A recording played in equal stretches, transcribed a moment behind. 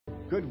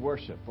Good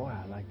worship. Boy,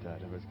 I like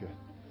that. It was good.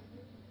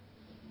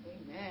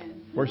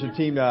 Amen. Worship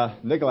team,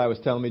 Nikolai was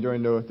telling me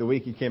during the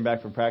week he came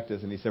back from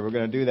practice, and he said, we're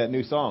going to do that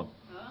new song.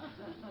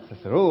 I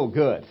said, oh,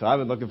 good. So I've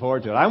been looking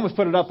forward to it. I almost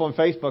put it up on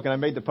Facebook, and I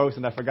made the post,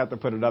 and I forgot to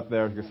put it up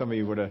there because some of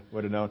you would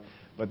have known.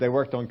 But they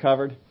worked on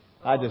Covered.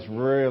 I just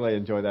really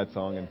enjoy that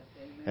song.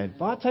 And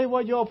well, I'll tell you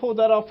what, you all pulled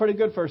that off pretty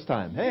good first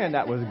time. Man,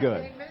 that was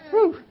good.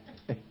 Whew.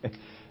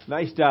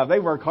 Nice job. They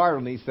work hard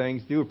on these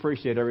things. Do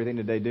appreciate everything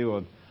that they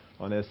do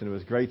on this. And it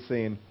was great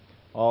seeing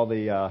all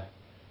the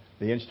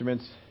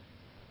instruments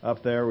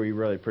up there. We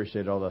really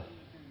appreciate all the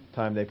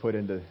time they put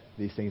into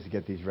these things to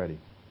get these ready.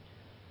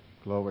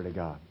 Glory to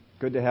God.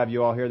 Good to have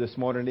you all here this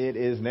morning. It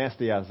is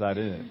nasty outside,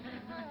 isn't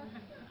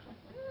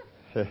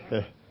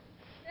it?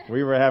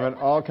 We were having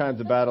all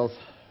kinds of battles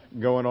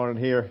going on in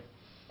here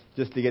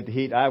just to get the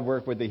heat. I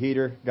worked with the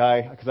heater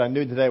guy because I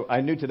knew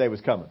today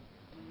was coming.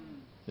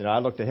 You know, I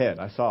looked ahead.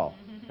 I saw.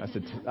 I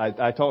said,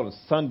 I told him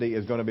Sunday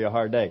is going to be a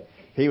hard day.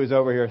 He was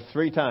over here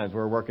 3 times. We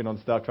were working on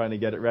stuff trying to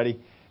get it ready,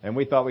 and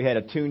we thought we had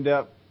it tuned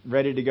up,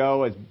 ready to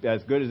go, as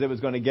good as it was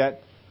going to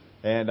get.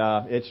 And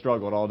it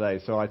struggled all day.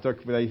 So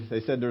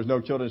they said there was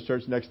no children's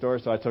church next door,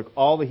 so I took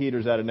all the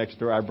heaters out of next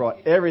door. I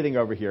brought everything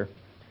over here.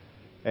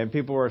 And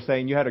people were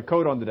saying, you had a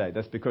coat on today.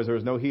 That's because there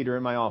was no heater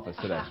in my office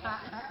today.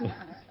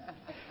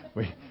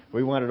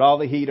 We wanted all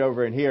the heat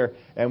over in here.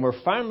 And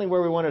we're finally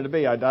where we wanted to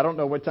be. I don't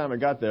know what time it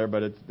got there,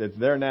 but it's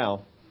there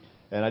now.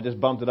 And I just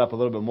bumped it up a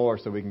little bit more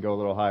so we can go a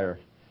little higher.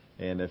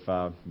 And if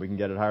we can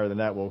get it higher than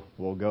that,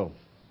 we'll go.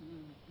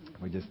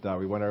 We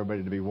want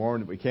everybody to be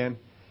warm if we can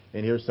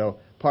in here. So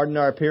pardon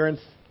our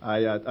appearance.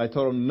 I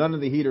told them none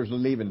of the heaters are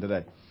leaving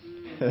today.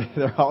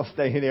 They're all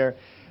staying here,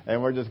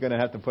 and we're just going to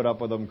have to put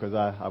up with them because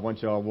I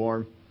want you all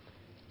warm.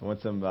 I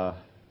want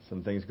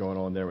some things going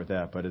on there with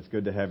that. But it's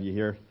good to have you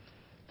here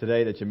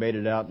today. That you made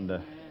it out in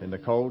the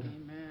cold,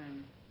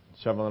 Amen.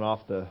 Shoveling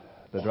off the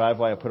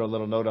driveway. I put a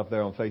little note up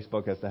there on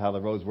Facebook as to how the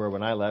roads were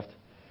when I left.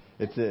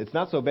 It's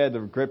not so bad the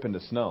grip in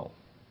the snow.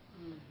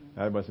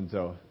 That wasn't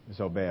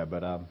so bad,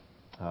 but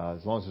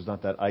as long as there's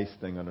not that ice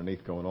thing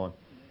underneath going on.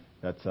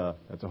 That's a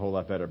whole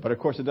lot better. But, of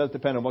course, it does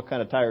depend on what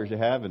kind of tires you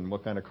have and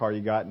what kind of car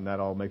you got, and that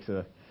all makes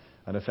an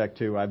effect,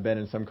 too. I've been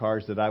in some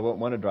cars that I won't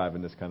want to drive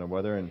in this kind of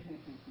weather, and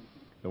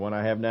the one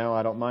I have now,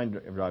 I don't mind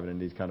driving in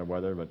these kind of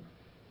weather. But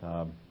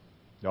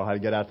y'all had to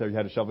get out there. You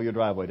had to shovel your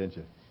driveway, didn't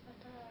you?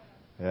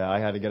 Yeah,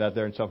 I had to get out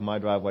there and shovel my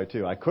driveway,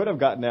 too. I could have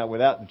gotten out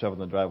without shoveling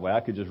the driveway.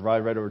 I could just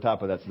ride right over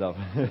top of that stuff.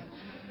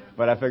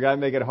 But I figured I'd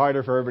make it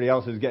harder for everybody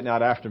else who's getting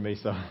out after me,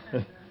 so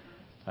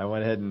I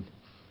went ahead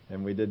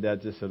and we did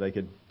that just so they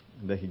could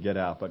get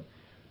out. But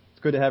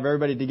it's good to have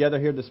everybody together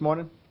here this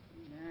morning.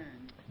 Amen.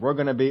 We're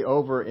going to be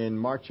over in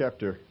Mark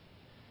chapter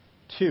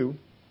 2.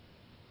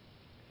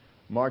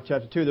 Mark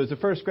chapter 2. There's a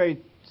first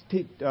grade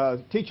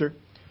teacher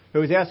who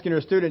was asking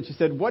her students, she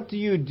said, what do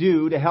you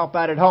do to help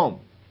out at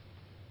home?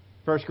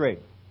 First grade.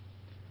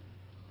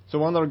 So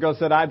one little girl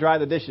said, I dry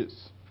the dishes.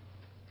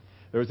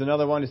 There was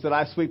another one who said,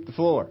 I sweep the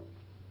floor.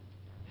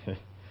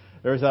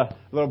 There was a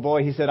little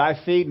boy, he said,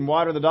 I feed and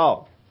water the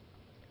dog.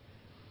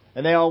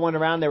 And they all went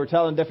around. They were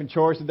telling different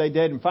chores that they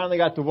did. And finally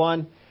got to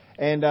one.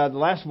 And the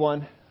last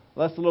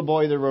little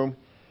boy in the room,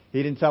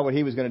 he didn't tell what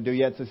he was going to do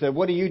yet. So he said,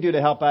 what do you do to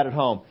help out at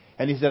home?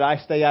 And he said, I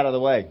stay out of the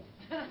way.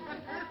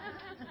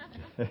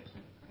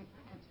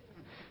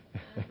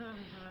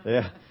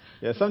 Yeah.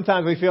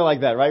 Sometimes we feel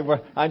like that, right?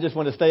 Where I just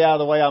want to stay out of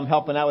the way. I'm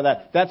helping out with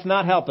that. That's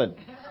not helping.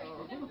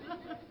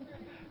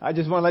 I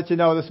just want to let you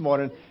know this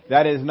morning,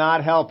 that is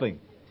not helping.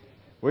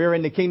 We are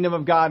in the kingdom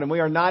of God, and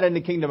we are not in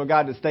the kingdom of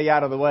God to stay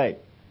out of the way.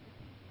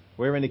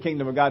 We're in the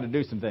kingdom of God to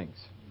do some things.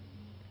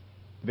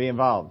 Be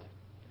involved.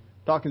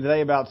 Talking today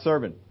about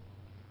serving.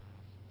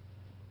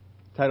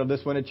 Titled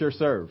this one, It's Your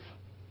Serve.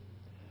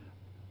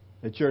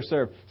 It's your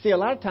serve. See, a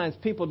lot of times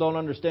people don't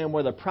understand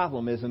where the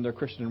problem is in their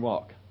Christian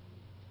walk.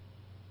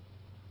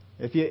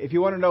 If you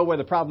want to know where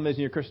the problem is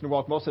in your Christian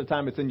walk, most of the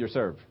time it's in your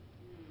serve.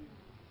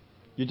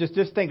 You just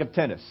think of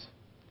tennis.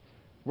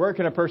 Where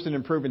can a person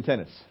improve in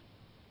tennis?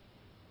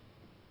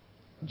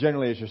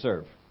 Generally, it's your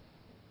serve.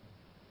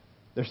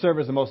 Their serve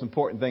is the most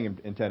important thing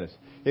in tennis.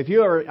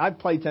 I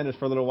played tennis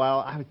for a little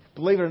while.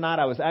 Believe it or not,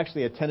 I was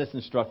actually a tennis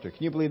instructor.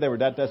 Can you believe they were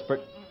that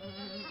desperate?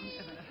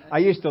 I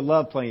used to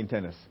love playing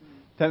tennis.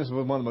 Tennis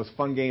was one of the most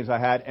fun games I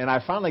had, and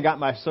I finally got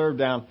my serve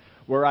down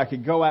where I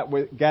could go at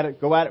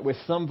it with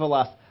some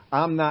velocity.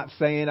 I'm not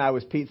saying I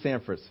was Pete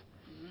Sampras.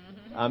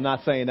 I'm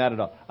not saying that at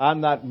all. I'm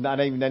not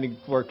even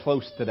anywhere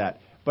close to that.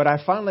 But I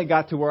finally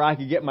got to where I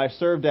could get my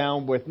serve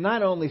down with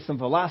not only some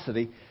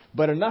velocity,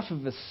 but enough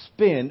of a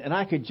spin, and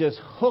I could just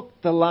hook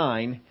the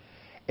line.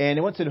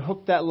 And once it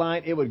hooked that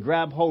line, it would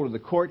grab hold of the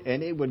court,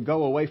 and it would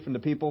go away from the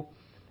people.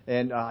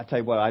 And I'll tell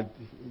you what,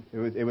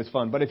 it was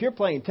fun. But if you're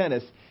playing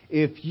tennis,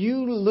 if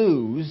you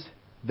lose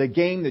the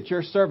game that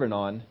you're serving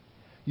on,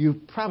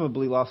 you've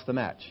probably lost the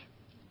match.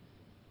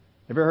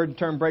 Have you ever heard the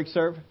term break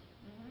serve?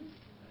 Mm-hmm.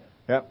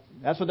 Yep.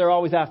 That's what they're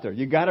always after.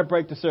 You got to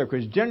break the serve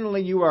because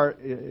generally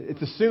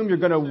it's assumed you're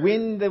going to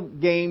win the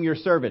game you're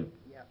serving.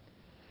 Yep.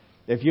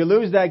 If you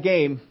lose that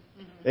game,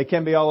 it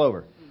can be all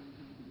over.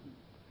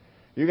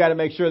 You got to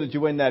make sure that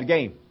you win that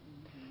game.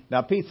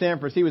 Now, Pete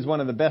Sampras, he was one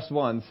of the best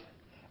ones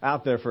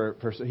out there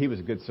he was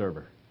a good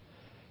server.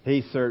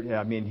 He served,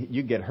 I mean,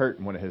 you get hurt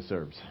in one of his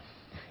serves.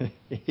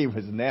 He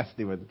was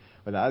nasty with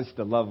I used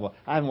to love,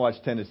 I haven't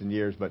watched tennis in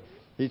years, but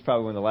he's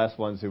probably one of the last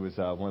ones who was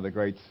one of the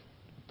greats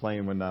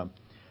playing when,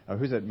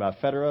 who's it,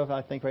 Federer,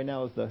 I think right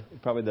now is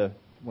probably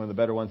one of the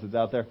better ones that's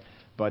out there.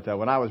 But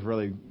when I was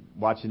really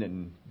watching it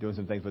and doing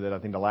some things with it, I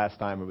think the last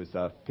time it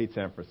was Pete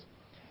Sampras.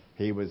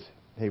 He was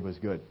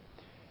good.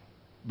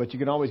 But you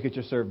can always get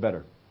your serve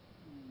better.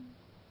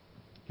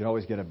 You can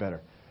always get it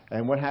better.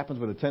 And what happens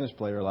with a tennis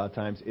player a lot of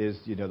times is,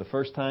 the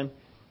first time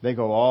they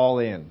go all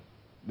in.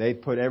 They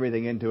put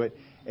everything into it.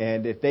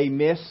 And if they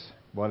miss,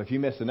 if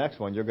you miss the next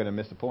one, you're going to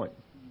miss the point.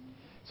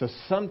 So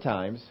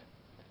sometimes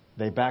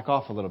they back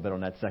off a little bit on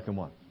that second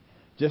one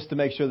just to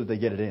make sure that they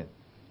get it in.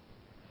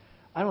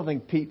 I don't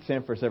think Pete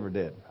Sampras ever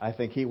did. I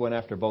think he went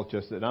after both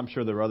and I'm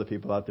sure there are other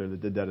people out there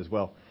that did that as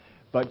well.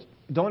 But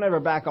don't ever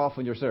back off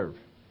on your serve.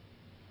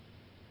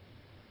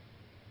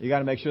 You got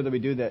to make sure that we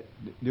do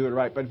it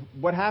right. But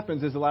what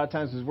happens is a lot of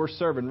times is we're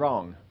serving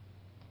wrong.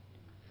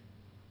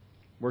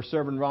 We're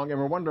serving wrong, and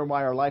we're wondering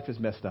why our life is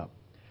messed up.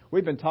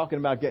 We've been talking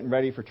about getting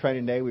ready for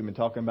training day. We've been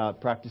talking about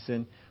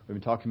practicing. We've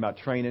been talking about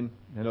training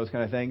and those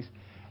kind of things.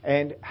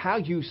 And how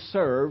you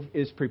serve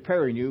is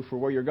preparing you for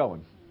where you're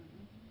going.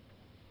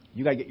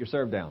 You got to get your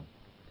serve down.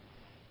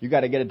 You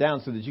got to get it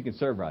down so that you can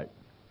serve right.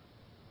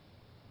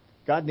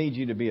 God needs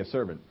you to be a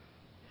servant.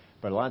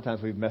 But a lot of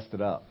times we've messed it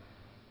up.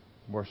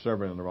 We're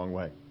serving in the wrong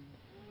way.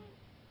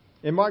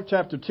 In Mark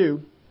chapter 2,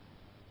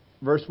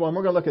 verse 1,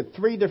 we're going to look at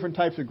 3 different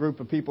types of group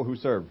of people who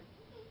serve.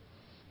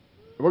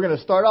 We're going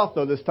to start off,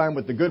 though, this time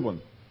with the good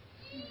one.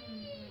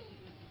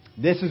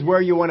 This is where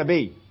you want to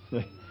be.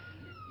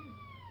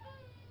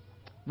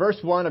 Verse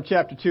 1 of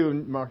chapter 2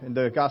 in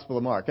the Gospel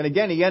of Mark. And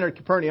again, he entered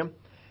Capernaum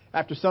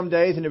after some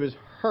days, and it was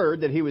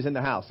heard that he was in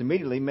the house.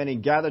 Immediately, many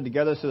gathered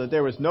together so that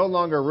there was no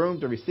longer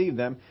room to receive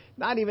them,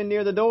 not even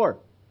near the door.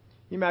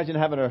 You imagine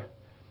having a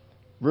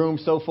room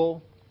so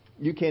full,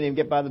 you can't even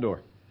get by the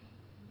door.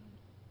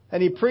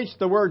 And he preached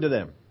the word to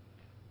them.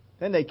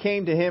 Then they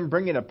came to him,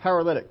 bringing a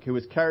paralytic who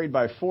was carried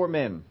by 4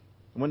 men.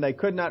 And when they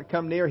could not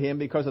come near him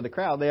because of the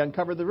crowd, they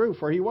uncovered the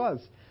roof where he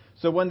was.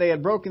 So when they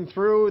had broken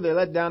through, they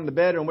let down the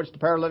bed on which the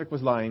paralytic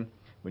was lying.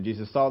 When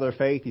Jesus saw their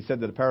faith, he said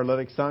to the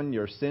paralytic, "Son,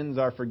 your sins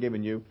are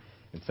forgiven you."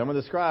 And some of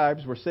the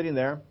scribes were sitting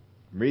there,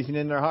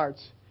 reasoning in their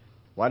hearts,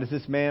 "Why does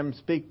this man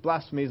speak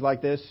blasphemies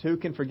like this? Who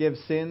can forgive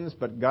sins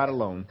but God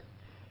alone?"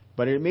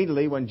 But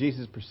immediately when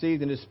Jesus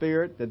perceived in his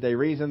spirit that they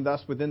reasoned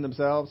thus within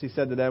themselves, he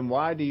said to them,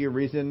 "Why do you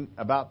reason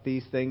about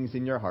these things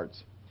in your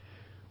hearts?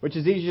 Which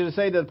is easier to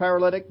say to the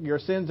paralytic, 'Your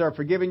sins are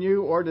forgiven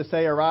you,' or to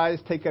say,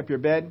 'Arise, take up your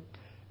bed,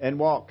 and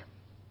walk'?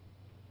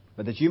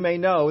 But that you may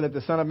know that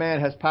the Son of Man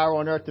has power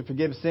on earth to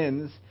forgive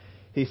sins,"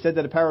 he said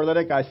to the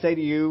paralytic, "I say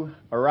to you,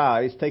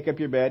 arise, take up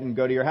your bed, and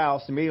go to your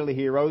house." Immediately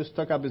he arose,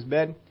 took up his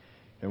bed,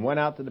 and went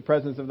out to the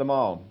presence of them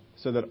all,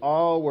 so that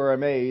all were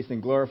amazed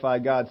and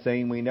glorified God,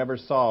 saying, "We never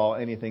saw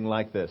anything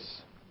like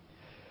this."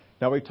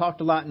 Now, we've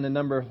talked a lot in the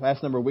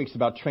last number of weeks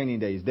about training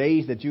days,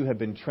 days that you have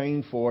been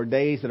trained for,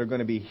 days that are going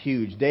to be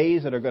huge,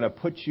 days that are going to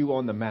put you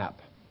on the map.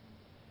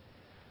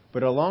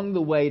 But along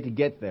the way to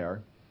get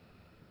there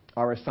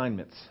are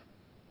assignments.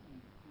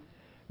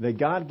 That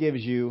God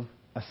gives you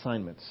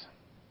assignments.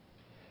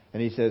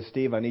 And he says,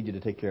 "Steve, I need you to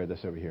take care of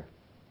this over here.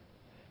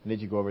 I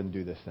need you to go over and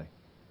do this thing.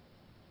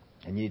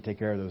 And you need to take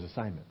care of those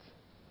assignments."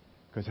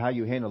 Because how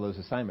you handle those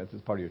assignments is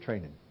part of your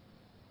training.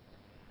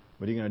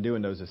 What are you going to do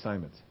in those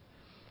assignments?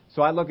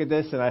 So I look at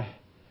this, and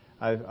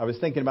I was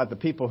thinking about the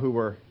people who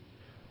were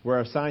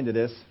assigned to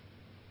this.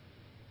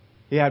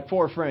 He had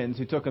 4 friends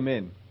who took him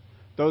in.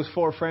 Those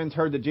 4 friends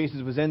heard that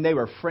Jesus was in. They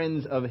were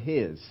friends of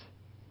his.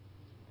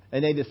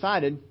 And they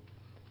decided,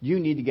 you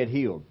need to get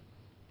healed.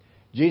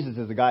 Jesus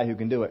is the guy who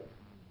can do it.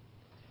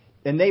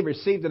 And they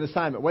received an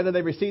assignment. Whether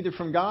they received it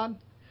from God,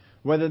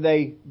 whether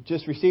they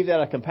just received it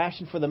out of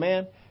compassion for the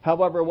man,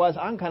 however it was,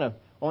 I'm kind of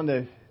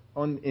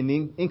in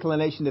the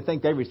inclination to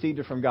think they received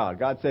it from God.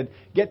 God said,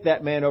 "Get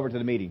that man over to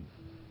the meeting."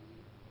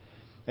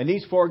 And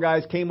these 4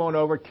 guys came on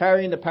over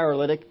carrying the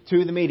paralytic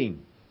to the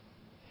meeting.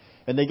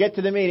 And they get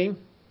to the meeting,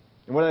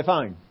 and what do they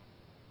find?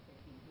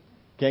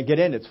 Can't get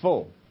in, it's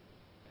full.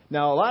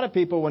 Now, a lot of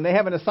people, when they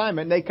have an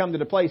assignment and they come to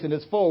the place and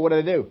it's full, what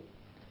do?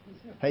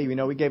 "Hey,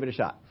 we gave it a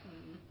shot.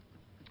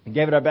 We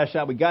gave it our best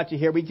shot. We got you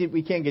here. We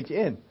can't get you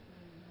in.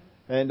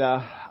 And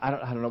I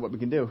don't know what we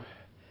can do.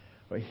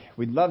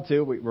 We'd love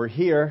to. We're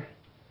here.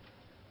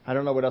 I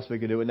don't know what else we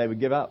could do." And they would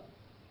give up.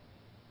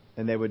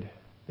 And they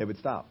would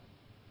stop.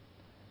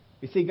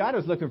 You see, God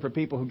is looking for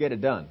people who get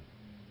it done.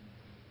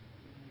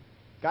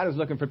 God is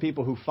looking for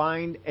people who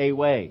find a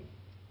way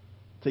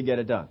to get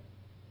it done.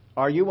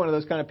 Are you one of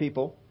those kind of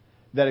people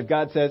that if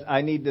God says,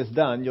 "I need this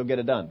done," you'll get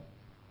it done?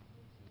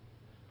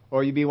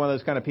 Or you be one of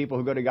those kind of people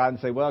who go to God and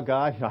say, "Well,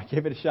 God, I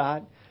gave it a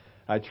shot.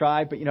 I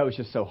tried, but it's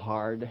just so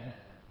hard.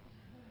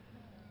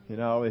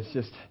 It's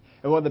just,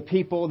 the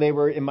people, they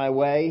were in my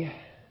way.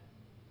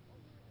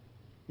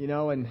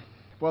 And,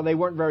 they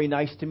weren't very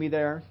nice to me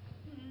there.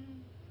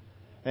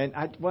 And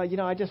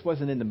I just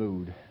wasn't in the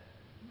mood.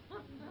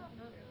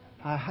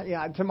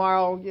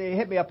 Tomorrow,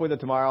 hit me up with it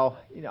tomorrow.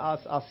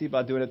 I'll see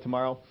about doing it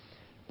tomorrow.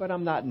 But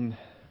I'm not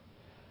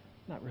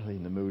really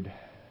in the mood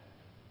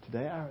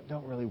today. I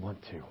don't really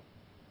want to.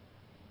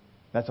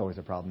 That's always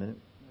a problem, isn't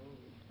it?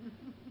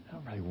 I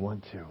don't really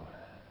want to.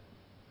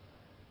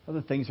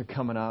 Other things are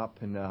coming up,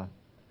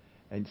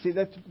 and see,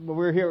 that's when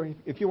we're here.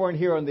 If you weren't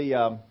here on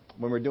the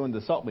when we're doing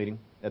the SALT meeting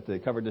at the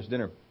Covered Dish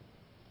Dinner,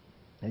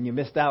 and you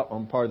missed out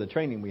on part of the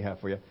training we have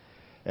for you,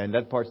 and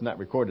that part's not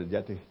recorded.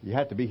 You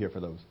have to be here for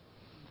those.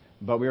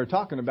 But we were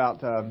talking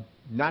about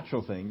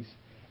natural things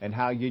and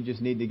how you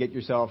just need to get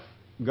yourself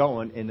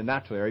going in the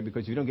natural area,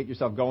 because if you don't get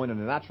yourself going in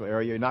the natural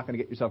area, you're not going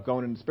to get yourself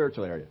going in the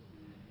spiritual area.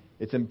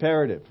 It's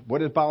imperative. What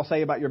does Paul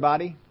say about your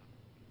body?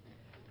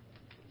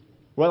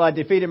 Well, I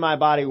defeated my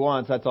body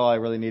once. That's all I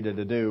really needed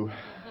to do.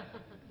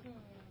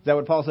 Is that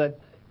what Paul said?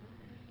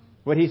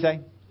 What did he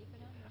say?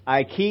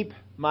 I keep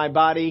my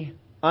body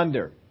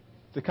under.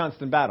 It's a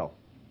constant battle.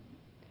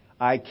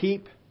 I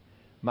keep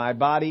my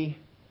body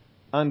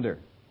under.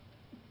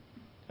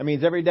 That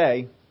means every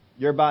day,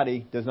 your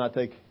body does not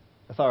take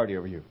authority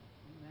over you.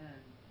 Amen.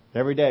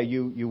 Every day,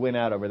 you win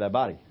out over that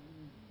body.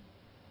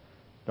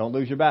 Don't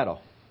lose your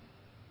battle.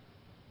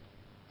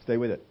 Stay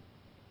with it.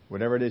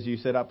 Whatever it is you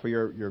set up for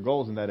your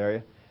goals in that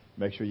area,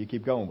 make sure you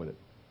keep going with it.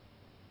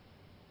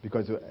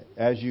 Because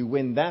as you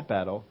win that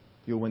battle,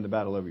 you'll win the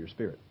battle over your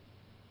spirit.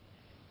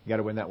 You got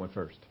to win that one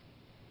first.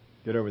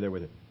 Get over there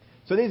with it.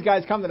 So these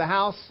guys come to the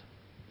house.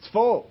 It's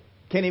full.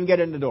 Can't even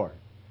get in the door.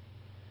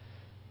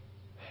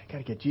 Got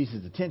to get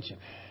Jesus' attention.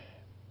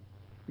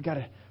 We got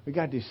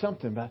to do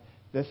something about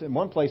this. In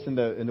one place in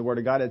the Word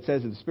of God, it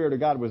says that the Spirit of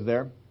God was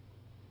there,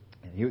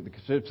 and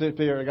the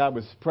Spirit of God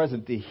was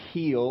present to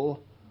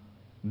heal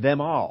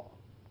them all.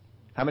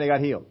 How many got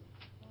healed?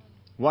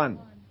 One.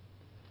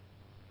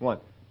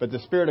 But the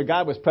Spirit of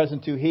God was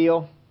present to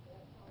heal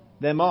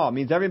them all. It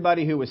means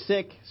everybody who was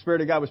sick, the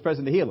Spirit of God was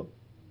present to heal them.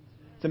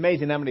 It's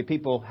amazing how many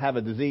people have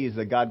a disease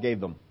that God gave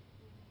them.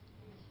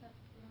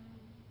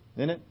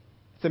 Isn't it?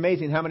 It's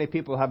amazing how many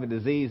people have a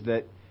disease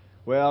that,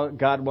 well,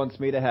 God wants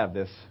me to have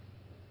this.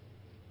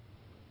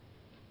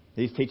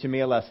 He's teaching me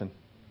a lesson.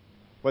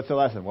 What's the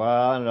lesson? Well,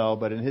 I don't know,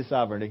 but in His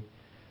sovereignty,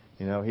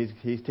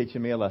 He's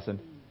teaching me a lesson.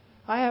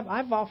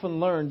 I've often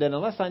learned that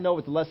unless I know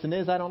what the lesson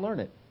is, I don't learn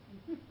it.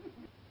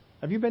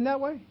 Have you been that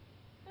way?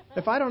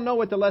 If I don't know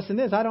what the lesson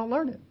is, I don't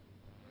learn it.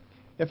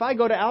 If I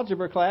go to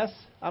algebra class,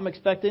 I'm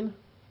expecting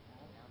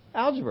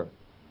algebra.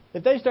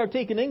 If they start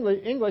teaching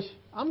English,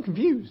 I'm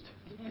confused.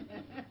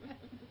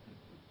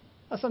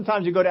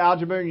 Sometimes you go to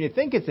algebra and you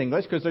think it's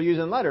English because they're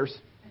using letters,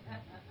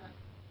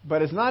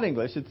 but it's not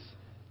English.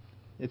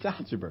 It's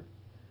algebra.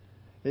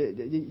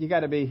 You got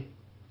to be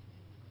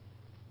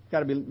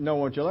know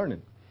what you're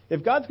learning.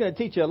 If God's going to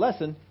teach you a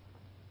lesson,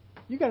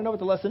 you got to know what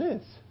the lesson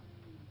is.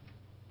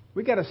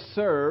 We got to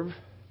serve.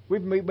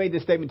 We've made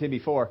this statement to you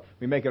before.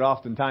 We make it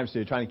oftentimes, so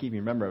you're trying to keep you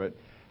remember of it.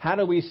 How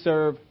do we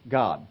serve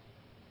God?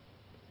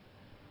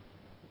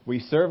 We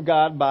serve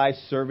God by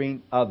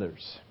serving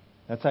others.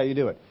 That's how you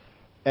do it.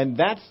 And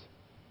that's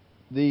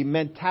the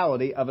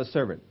mentality of a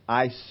servant.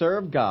 I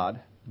serve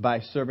God by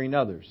serving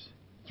others.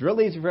 It's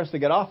real easy for us to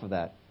get off of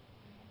that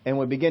and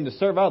we begin to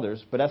serve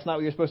others, but that's not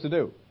what you're supposed to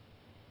do.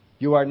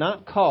 You are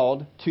not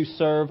called to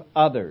serve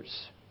others.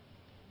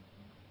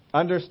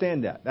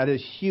 Understand that. That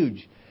is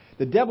huge.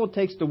 The devil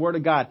takes the Word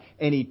of God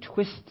and he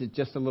twists it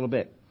just a little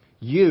bit.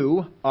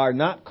 You are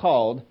not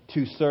called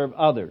to serve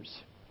others.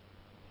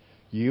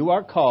 You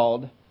are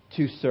called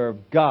to serve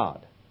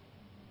God.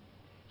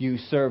 You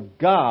serve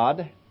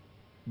God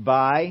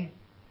by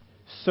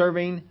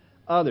serving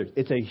others.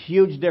 It's a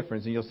huge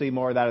difference, and you'll see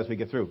more of that as we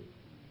get through.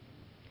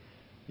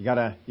 You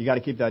gotta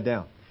keep that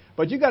down.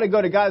 But you got to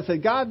go to God and say,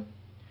 God,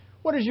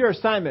 what is your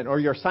assignment or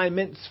your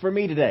assignments for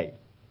me today?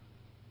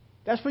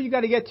 That's where you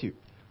got to get to.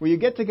 Where you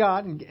get to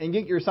God and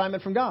get your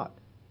assignment from God.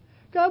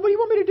 God, what do you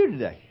want me to do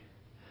today?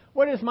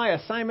 What is my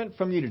assignment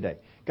from you today?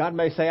 God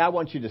may say, I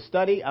want you to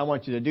study. I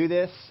want you to do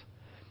this.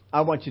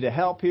 I want you to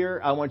help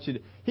here.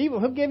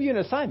 He'll give you an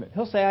assignment.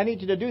 He'll say, I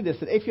need you to do this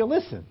if you'll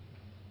listen.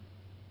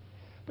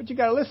 But you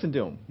got to listen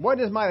to Him. What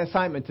is my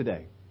assignment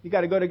today? You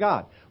got to go to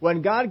God.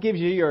 When God gives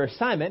you your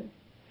assignment,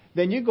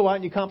 then you go out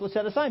and you accomplish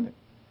that assignment.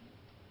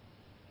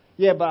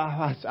 Yeah, but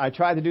I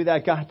tried to do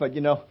that, God, but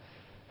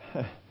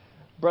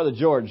Brother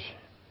George,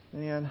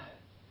 man,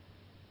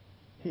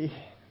 he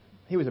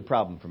was a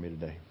problem for me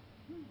today.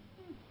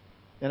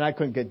 And I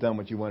couldn't get done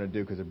what you want to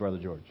do because of Brother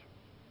George.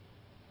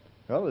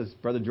 Well, is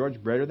Brother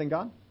George greater than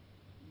God?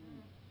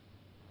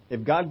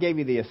 If God gave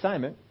you the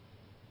assignment,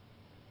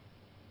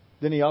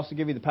 didn't He also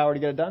give you the power to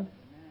get it done?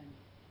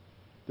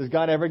 Does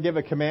God ever give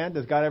a command?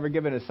 Does God ever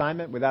give an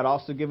assignment without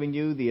also giving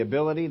you the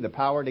ability, the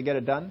power to get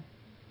it done?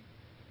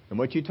 And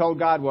what you told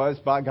God was,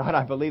 by God,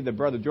 I believe that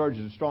Brother George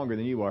is stronger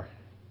than you are.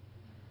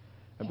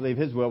 I believe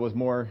his will was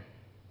more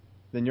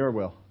than your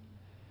will.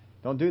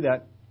 Don't do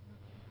that.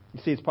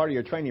 You see, it's part of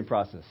your training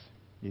process.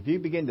 If you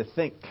begin to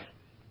think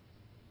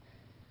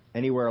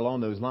anywhere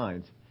along those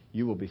lines,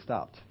 you will be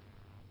stopped.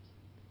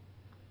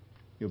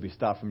 you'll be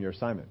stopped from your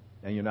assignment,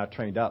 and you're not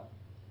trained up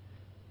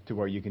to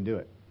where you can do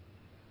it.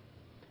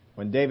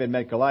 When David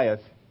met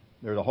Goliath,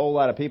 there's a whole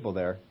lot of people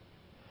there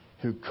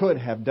who could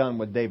have done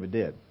what David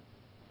did.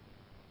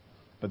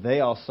 But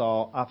they all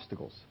saw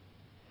obstacles.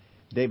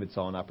 David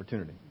saw an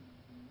opportunity.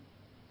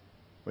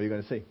 What are you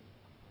going to see?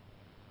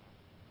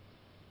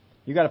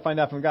 You got to find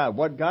out from God.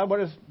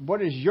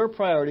 What is your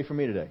priority for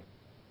me today?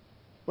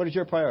 What is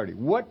your priority?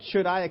 What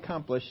should I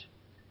accomplish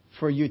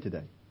for you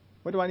today?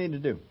 What do I need to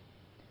do?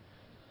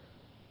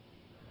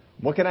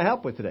 What can I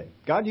help with today?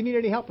 God, do you need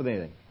any help with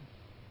anything?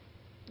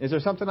 Is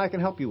there something I can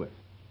help you with?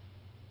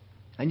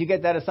 And you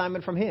get that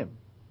assignment from Him.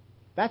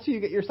 That's who you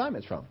get your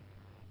assignments from.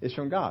 It's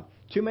from God.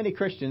 Too many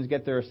Christians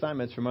get their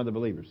assignments from other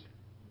believers.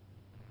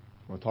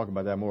 We'll talk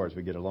about that more as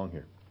we get along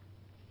here.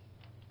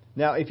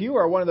 Now, if you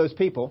are one of those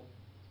people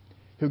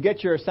who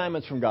get your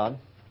assignments from God,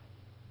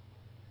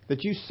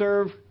 that you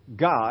serve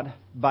God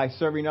by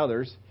serving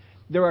others,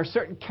 there are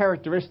certain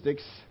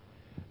characteristics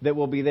that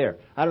will be there.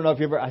 I don't know if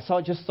you ever, I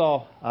just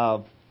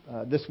saw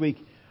this week,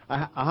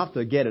 I'll have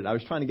to get it. I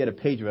was trying to get a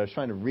page of it. I was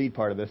trying to read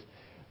part of this.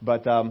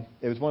 But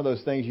it was one of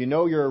those things, you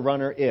know you're a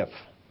runner if.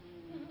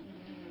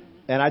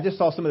 And I just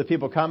saw some of the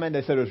people comment.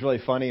 They said it was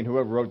really funny, and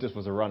whoever wrote this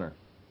was a runner.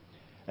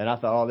 And I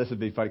thought, this would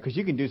be funny, because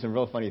you can do some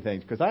real funny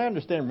things. Because I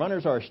understand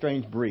runners are a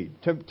strange breed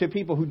to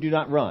people who do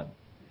not run.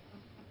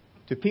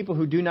 To people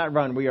who do not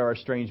run, we are a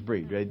strange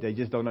breed. They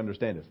just don't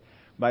understand us.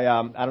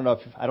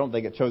 I don't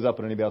think it shows up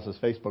on anybody else's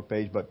Facebook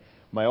page, but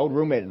my old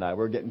roommate and I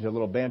were getting into a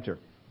little banter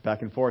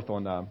back and forth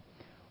on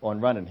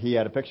running. He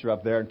had a picture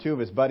up there, and two of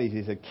his buddies,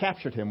 he said,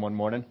 captured him one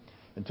morning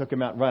and took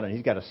him out running.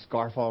 He's got a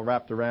scarf all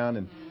wrapped around,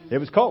 and it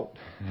was cold.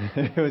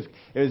 it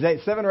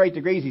was 7 or 8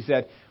 degrees, he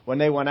said, when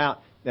they went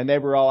out, and they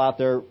were all out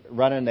there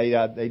running.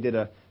 They did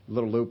a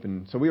little loop,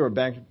 and so we were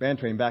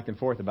bantering back and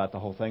forth about the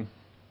whole thing.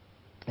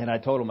 And I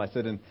told him, I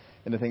said, in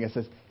the thing, I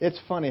says, it's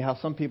funny how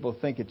some people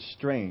think it's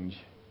strange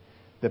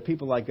that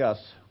people like us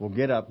will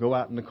get up, go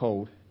out in the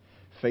cold,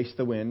 face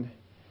the wind,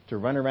 to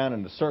run around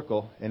in a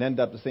circle and end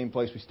up the same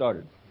place we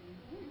started.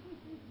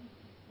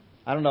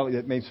 I don't know.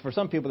 It means for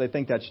some people they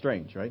think that's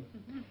strange, right?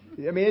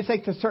 I mean, it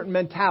takes a certain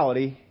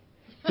mentality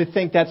to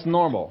think that's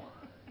normal.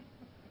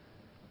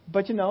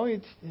 But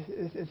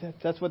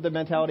that's what the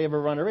mentality of a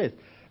runner is.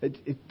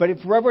 But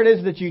if whatever it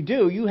is that you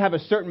do, you have a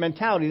certain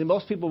mentality, then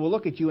most people will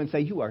look at you and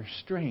say, you are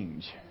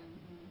strange.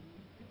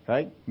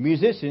 Right?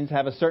 Musicians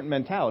have a certain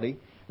mentality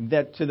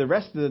that to the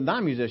rest of the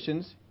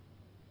non-musicians,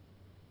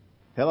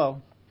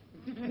 hello,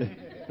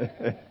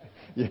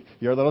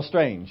 you're a little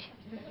strange.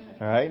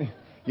 All right?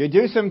 You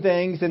do some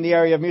things in the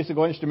area of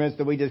musical instruments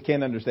that we just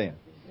can't understand.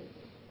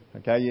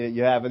 Okay,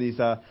 you have these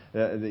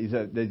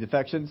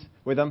affections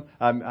with them.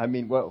 I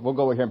mean, we'll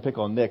go over here and pick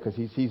on Nick because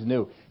he's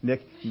new.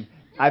 Nick,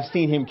 I've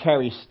seen him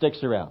carry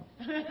sticks around.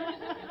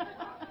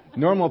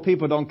 Normal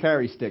people don't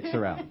carry sticks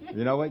around.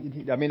 You know what?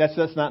 I mean,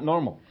 that's not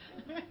normal.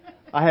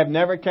 I have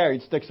never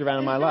carried sticks around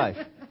in my life,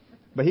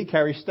 but he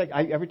carries sticks.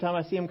 Every time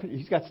I see him,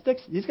 he's got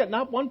sticks. He's got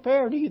not one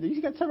pair either.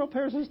 He's got several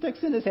pairs of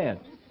sticks in his hand.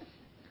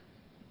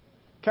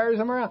 Carries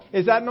them around.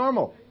 Is that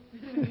normal?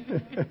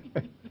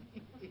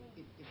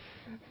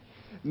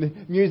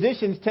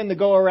 Musicians tend to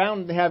go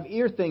around and have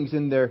ear things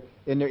in their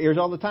ears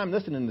all the time,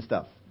 listening to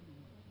stuff,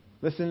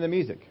 listening to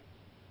music.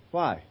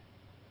 Why?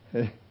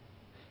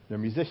 They're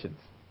musicians.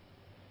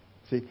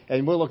 See,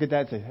 and we'll look at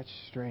that and say, that's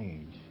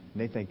strange.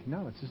 And they think,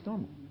 no, it's just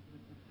normal.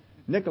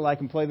 Nikolai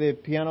can play the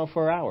piano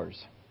for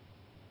hours.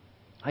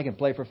 I can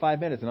play for 5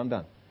 minutes and I'm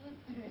done.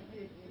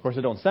 Of course,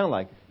 it don't sound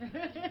like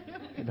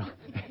it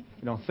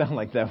don't sound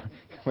like that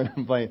when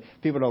I'm playing.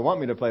 People don't want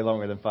me to play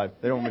longer than 5.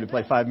 They don't want me to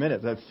play 5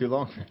 minutes. That's too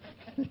long.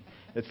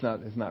 It's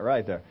not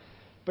right there.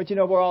 But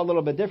we're all a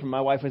little bit different.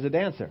 My wife was a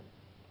dancer.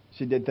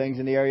 She did things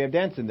in the area of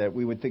dancing that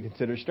we would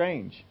consider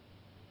strange.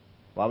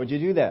 Why would you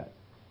do that?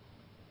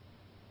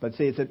 But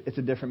see, it's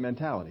a different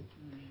mentality.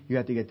 You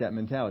have to get that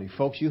mentality.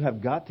 Folks, you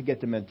have got to get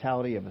the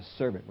mentality of a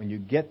servant. When you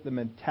get the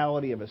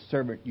mentality of a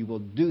servant, you will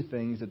do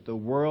things that the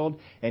world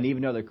and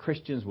even other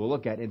Christians will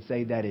look at and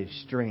say, that is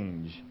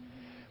strange.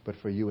 But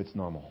for you, it's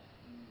normal.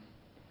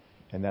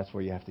 And that's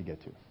where you have to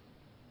get to.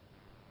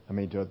 I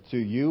mean, to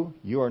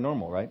you are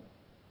normal, right?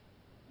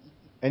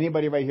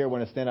 Anybody right here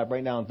want to stand up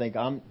right now and think,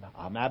 I'm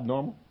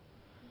abnormal?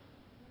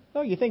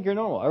 No, you think you're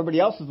normal. Everybody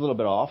else is a little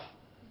bit off.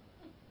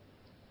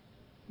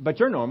 But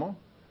you're normal.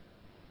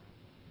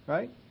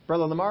 Right?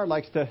 Brother Lamar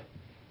likes to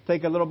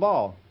take a little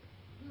ball,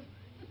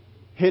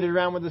 hit it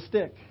around with a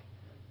stick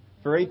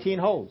for 18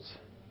 holes.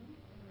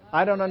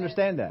 I don't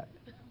understand that.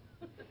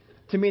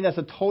 To me, that's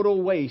a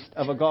total waste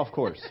of a golf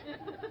course.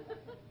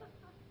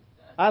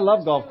 I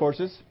love golf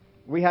courses.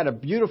 We had a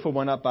beautiful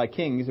one up by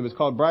Kings. It was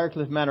called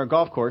Briarcliff Manor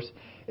Golf Course.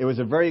 It was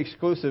a very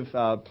exclusive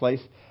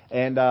place,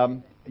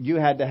 and you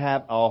had to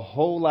have a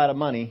whole lot of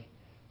money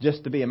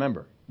just to be a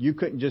member. You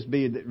couldn't just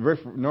be the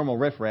normal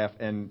riffraff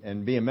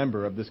and be a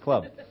member of this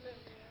club.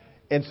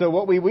 And so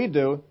what we would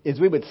do is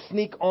we would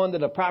sneak onto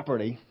the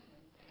property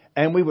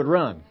and we would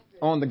run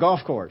on the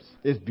golf course.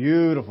 It's a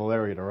beautiful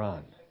area to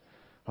run.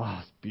 Oh,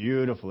 it's a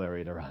beautiful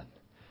area to run.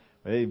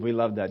 We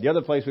loved that. The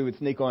other place we would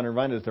sneak on and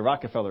run is the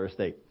Rockefeller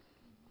Estate.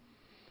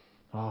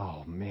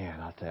 Oh, man,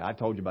 I'll tell you. I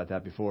told you about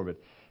that before, but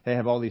they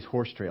have all these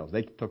horse trails.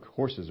 They took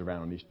horses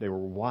around. They were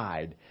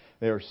wide.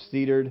 They were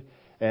cedared,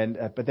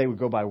 but they would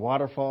go by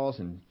waterfalls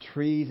and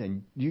trees,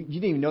 and you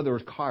didn't even know there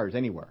was cars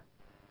anywhere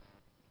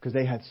because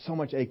they had so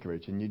much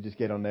acreage, and you just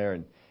get on there.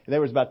 And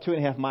there was about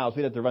 2.5 miles.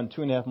 We'd have to run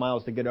 2.5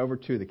 miles to get over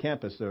to the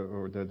campus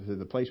or to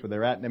the place where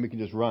they're at, and then we could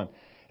just run.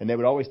 And they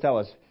would always tell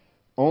us,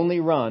 only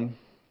run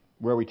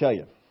where we tell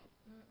you.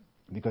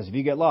 Because if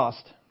you get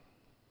lost,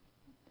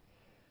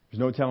 there's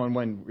no telling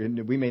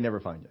when. We may never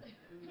find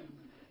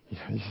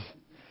you.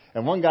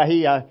 And one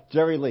guy,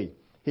 Jerry Lee,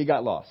 he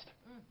got lost.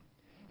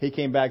 He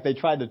came back. They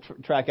tried to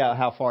track out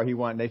how far he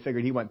went. And they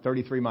figured he went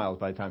 33 miles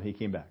by the time he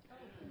came back.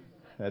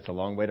 That's a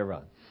long way to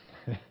run.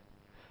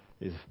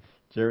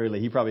 Jerry Lee,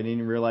 he probably didn't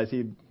even realize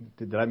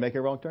did I make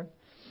a wrong turn?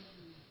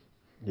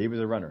 He was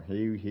a runner.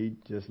 He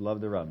just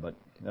loved to run, but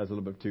that was a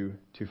little bit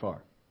too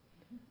far.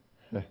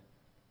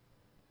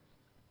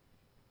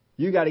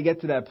 You got to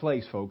get to that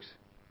place, folks,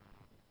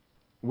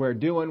 where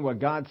doing what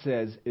God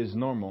says is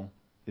normal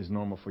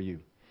for you.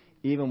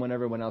 Even when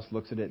everyone else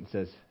looks at it and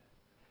says,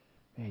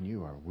 man,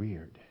 you are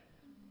weird.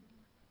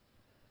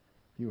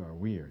 You are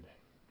weird.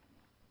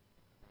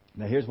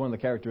 Now, here's one of the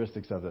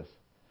characteristics of this.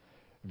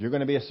 If you're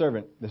going to be a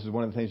servant, this is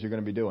one of the things you're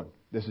going to be doing.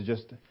 This is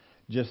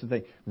just the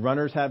thing.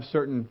 Runners have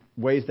certain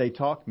ways they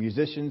talk.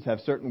 Musicians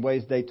have certain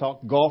ways they talk.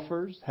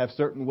 Golfers have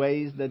certain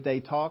ways that they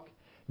talk.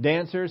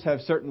 Dancers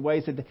have certain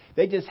ways that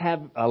they just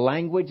have a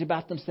language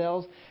about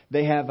themselves.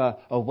 They have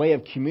a way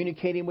of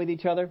communicating with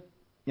each other,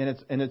 and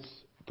it's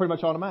pretty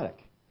much automatic.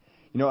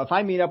 You know, if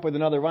I meet up with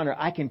another runner,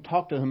 I can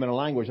talk to him in a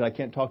language that I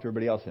can't talk to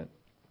everybody else in.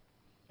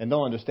 And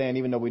they'll understand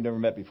even though we've never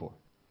met before.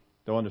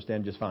 They'll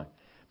understand just fine.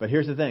 But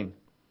here's the thing.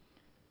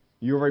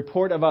 Your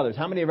report of others.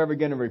 How many have ever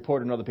given a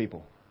report on other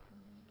people?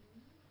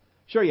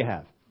 Sure you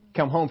have.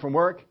 Come home from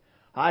work.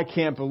 I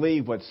can't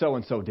believe what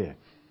so-and-so did.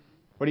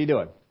 What are you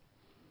doing?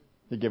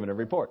 You're giving a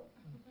report.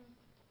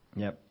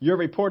 Yep. Your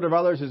report of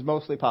others is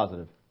mostly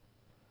positive.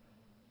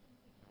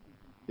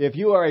 If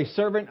you are a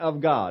servant of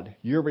God,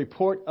 your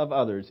report of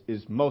others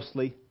is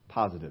mostly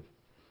positive.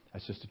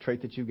 That's just a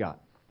trait that you got.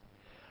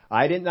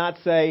 I did not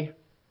say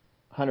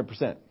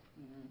 100%.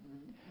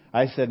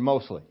 I said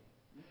mostly.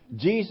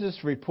 Jesus'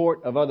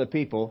 report of other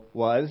people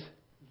was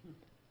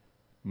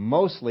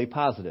mostly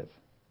positive.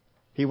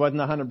 He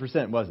wasn't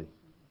 100%, was he?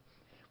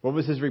 What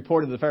was his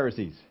report of the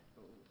Pharisees?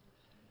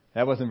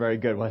 That wasn't very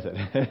good, was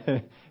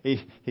it?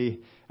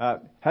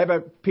 How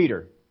about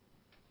Peter?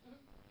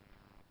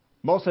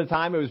 Most of the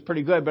time it was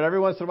pretty good, but every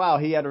once in a while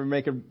he had to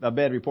make a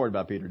bad report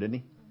about Peter, didn't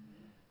he?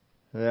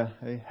 Yeah,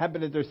 it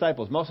happened to the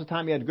disciples. Most of the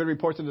time he had good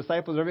reports of the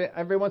disciples.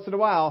 Every once in a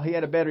while he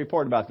had a bad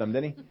report about them,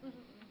 didn't he?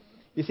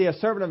 You see, a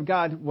servant of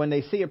God, when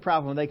they see a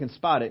problem, they can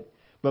spot it,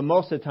 but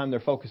most of the time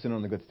they're focusing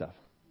on the good stuff.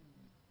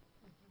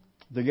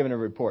 They're giving a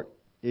report.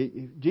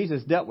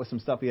 Jesus dealt with some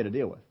stuff he had to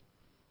deal with.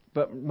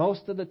 But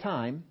most of the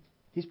time,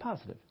 he's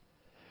positive.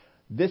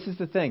 This is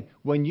the thing.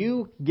 When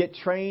you get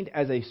trained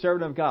as a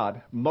servant of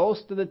God,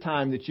 most of the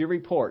time that you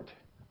report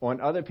on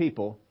other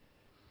people,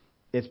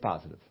 it's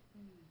positive.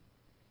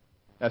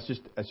 That's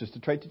just a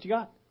trait that you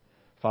got.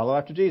 Follow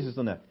after Jesus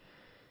on that.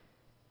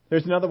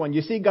 There's another one.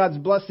 You see God's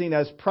blessing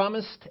as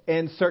promised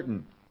and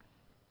certain.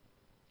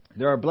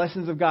 There are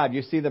blessings of God.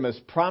 You see them as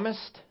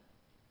promised.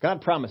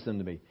 God promised them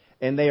to me.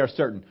 And they are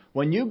certain.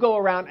 When you go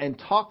around and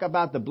talk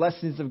about the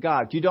blessings of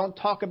God, you don't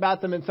talk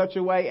about them in such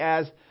a way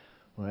as,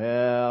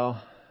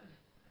 well,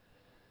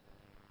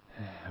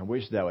 I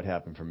wish that would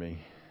happen for me.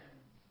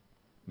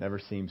 Never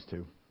seems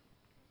to.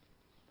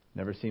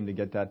 Never seem to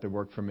get that to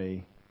work for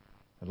me.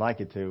 I'd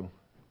like it to.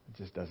 It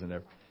just doesn't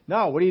ever.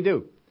 No, what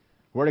do?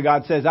 Word of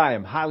God says I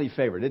am highly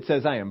favored. It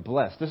says I am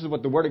blessed. This is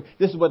what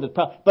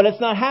but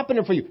it's not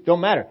happening for you.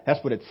 Don't matter.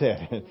 That's what it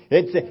said.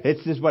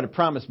 It's just what it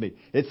promised me.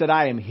 It said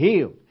I am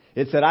healed.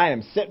 It said I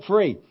am set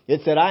free.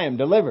 It said I am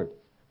delivered.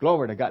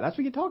 Glory to God. That's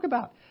what you talk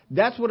about.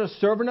 That's what a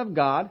servant of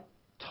God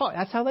talk.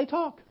 That's how they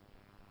talk.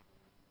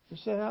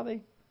 That's how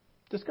they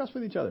discuss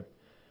with each other.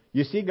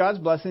 You see God's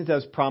blessings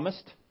as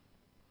promised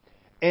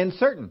and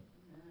certain.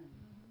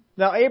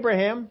 Now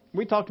Abraham,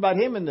 we talked about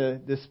him in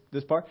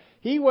this part.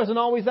 He wasn't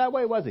always that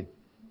way, was he?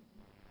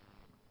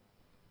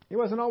 He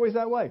wasn't always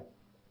that way.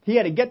 He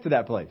had to get to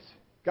that place.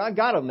 God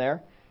got him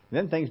there, and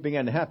then things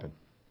began to happen.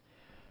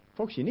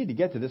 Folks, you need to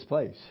get to this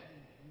place.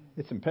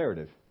 It's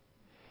imperative.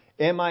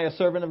 Am I a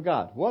servant of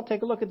God? Well,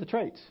 take a look at the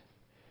traits.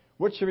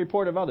 What's your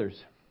report of others?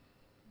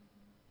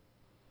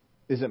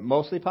 Is it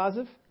mostly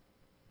positive?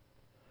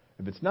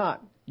 If it's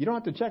not, you don't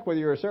have to check whether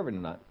you're a servant or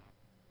not.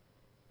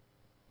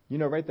 You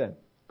know right then.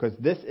 Because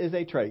this is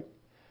a trait.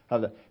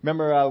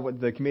 Remember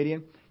the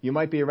comedian? You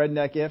might be a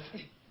redneck if.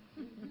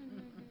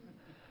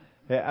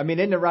 I mean,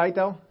 isn't it right,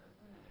 though?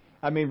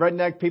 I mean,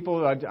 redneck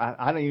people,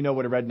 I don't even know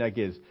what a redneck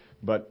is.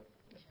 But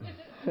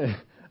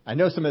I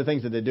know some of the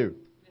things that they do.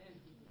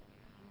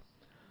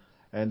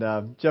 And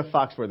Jeff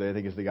Foxworthy, I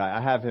think, is the guy.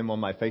 I have him on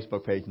my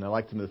Facebook page, and I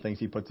like some of the things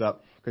he puts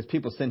up. Because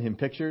people send him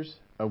pictures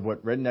of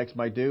what rednecks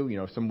might do. You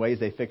know, some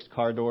ways they fix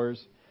car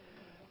doors.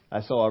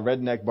 I saw a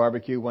redneck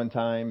barbecue one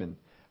time, and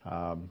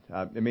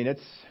I mean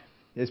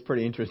it's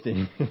pretty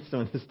interesting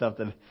some of the stuff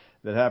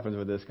that happens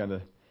with this kind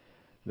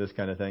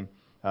of thing.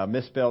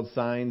 Misspelled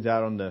signs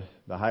out on the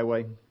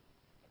highway.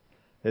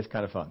 It's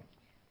kind of fun.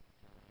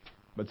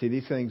 But see,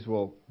 these things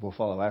will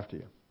follow after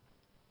you.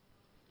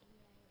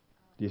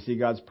 Do you see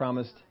God's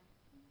promised,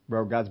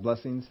 God's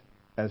blessings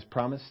as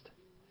promised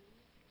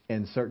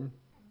and certain?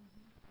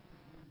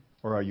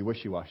 Or are you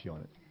wishy-washy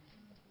on it?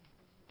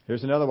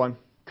 Here's another one.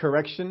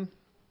 Correction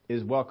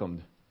is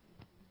welcomed.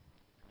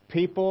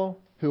 People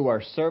who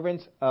are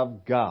servants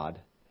of God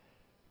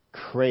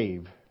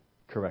crave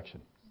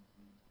correction.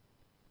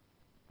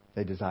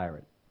 They desire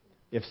it.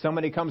 If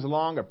somebody comes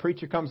along, a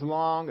preacher comes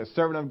along, a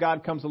servant of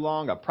God comes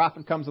along, a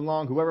prophet comes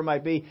along, whoever it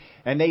might be,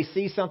 and they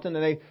see something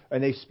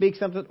and they speak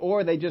something,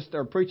 or they just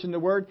are preaching the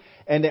word,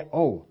 and they,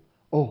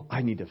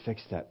 I need to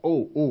fix that.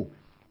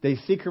 They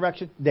see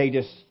correction. They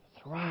just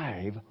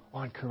thrive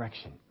on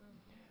correction.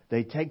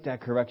 They take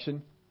that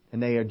correction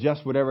and they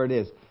adjust whatever it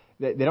is.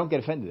 They don't get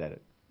offended at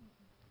it.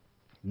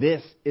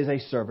 This is a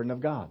servant of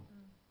God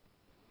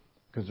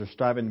because they're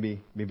striving to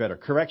be better.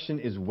 Correction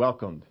is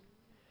welcomed.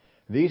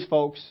 These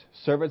folks,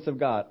 servants of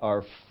God,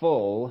 are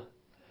full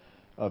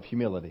of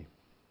humility.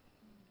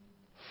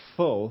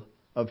 Full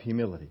of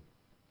humility.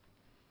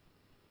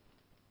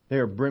 They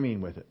are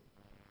brimming with it.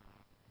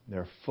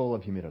 They're full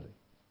of humility.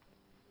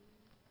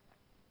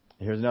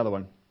 Here's another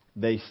one.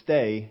 They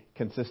stay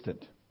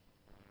consistent.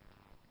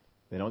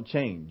 They don't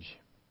change.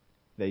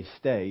 They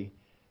stay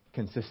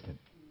consistent.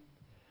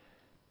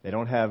 They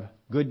don't have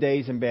good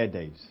days and bad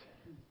days.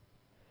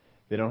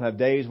 They don't have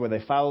days where they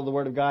follow the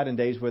Word of God and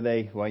days where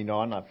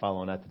I'm not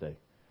following that today.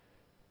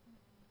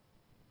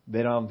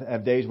 They don't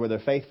have days where they're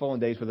faithful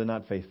and days where they're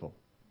not faithful.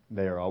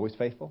 They are always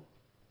faithful.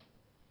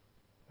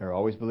 They're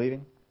always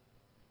believing.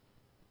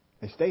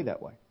 They stay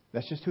that way.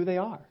 That's just who they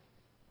are.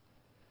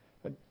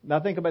 But now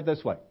think about it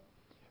this way.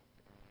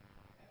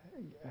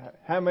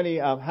 How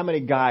many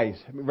guys,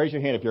 raise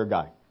your hand if you're a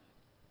guy.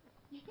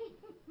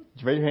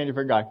 Raise your hand if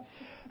you're a guy.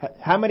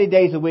 How many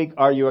days a week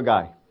are you a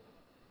guy?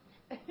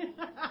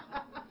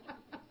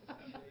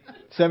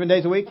 7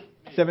 days a week?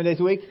 7 days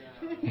a week?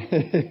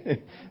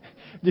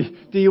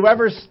 Do you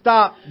ever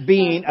stop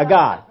being a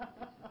guy?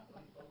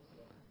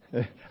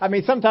 I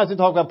mean, sometimes we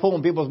talk about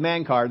pulling people's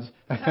man cards.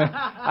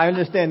 I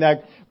understand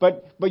that.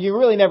 But you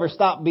really never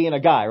stop being a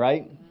guy,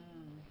 right?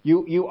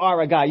 You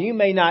are a guy. You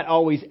may not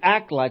always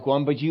act like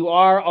one, but you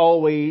are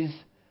always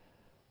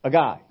a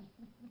guy.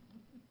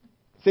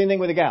 Same thing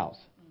with the gals.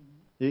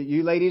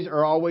 You ladies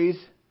you're always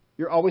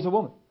a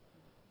woman.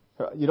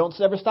 You don't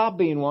ever stop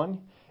being one.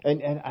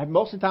 And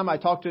most of the time I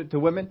talk to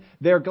women,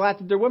 they're glad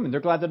that they're women.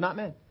 They're glad they're not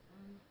men.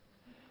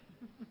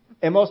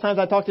 And most times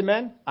I talk to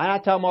men, I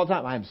tell them all the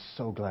time, I am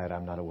so glad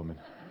I'm not a woman.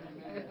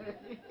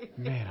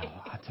 Man,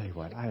 I'll tell you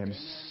what, I am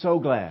so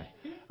glad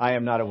I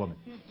am not a woman.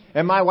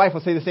 And my wife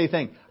will say the same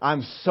thing.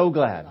 I'm so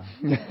glad.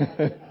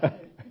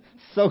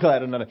 So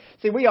glad I'm not a...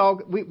 See,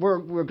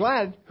 we're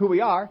glad who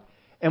we are,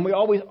 and we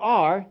always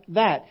are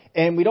that.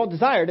 And we don't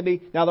desire to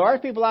be... Now, there are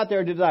people out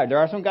there who desire. There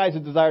are some guys who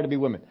desire to be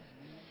women.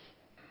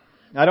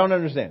 I don't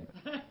understand.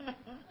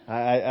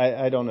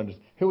 I don't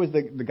understand. Who was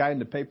the guy in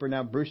the paper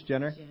now? Bruce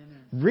Jenner?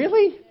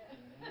 Really?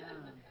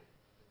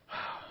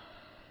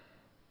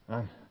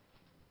 Yeah.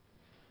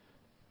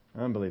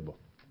 Unbelievable.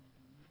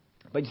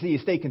 But you see, you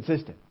stay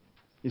consistent.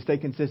 You stay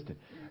consistent.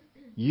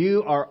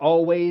 You are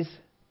always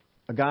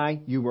a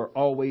guy. You were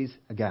always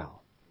a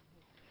gal.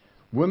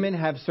 Women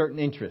have certain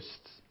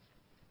interests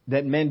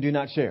that men do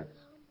not share.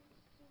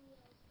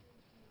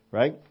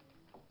 Right?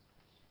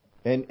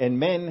 And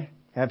men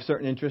have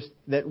certain interests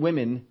that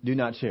women do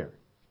not share.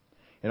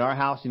 In our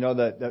house,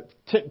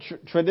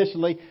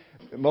 traditionally,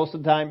 most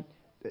of the time,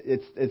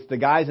 it's the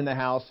guys in the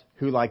house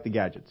who like the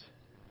gadgets.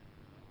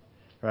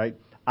 Right?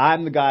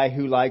 I'm the guy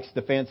who likes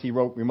the fancy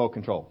remote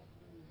control.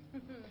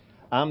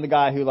 I'm the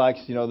guy who likes,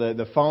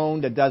 the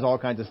phone that does all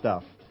kinds of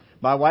stuff.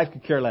 My wife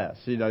could care less.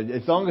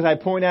 As long as I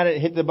point at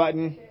it, hit the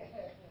button,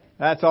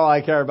 that's all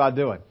I care about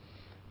doing.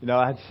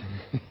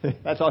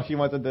 That's all she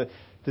wants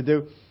to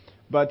do.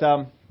 But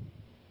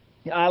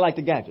I like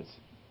the gadgets.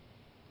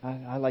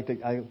 I'm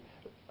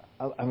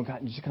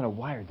just kind of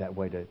wired that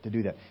way to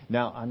do that.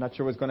 Now, I'm not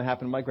sure what's going to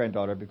happen to my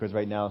granddaughter because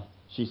right now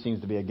she seems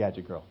to be a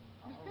gadget girl.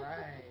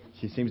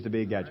 She seems to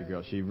be a gadget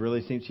girl. She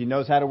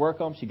knows how to work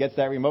them. She gets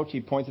that remote.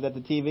 She points it at the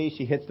TV.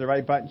 She hits the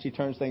right button. She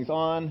turns things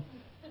on.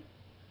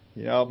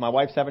 My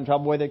wife's having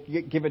trouble with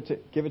it. Give it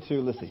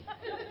to Lissy.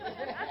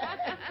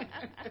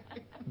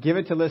 Give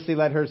it to Lissy.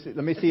 Let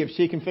me see if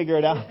she can figure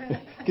it out.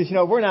 Because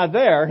we're not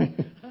there.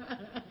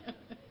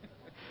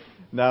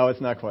 No,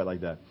 it's not quite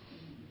like that.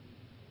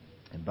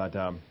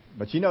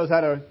 But she knows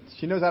how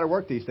to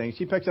work these things.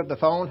 She picks up the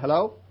phone.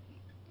 Hello?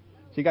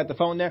 She got the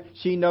phone there.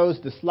 She knows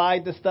to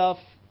slide the stuff.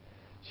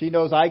 She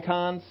knows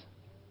icons.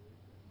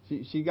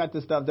 She got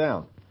this stuff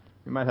down.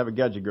 We might have a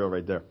gadget girl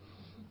right there.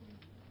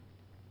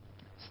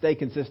 Stay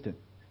consistent.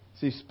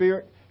 See,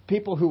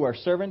 people who are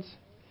servants,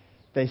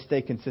 they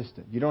stay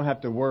consistent. You don't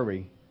have to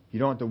worry. You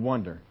don't have to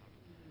wonder.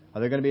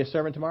 Are there going to be a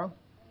servant tomorrow?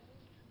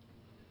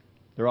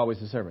 They're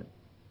always a servant.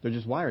 They're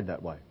just wired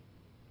that way.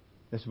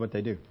 This is what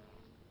they do.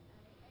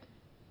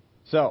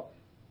 So,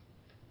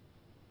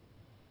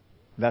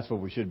 that's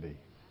what we should be.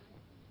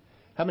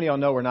 How many of y'all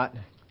know we're not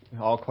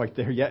all quite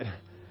there yet?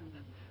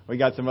 We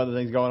got some other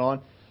things going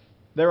on.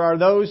 There are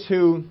those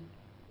who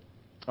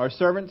are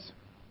servants,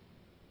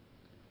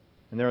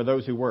 and there are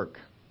those who work.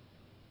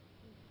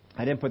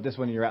 I didn't put this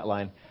one in your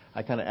outline.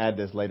 I kind of add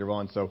this later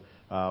on, so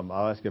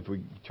I'll ask if we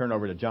turn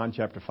over to John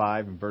chapter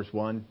 5 and verse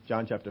 1.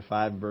 John chapter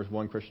 5 and verse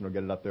 1. Christian will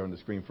get it up there on the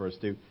screen for us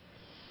too.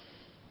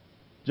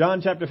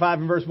 John chapter 5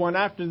 and verse 1.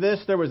 After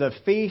this, there was a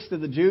feast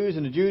of the Jews,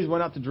 and the Jews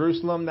went up to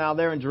Jerusalem. Now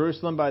there in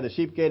Jerusalem by the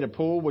sheep-gated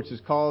pool, which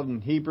is called in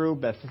Hebrew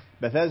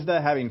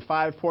Bethesda, having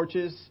 5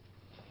 porches.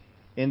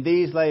 In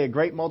these lay a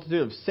great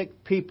multitude of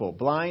sick people,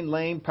 blind,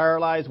 lame,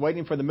 paralyzed,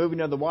 waiting for the moving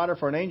of the water.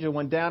 For an angel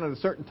went down at a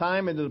certain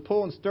time into the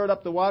pool and stirred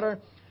up the water.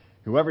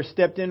 Whoever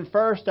stepped in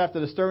first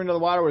after the stirring of the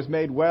water was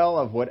made well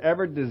of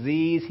whatever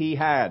disease he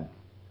had.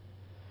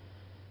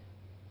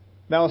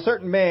 Now a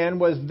certain man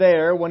was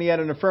there when he had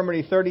an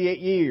infirmity 38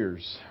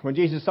 years. When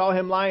Jesus saw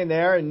him lying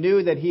there and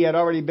knew that he had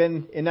already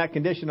been in that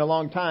condition a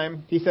long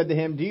time, he said to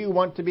him, "Do you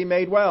want to be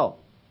made well?"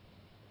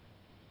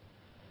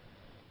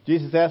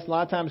 Jesus asked a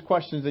lot of times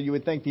questions that you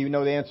would think that you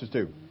know the answers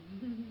to.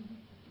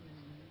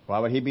 Why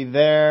would he be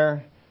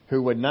there?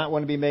 Who would not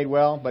want to be made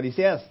well? But he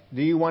says,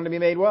 "Do you want to be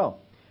made well?"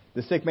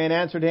 The sick man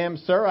answered him,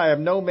 "Sir, I have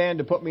no man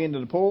to put me into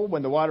the pool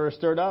when the water is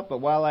stirred up, but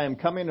while I am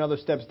coming, another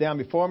steps down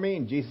before me."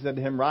 And Jesus said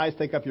to him, "Rise,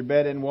 take up your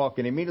bed and walk."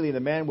 And immediately the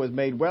man was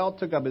made well,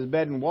 took up his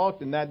bed and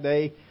walked, and that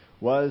day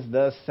was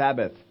the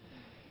Sabbath.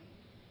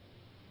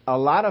 A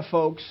lot of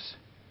folks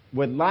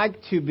would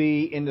like to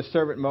be in the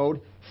servant mode,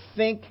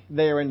 think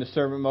they are in the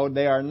servant mode.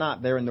 They are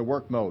not. They're in the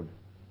work mode.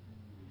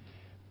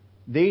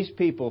 These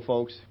people,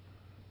 folks,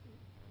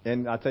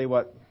 and I'll tell you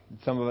what,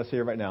 some of us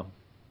here right now,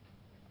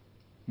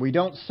 we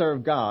don't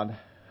serve God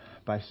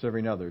by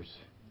serving others.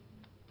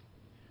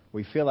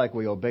 We feel like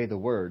we obey the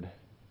Word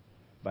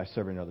by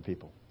serving other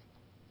people.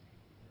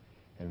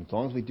 And as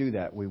long as we do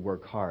that, we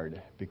work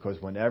hard.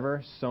 Because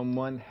whenever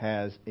someone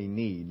has a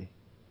need,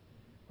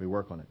 we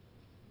work on it.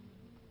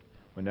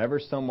 Whenever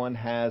someone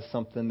has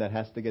something that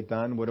has to get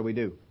done, what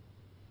do?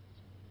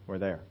 We're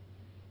there.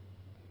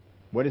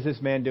 What does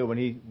this man do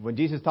when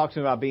Jesus talks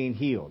about being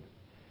healed?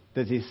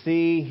 Does he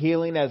see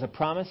healing as a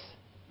promise?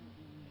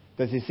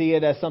 Does he see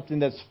it as something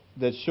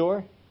that's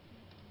sure?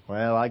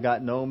 Well, I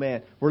got no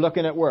man. We're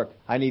looking at work.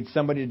 I need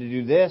somebody to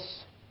do this.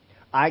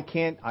 I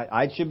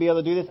should be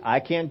able to do this. I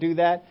can't do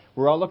that.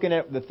 We're all looking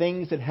at the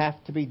things that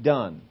have to be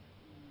done.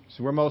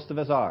 So where most of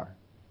us are.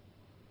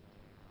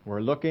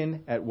 We're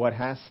looking at what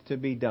has to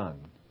be done.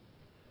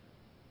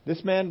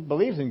 This man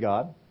believes in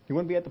God. He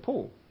wouldn't be at the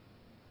pool.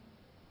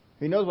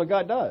 He knows what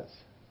God does.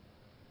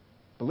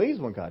 Believes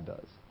what God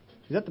does.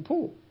 He's at the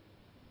pool.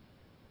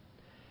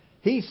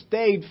 He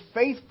stayed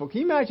faithful.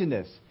 Can you imagine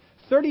this?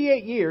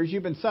 38 years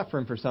you've been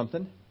suffering for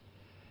something,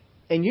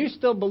 and you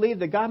still believe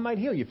that God might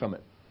heal you from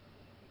it.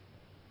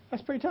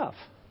 That's pretty tough.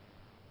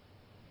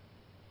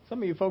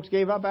 Some of you folks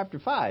gave up after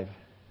 5.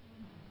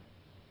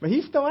 But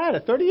he's still at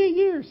it. 38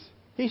 years.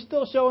 He's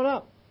still showing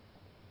up.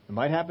 It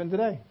might happen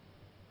today.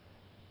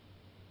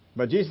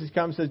 But Jesus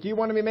comes and says, "Do you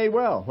want to be made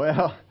well?"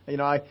 Well,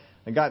 I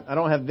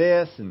don't have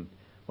this, and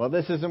well,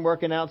 this isn't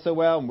working out so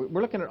well.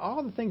 We're looking at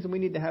all the things that we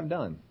need to have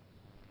done.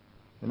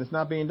 And it's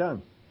not being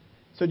done.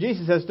 So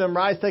Jesus says to him,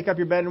 "Rise, take up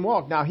your bed and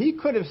walk." Now, he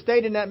could have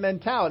stayed in that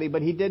mentality,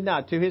 but he did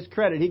not. To his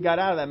credit, he got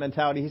out of that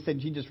mentality. He said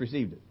he just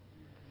received it.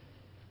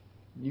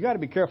 You got to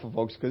be careful,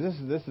 folks, because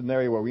this is an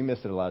area where we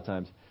miss it a lot of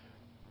times,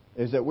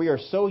 is that we are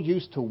so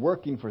used to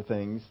working for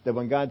things that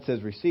when God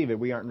says receive it,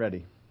 we aren't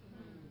ready.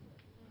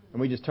 And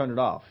we just turn it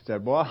off.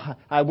 Said, "Well,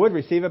 I would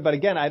receive it, but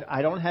again,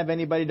 I don't have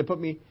anybody to put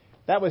me."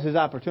 That was his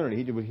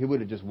opportunity. He would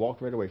have just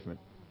walked right away from it.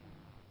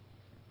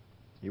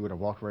 He would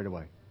have walked right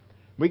away.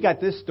 We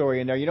got this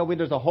story in there.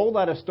 There's a whole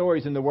lot of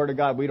stories in the Word of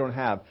God we don't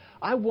have.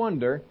 I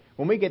wonder,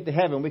 when we get to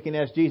heaven, we can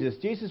ask Jesus,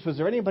 "Jesus, was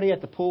there anybody at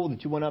the pool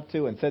that you went up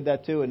to and said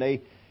that to, and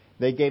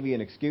they gave you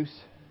an excuse?"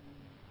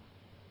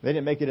 They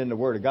didn't make it in the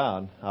Word of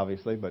God,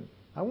 obviously, but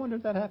I wonder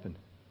if that happened.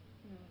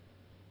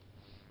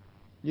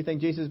 You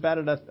think Jesus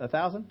batted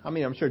 1,000? I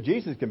mean, I'm sure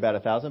Jesus can bat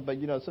 1,000, but,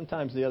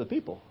 sometimes the other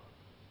people,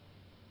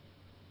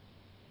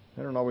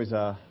 they don't always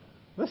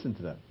listen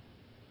to them.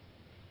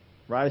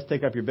 "Rise,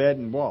 take up your bed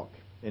and walk."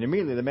 And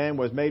immediately the man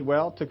was made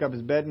well, took up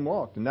his bed and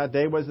walked. And that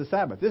day was the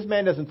Sabbath. This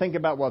man doesn't think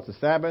about, well, it's the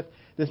Sabbath.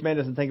 This man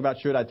doesn't think about,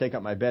 should I take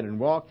up my bed and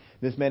walk?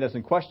 This man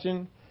doesn't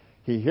question.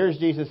 He hears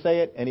Jesus say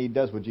it, and he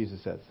does what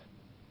Jesus says.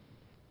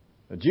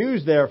 The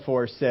Jews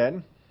therefore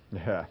said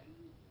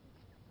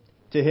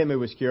to him who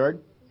was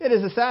cured, "It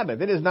is a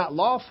Sabbath. It is not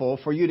lawful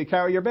for you to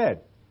carry your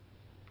bed."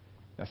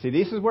 Now see,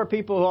 this is where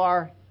people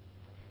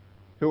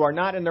who are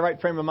not in the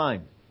right frame of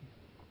mind.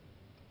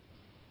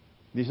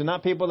 These are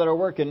not people that are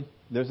working.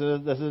 This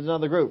is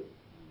another group.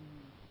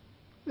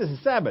 This is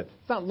Sabbath.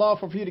 It's not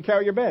lawful for you to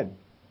carry your bed.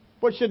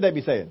 What should they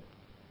be saying?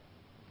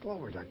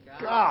 Glory to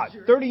God.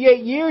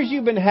 38 years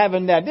you've been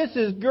having that. This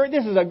is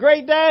a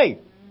great day.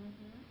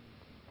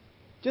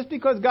 Just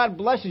because God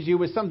blesses you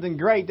with something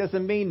great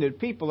doesn't mean that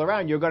people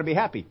around you are going to be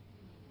happy.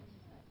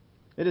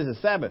 It is a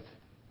Sabbath.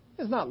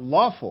 It's not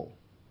lawful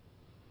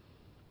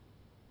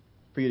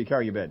for you to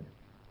carry your bed.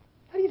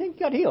 How do you think you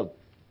got healed?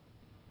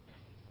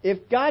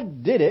 If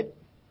God did it,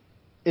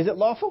 is it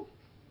lawful?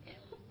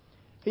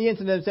 He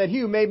answered them and said, "He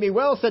who made me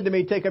well said to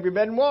me, 'Take up your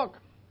bed and walk.'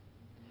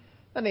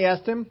 Then they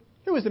asked him,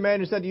 'Who was the man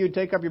who said to you,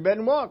 'Take up your bed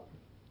and walk'?"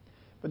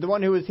 But the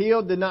one who was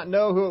healed did not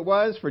know who it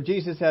was, for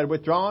Jesus had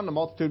withdrawn, the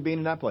multitude being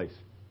in that place.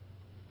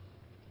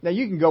 Now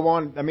you can go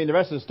on. I mean, the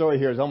rest of the story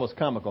here is almost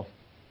comical.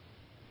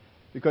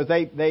 Because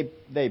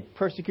they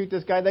persecute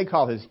this guy. They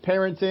call his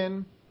parents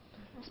in.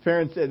 His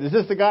parents said, "Is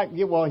this the guy?"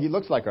 Yeah, well, he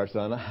looks like our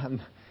son.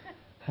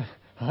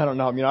 I don't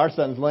know. I mean, our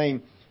son's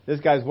lame. This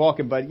guy's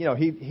walking, but,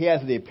 he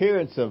has the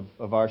appearance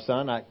of our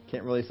son. I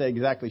can't really say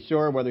exactly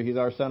sure whether he's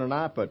our son or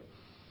not, but,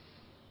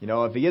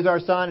 if he is our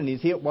son and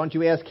he's healed, why don't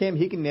you ask him?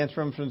 He can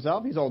answer him for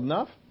himself. He's old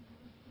enough.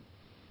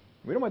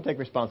 We don't want to take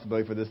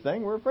responsibility for this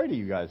thing. We're afraid of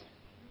you guys.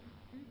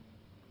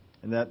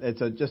 And that it's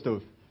just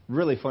a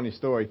really funny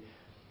story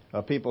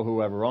of people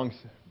who have a wrong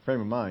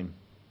frame of mind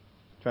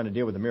trying to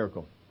deal with a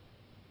miracle.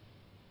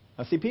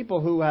 I see people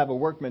who have a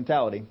work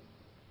mentality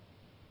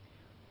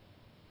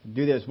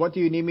do this. "What do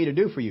you need me to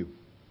do for you?"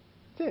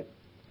 That's it.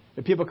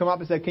 If people come up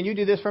and say, "Can you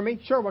do this for me?"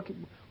 Sure,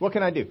 what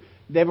can I do?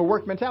 They have a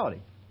work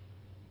mentality.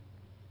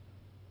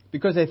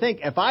 Because they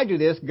think, if I do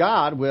this,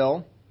 God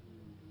will.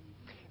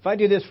 If I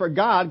do this for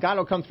God, God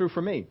will come through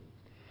for me.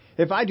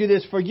 If I do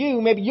this for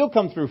you, maybe you'll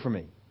come through for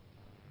me.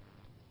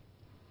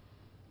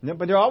 No,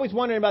 but they're always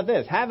wondering about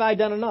this. Have I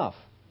done enough?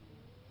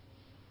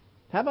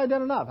 Have I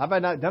done enough? Have I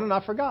not done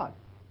enough for God?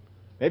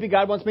 Maybe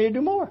God wants me to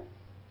do more.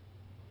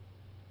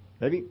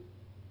 Maybe.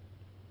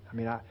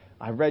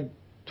 I read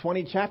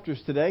 20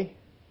 chapters today.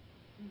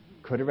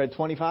 Could have read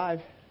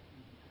 25.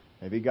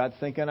 Maybe God's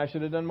thinking I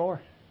should have done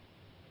more.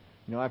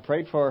 I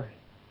prayed for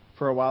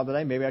a while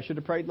today. Maybe I should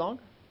have prayed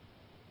longer.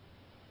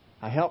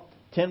 I helped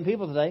 10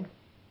 people today.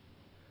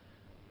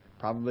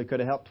 Probably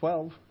could have helped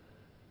 12.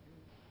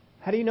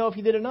 How do you know if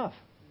you did enough?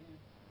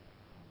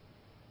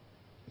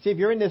 See, if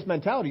you're in this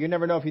mentality, you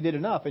never know if you did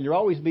enough, and you're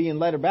always being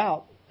led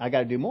about, I got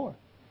to do more.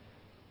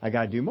 I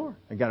got to do more.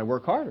 I got to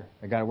work harder.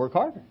 I got to work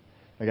harder.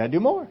 I got to do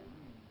more.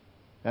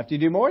 After you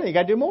do more, you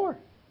got to do more.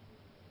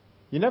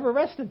 You never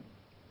rested.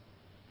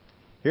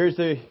 Here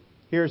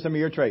are some of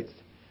your traits.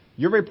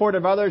 Your report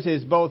of others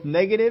is both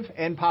negative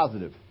and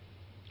positive.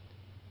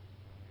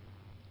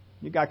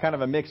 You got kind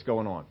of a mix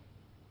going on.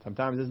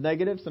 Sometimes it's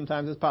negative,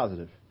 sometimes it's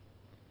positive.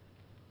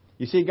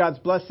 You see God's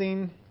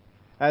blessing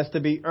as to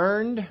be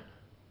earned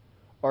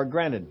or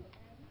granted.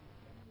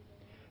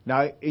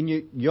 Now,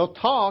 you'll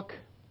talk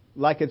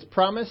like it's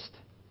promised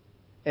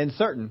and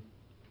certain,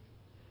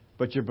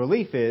 but your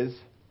belief is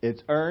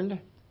it's earned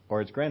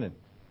or it's granted.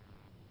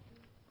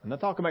 I'm not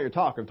talking about your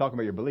talk, I'm talking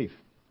about your belief.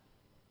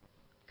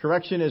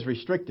 Correction is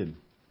restricted.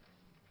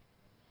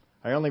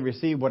 I only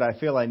receive what I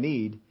feel I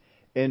need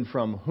and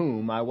from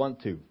whom I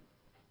want to.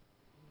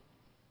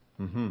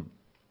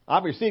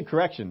 I've received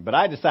correction, but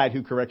I decide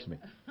who corrects me.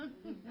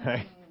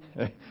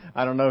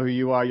 I don't know who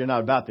you are. You're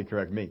not about to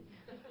correct me.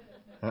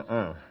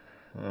 No,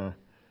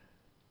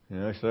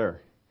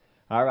 sir.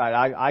 All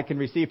right, I can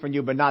receive from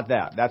you, but not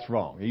that. That's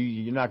wrong.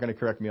 You're not going to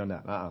correct me on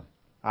that.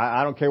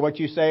 I don't care what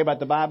you say about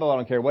the Bible. I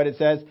don't care what it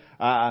says.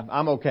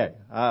 I'm okay.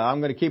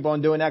 I'm going to keep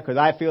on doing that because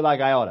I feel like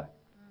I ought to.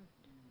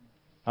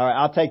 All right,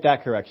 I'll take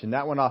that correction.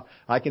 That one,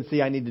 I can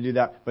see I need to do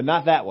that, but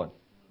not that one.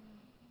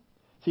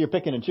 See, you're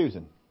picking and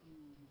choosing.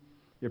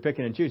 You're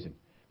picking and choosing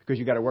because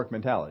you got a work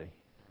mentality.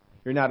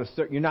 You're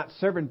not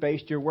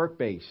servant-based, you're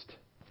work-based.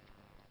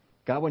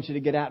 God wants you to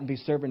get out and be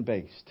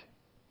servant-based.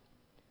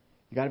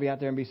 You got to be out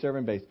there and be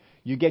servant-based.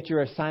 You get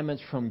your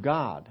assignments from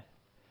God.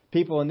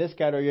 People in this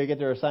category get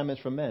their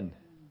assignments from men.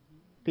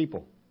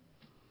 People.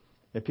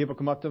 If people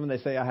come up to them and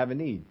they say, I have a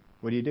need,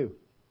 what do?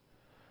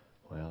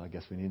 Well, I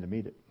guess we need to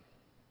meet it.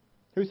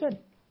 Who said?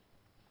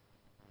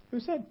 Who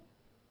said?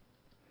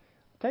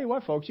 I'll tell you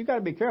what, folks, you got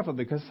to be careful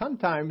because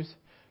sometimes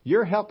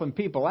you're helping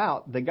people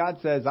out that God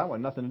says, I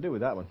want nothing to do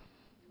with that one.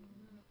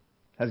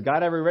 Has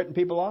God ever written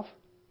people off?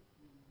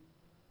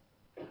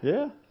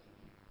 Yeah.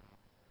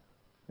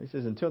 He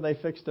says, until they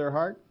fix their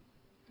heart,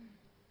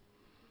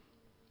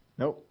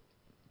 nope.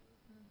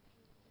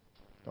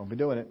 Don't be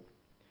doing it.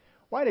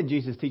 Why did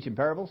Jesus teach in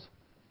parables?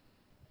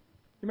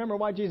 You remember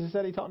why Jesus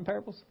said he taught in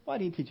parables? Why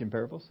did he teach in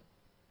parables?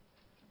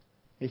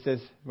 He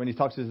says, when he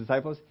talks to his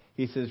disciples,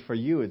 he says, for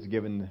you it's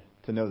given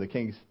to know the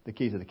keys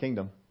of the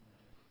kingdom.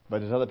 But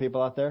there's other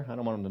people out there, I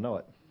don't want them to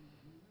know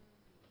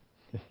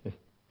it.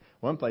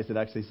 One place it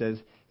actually says,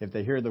 if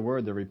they hear the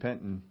word, they'll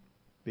repent and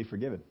be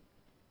forgiven.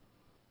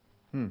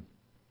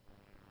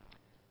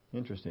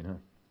 Interesting, huh?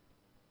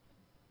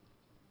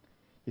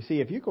 You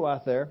see, if you go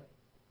out there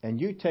and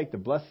you take the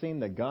blessing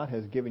that God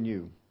has given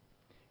you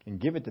and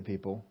give it to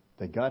people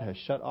that God has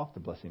shut off the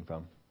blessing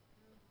from,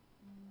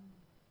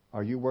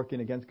 are you working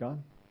against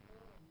God?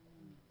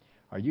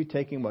 Are you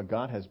taking what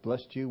God has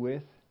blessed you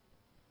with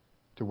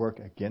to work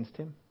against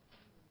Him?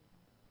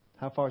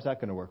 How far is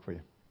that going to work for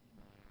you?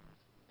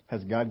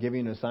 Has God given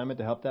you an assignment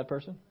to help that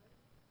person?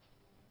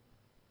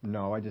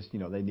 No, I just,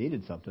 they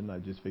needed something. I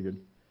just figured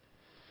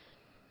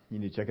you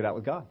need to check it out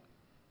with God.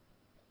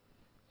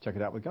 Check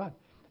it out with God.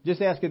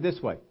 Just ask it this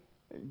way.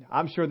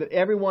 I'm sure that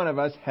every one of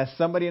us has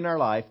somebody in our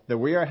life that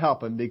we are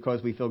helping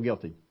because we feel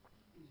guilty.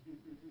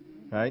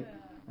 Right?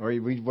 Or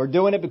we're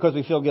doing it because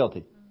we feel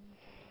guilty.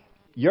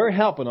 You're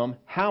helping them.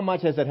 How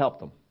much has it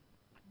helped them?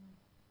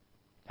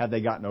 Have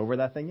they gotten over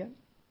that thing yet?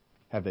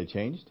 Have they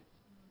changed?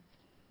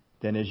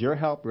 Then is your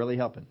help really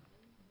helping?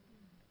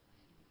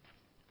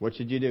 What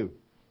should you do?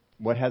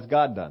 What has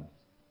God done?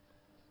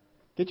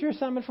 Get your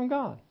assignment from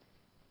God.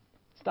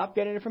 Stop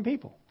getting it from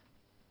people.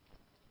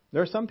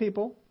 There are some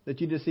people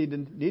that you just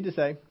need to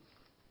say,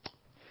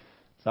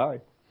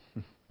 sorry,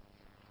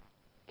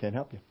 can't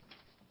help you.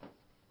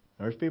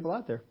 There's people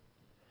out there.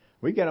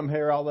 We get them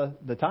here all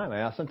the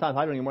time. Sometimes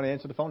I don't even want to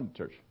answer the phone at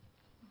church.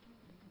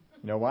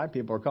 You know why?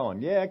 People are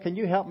calling. Yeah, can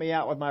you help me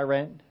out with my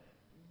rent?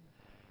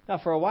 Now,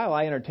 for a while,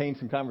 I entertained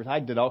some conversations. I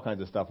did all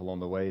kinds of stuff along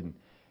the way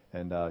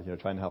and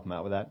trying to help them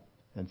out with that.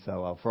 And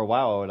so for a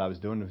while, what I was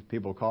doing was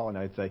people call and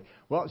I'd say,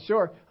 well,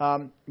 sure.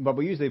 But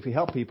we usually, if we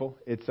help people,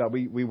 it's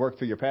we work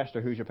through your pastor.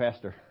 Who's your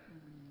pastor?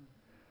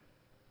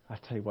 I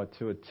tell you what,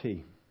 to a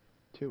T.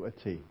 To a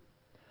T.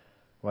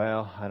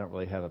 Well, I don't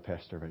really have a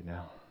pastor right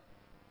now.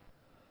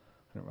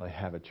 I don't really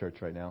have a church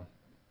right now.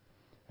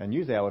 And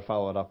usually I would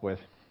follow it up with,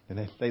 and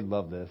they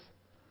love this.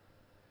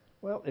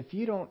 Well, if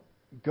you don't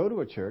go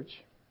to a church,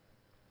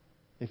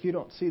 if you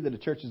don't see that a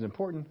church is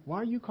important, why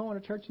are you calling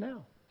a church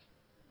now?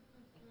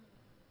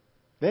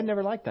 They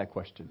never liked that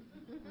question.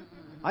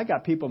 I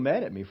got people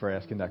mad at me for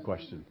asking that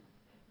question.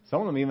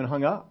 Some of them even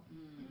hung up.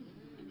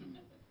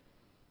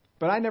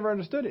 But I never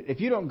understood it. If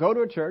you don't go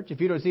to a church,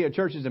 if you don't see a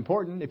church is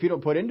important, if you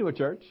don't put into a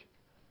church,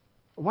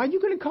 why are you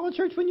going to call a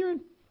church when you're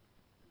in?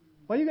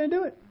 Why are you going to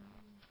do it?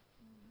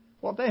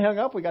 Well, if they hung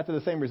up, we got to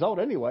the same result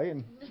anyway.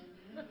 And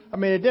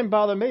it didn't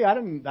bother me. I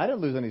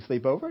didn't lose any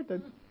sleep over it.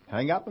 They'd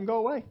hang up and go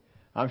away.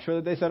 I'm sure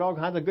that they said all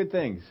kinds of good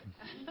things.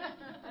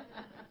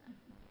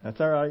 That's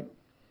all right.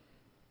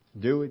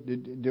 Do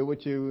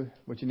what you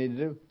need to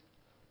do.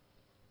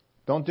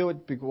 Don't do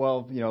it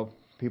because,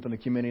 people in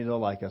the community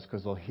don't like us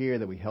because they'll hear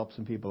that we help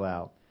some people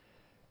out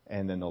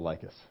and then they'll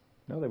like us.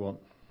 No, they won't.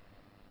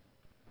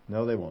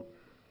 No, they won't.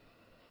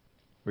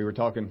 We were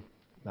talking.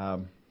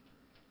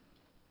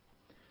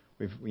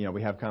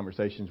 We have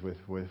conversations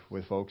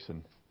with folks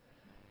and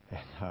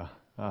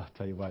I'll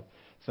tell you what.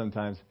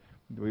 Sometimes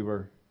we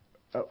were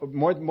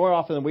more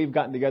often than we've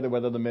gotten together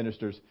with other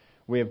ministers,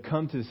 we have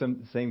come to the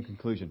same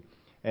conclusion.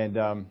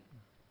 And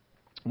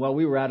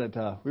we were out at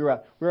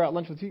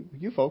lunch with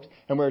you folks,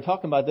 and we were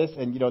talking about this.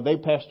 And they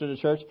pastored a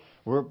church.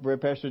 We're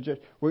pastored a church.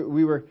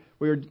 We were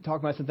talking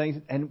about some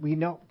things, and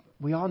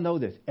we all know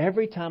this.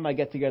 Every time I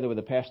get together with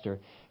a pastor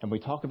and we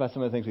talk about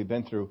some of the things we've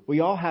been through, we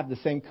all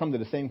come to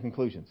the same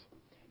conclusions.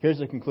 Here's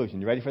the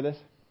conclusion. You ready for this?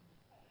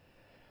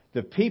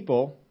 The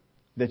people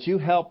that you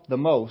help the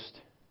most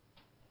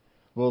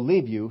will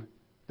leave you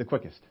the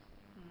quickest.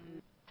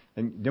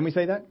 And didn't we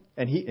say that?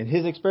 And in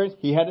his experience,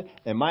 he had it.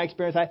 In my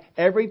experience,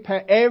 every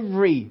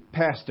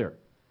pastor.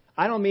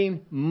 I don't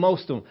mean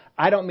most of them.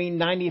 I don't mean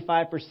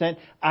 95%.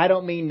 I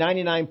don't mean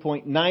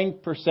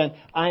 99.9%.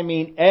 I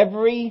mean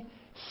every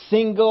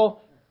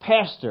single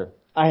pastor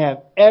I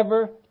have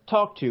ever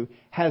talked to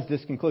has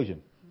this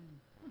conclusion.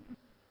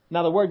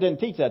 Now, the Word didn't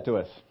teach that to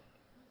us,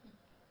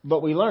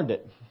 but we learned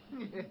it.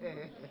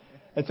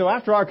 And so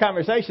after our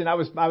conversation, I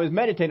was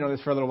meditating on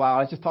this for a little while.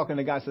 I was just talking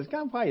to the guy. I says,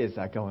 God, why is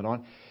that going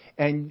on?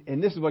 And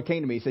this is what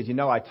came to me. He says,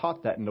 I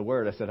taught that in the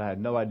Word. I said, I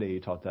had no idea you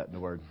taught that in the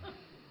Word.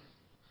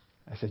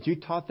 I said, you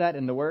taught that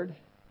in the Word?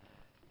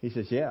 He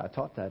says, yeah, I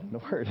taught that in the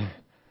Word.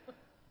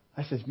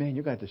 I says, man,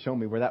 you're going to have to show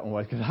me where that one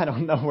was because I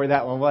don't know where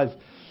that one was.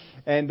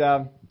 And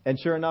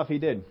sure enough, he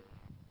did.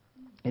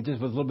 It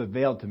just was a little bit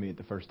veiled to me at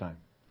the first time.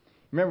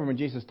 Remember when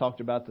Jesus talked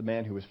about the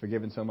man who was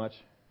forgiven so much?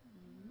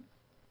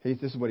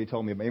 This is what he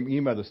told me. You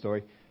remember the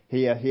story.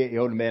 He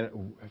owed a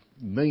man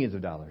millions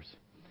of dollars.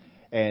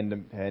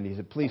 And he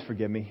said, please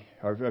forgive me.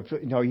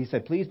 He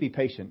said, please be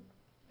patient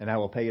and I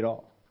will pay it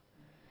all.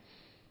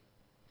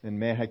 And the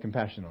man had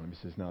compassion on him. He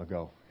says, no,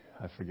 go.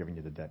 I've forgiven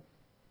you the debt.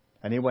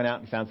 And he went out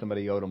and found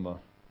somebody who owed him a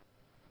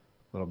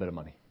little bit of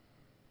money.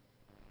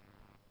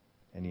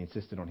 And he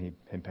insisted on him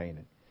paying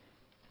it.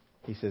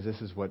 He says, this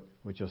is what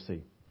you'll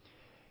see.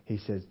 He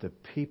says, the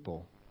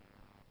people,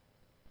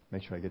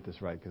 make sure I get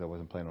this right because I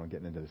wasn't planning on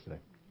getting into this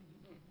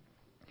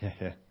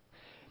today.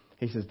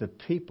 He says, the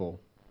people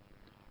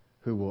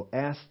who will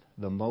ask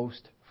the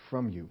most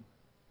from you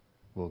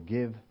will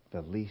give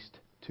the least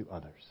to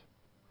others.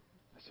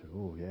 I said,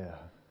 oh, yeah.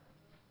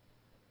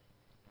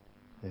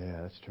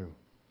 Yeah, that's true.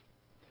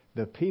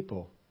 The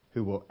people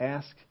who will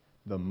ask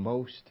the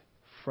most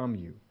from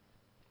you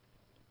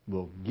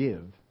will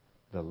give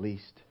the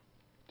least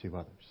to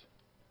others.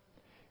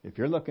 If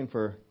you're looking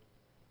for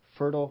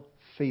fertile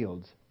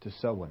fields to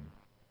sow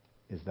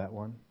in, is that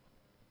one?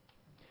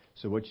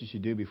 So what you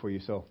should do before you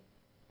sow?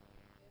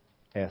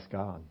 Ask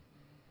God.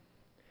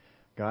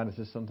 God, is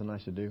this something I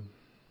should do?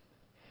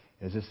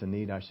 Is this a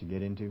need I should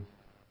get into?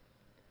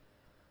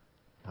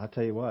 I'll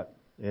tell you what,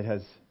 it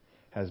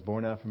has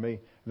borne out for me.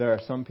 There are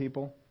some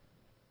people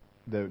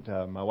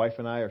that my wife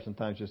and I, or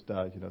sometimes just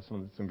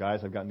some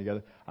guys I've gotten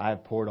together, I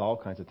have poured all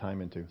kinds of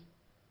time into.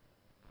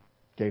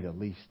 Gave the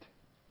least.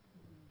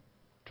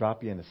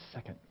 Drop you in a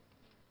second.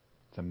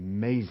 It's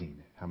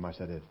amazing how much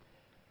that is.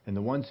 And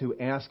the ones who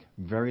ask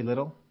very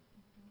little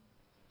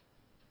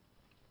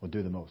will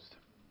do the most.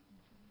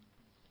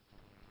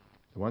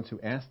 The ones who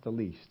ask the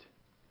least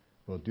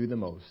will do the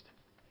most.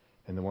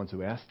 And the ones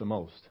who ask the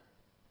most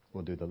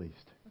will do the least.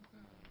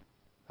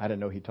 I didn't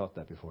know he taught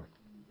that before.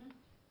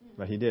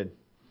 But he did.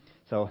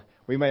 So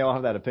we may all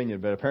have that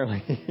opinion, but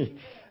apparently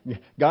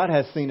God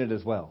has seen it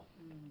as well.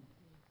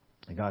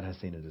 And God has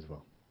seen it as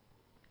well.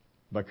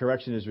 But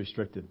correction is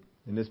restricted.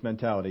 In this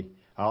mentality,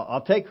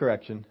 I'll take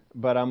correction,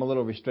 but I'm a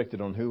little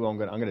restricted on who I'm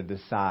going to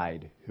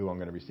decide who I'm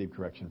going to receive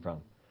correction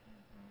from.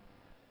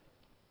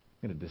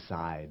 I'm going to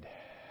decide.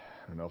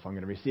 I don't know if I'm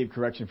going to receive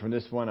correction from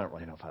this one. I don't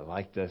really know if I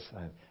like this.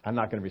 I'm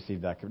not going to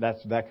receive that.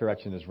 That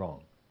correction is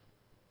wrong.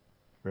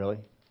 Really?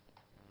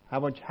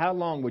 How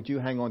long would you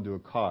hang on to a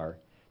car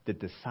that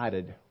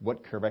decided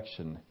what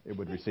correction it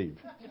would receive?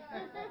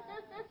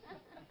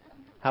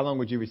 How long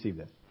would you receive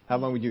that? How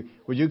long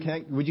would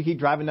you keep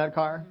driving that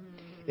car?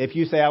 If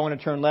you say, I want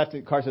to turn left,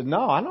 the car says,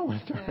 no, I don't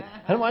want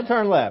to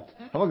turn left.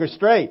 I want to go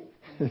straight.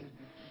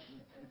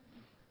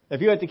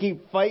 If you have to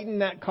keep fighting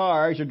that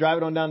car as you're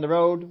driving on down the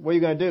road, what are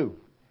you going to do?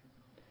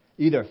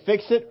 Either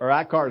fix it or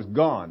that car is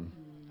gone.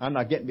 I'm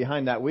not getting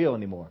behind that wheel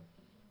anymore.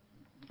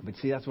 But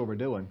see, that's what we're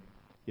doing.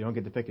 You don't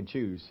get to pick and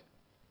choose.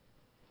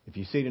 If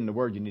you see it in the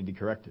Word, you need to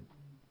correct it.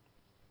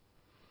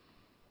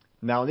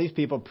 Now, these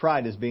people,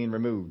 pride is being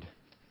removed.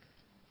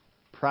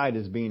 Pride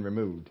is being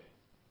removed.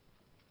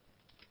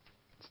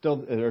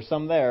 Still, there's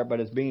some there, but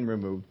it's being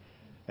removed.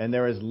 And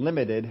there is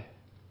limited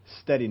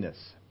steadiness.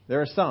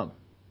 There are some,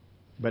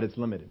 but it's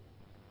limited.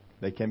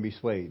 They can be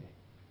swayed.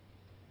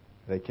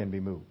 They can be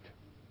moved.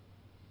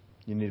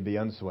 You need to be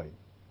unswayed.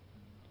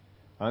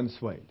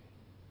 Unswayed.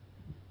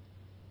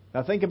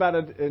 Now think about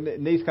it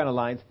in these kind of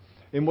lines.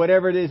 In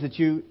whatever it is that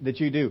you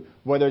do,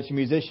 whether it's a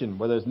musician,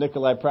 whether it's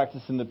Nikolai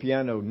practicing the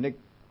piano, Nick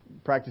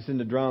practicing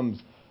the drums,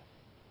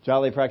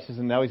 Jolly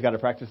practicing, now he's got to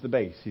practice the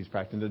bass. He's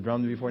practicing the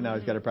drums before, now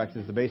he's got to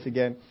practice the bass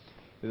again.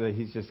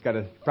 He's just got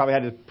to, probably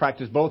had to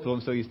practice both of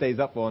them so he stays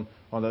up on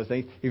those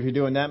things. If you're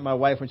doing that, my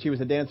wife, when she was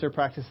a dancer,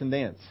 practicing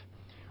dance.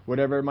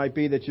 Whatever it might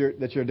be that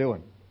you're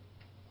doing.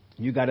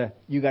 You got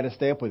to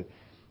stay up with it.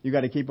 You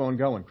got to keep on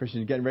going.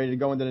 Christian's getting ready to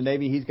go into the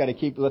Navy. He's got to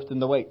keep lifting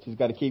the weights. He's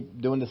got to keep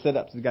doing the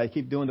sit-ups. He's got to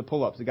keep doing the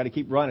pull-ups. He's got to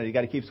keep running. He's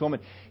got to keep swimming.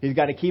 He's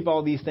got to keep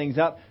all these things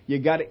up.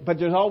 But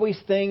there's always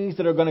things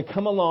that are going to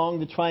come along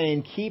to try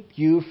and keep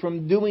you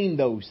from doing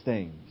those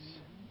things.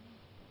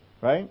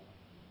 Right?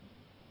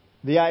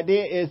 The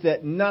idea is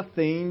that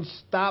nothing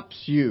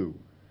stops you.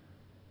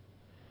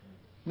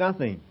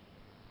 Nothing.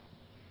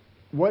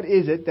 What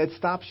is it that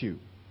stops you?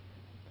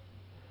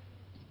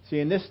 See,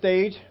 in this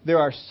stage, there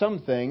are some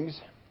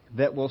things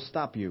that will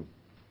stop you.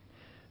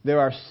 There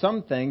are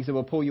some things that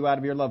will pull you out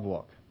of your love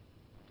walk.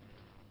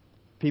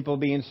 People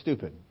being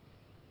stupid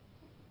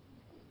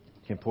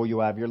can pull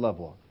you out of your love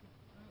walk.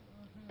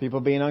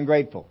 People being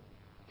ungrateful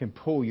can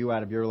pull you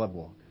out of your love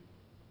walk.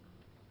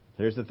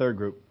 Here's the third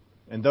group.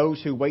 And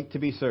those who wait to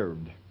be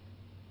served.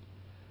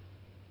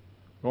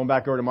 Going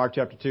back over to Mark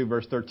chapter 2,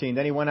 verse 13.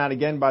 Then he went out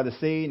again by the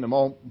sea, and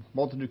the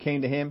multitude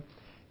came to him.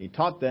 He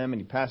taught them,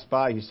 and he passed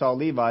by. He saw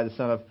Levi, the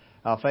son of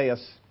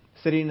Alphaeus,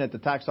 sitting at the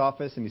tax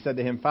office, and he said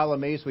to him, follow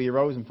me. So he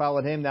arose and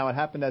followed him. Now it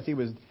happened as he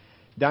was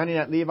dining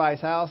at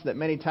Levi's house that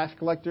many tax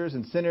collectors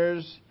and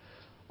sinners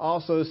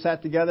also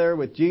sat together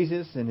with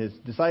Jesus and his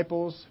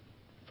disciples,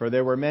 for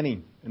there were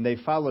many, and they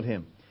followed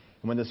him.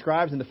 And when the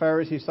scribes and the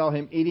Pharisees saw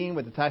him eating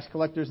with the tax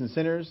collectors and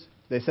sinners,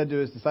 they said to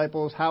his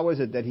disciples, how is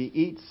it that he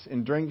eats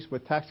and drinks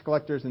with tax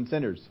collectors and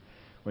sinners?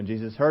 When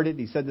Jesus heard it,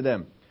 he said to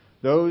them,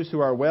 those who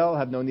are well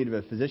have no need of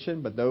a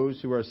physician, but those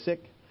who are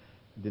sick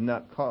did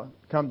not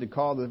come to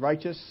call the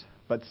righteous,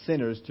 but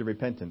sinners to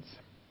repentance.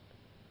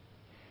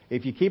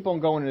 If you keep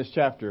on going in this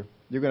chapter,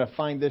 you're going to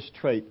find this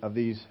trait of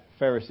these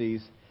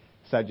Pharisees,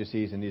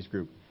 Sadducees, and these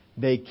group.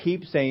 They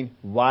keep saying,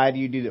 why do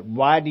you do that?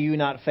 Why do you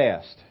not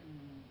fast?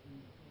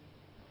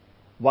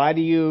 Why do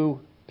you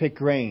pick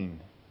grain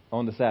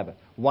on the Sabbath?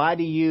 Why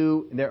do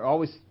you... They're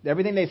always...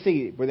 Everything they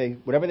see,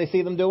 whatever they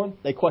see them doing,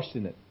 they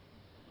question it.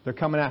 They're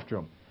coming after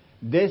them.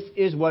 This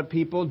is what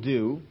people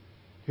do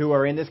who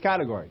are in this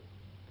category.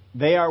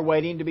 They are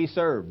waiting to be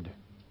served.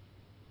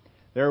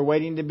 They're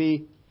waiting to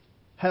be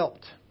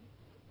helped.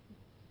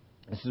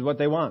 This is what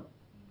they want.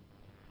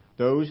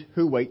 Those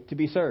who wait to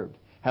be served.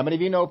 How many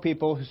of you know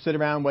people who sit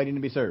around waiting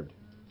to be served?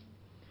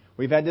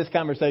 We've had this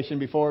conversation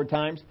before at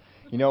times.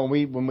 You know,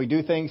 when we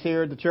do things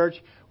here at the church,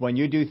 when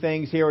you do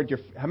things here at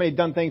how many have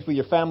done things with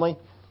your family?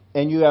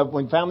 And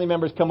when family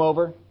members come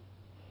over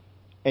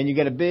and you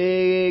get a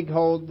big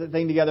whole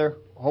thing together,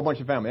 a whole bunch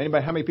of family.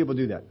 How many people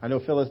do that? I know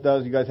Phyllis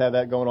does. You guys have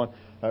that going on.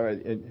 All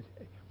right.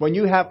 When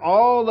you have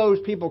all those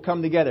people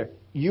come together,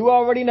 you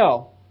already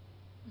know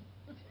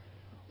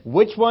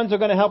which ones are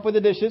going to help with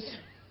the dishes,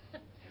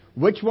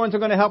 which ones are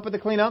going to help with the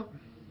cleanup,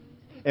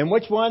 and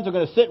which ones are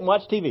going to sit and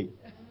watch TV.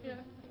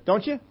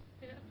 Don't you?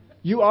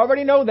 You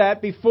already know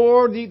that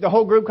before the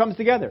whole group comes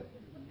together.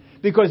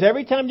 Because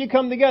every time you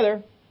come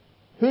together,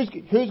 who's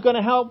going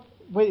to help?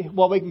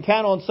 Well, we can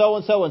count on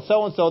so-and-so and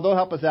so-and-so. They'll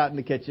help us out in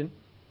the kitchen.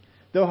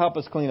 They'll help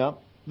us clean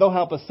up. They'll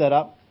help us set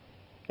up.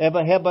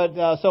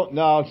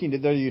 No,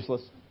 they're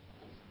useless.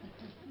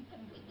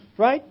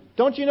 Right?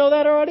 Don't you know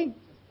that already?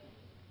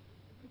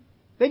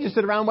 They just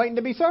sit around waiting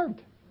to be served.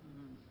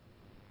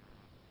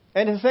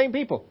 And it's the same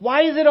people.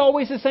 Why is it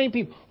always the same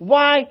people?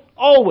 Why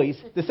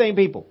always the same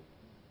people?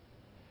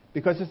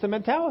 Because it's a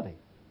mentality.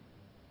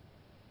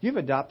 You've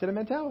adopted a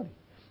mentality.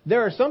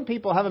 There are some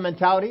people who have a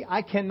mentality,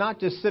 I cannot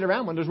just sit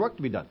around when there's work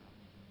to be done.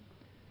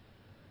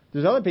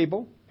 There's other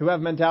people who have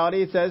a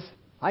mentality that says,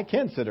 I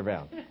can sit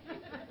around.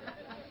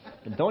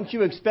 And don't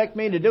you expect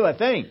me to do a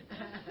thing.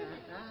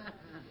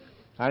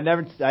 I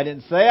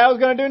didn't say I was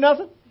going to do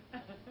nothing.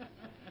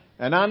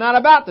 And I'm not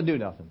about to do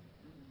nothing.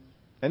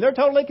 And they're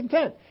totally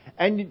content.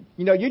 And,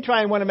 you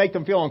try and want to make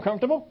them feel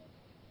uncomfortable.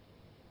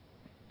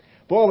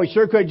 Boy, we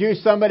sure could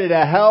use somebody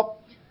to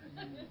help.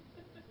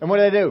 And what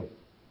do?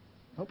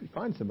 Hope you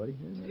find somebody.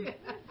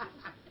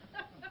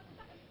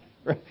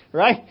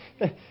 Right?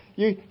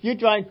 You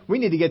try, we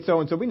need to get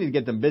so-and-so, we need to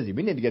get them busy.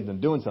 We need to get them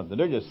doing something.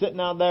 They're just sitting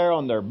out there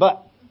on their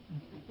butt,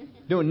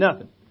 doing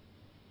nothing.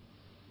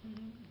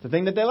 It's the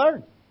thing that they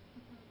learn.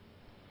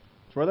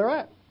 That's where they're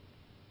at.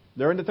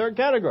 They're in the third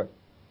category.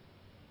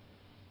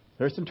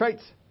 There's some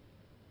traits.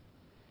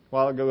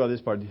 Well, I'll go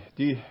this part.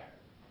 These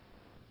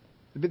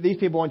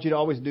people want you to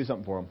always do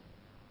something for them.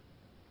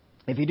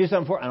 If you do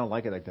something for them, I don't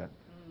like it like that.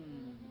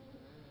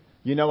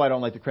 I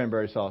don't like the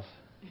cranberry sauce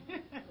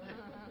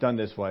done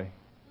this way.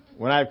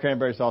 When I have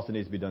cranberry sauce, it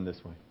needs to be done this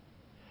way.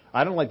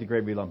 I don't like the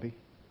gravy lumpy.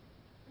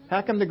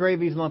 How come the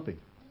gravy's lumpy?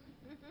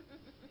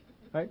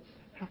 Right?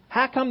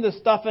 How come the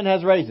stuffing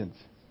has raisins?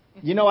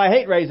 I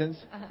hate raisins.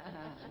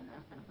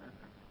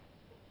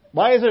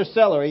 Why is there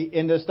celery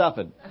in the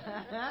stuffing?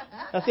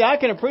 Now, see, I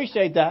can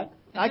appreciate that.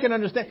 I can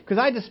understand. Because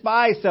I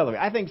despise celery.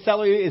 I think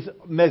celery is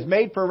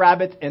made for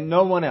rabbits and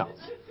no one else.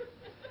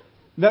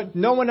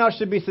 No one else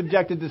should be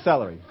subjected to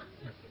celery.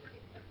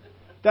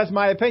 That's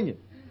my opinion.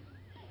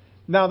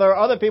 Now, there are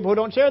other people who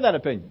don't share that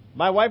opinion.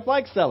 My wife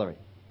likes celery.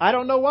 I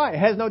don't know why. It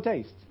has no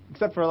taste,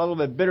 except for a little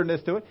bit of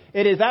bitterness to it.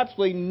 It is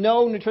absolutely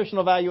no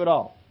nutritional value at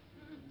all.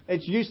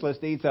 It's useless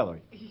to eat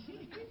celery.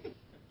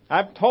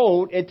 I'm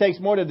told it takes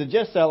more to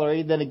digest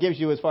celery than it gives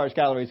you as far as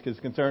calories is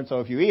concerned. So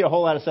if you eat a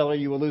whole lot of celery,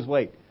 you will lose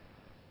weight.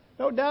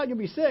 No doubt you'll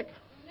be sick.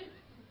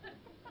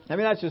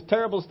 That's just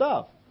terrible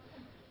stuff.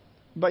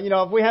 But,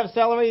 if we have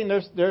celery and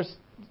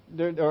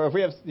or if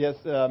we have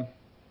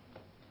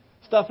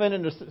stuff in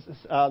it,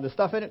 the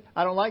stuff in it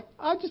I don't like,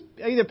 I just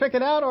either pick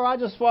it out or I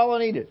just swallow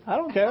and eat it. I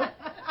don't care.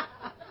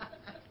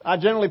 I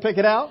generally pick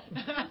it out,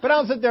 but I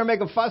don't sit there and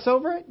make a fuss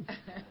over it.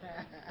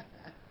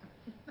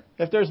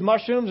 If there's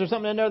mushrooms or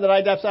something in there that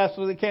I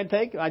absolutely can't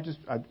take, I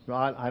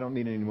don't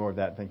need any more of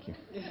that. Thank you.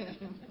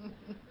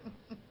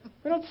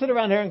 We don't sit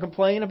around here and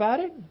complain about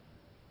it.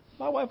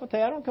 My wife will tell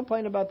you, I don't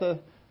complain about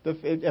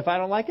if I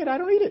don't like it, I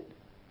don't eat it.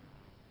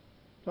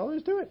 That's all there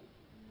is to it.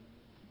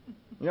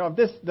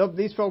 If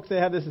these folks, they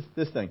have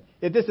this thing.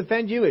 If this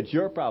offends you, it's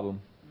your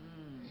problem.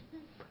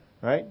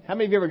 Right? How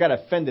many of you ever got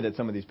offended at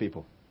some of these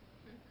people?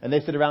 And they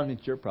sit around and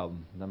it's your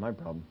problem, not my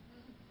problem.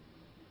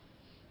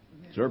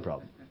 It's your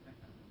problem.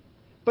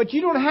 But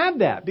you don't have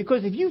that,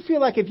 because if you feel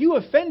like if you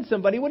offend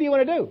somebody, what do you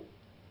want to do?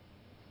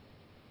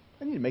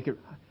 I need to make it.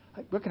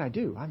 What can I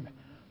do? I'm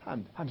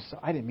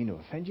sorry. I didn't mean to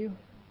offend you.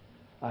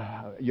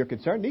 You're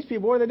concerned. These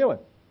people, what are they doing?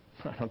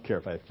 I don't care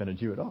if I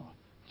offended you at all.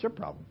 It's your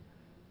problem.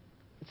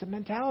 It's a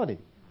mentality.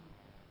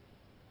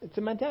 It's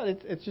a mentality.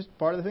 It's just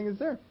part of the thing that's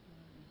there.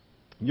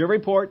 Your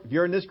report, if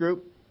you're in this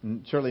group,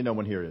 surely no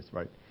one here is,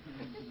 right?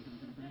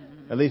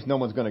 At least no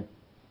one's going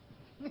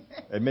to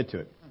admit to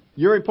it.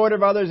 Your report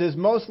of others is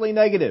mostly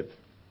negative.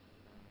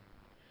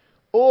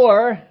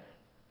 Or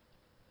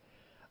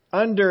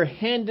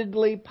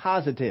underhandedly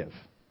positive.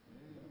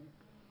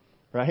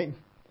 Right?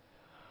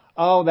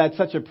 Oh, that's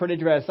such a pretty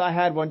dress. I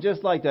had one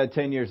just like that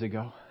 10 years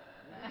ago.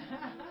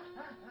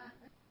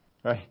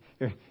 Right?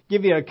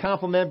 Give you a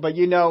compliment, but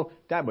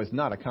that was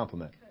not a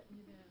compliment.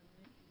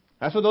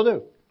 That's what they'll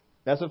do.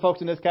 That's what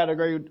folks in this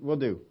category will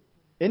do.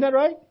 Isn't that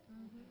right?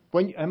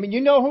 When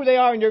you know who they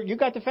are, and you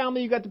got the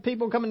family, you got the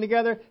people coming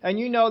together, and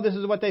this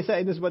is what they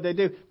say, this is what they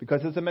do,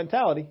 because it's a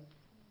mentality.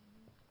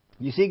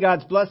 You see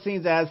God's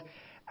blessings as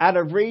out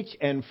of reach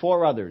and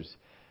for others.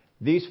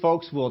 These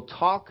folks will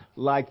talk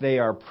like they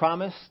are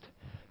promised.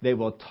 They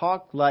will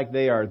talk like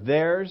they are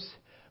theirs.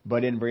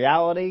 But in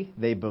reality,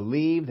 they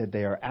believe that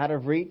they are out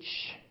of reach.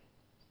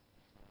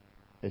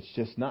 It's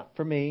just not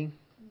for me.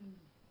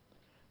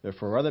 They're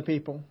for other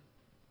people.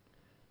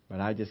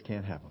 But I just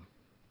can't have them.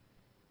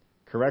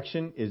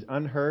 Correction is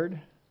unheard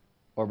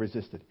or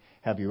resisted.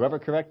 Have you ever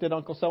corrected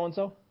Uncle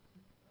So-and-so?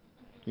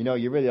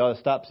 You really ought to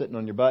stop sitting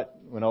on your butt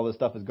when all this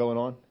stuff is going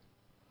on.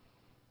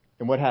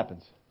 And what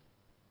happens?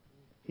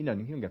 He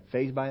doesn't get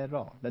fazed by it at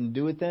all. Doesn't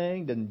do a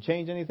thing, doesn't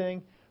change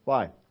anything.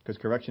 Why? Because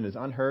correction is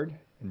unheard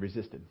and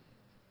resisted.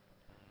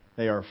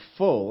 They are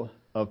full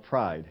of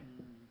pride.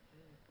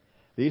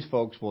 These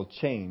folks will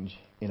change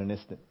in an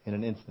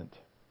instant.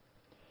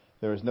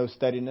 There is no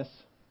steadiness.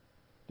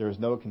 There is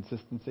no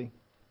consistency.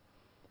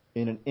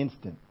 In an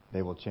instant,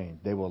 they will change.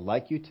 They will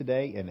like you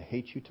today and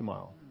hate you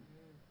tomorrow.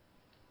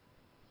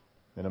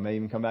 And they may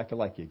even come back to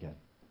like you again.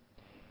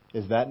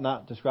 Is that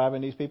not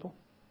describing these people?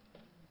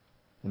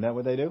 Isn't that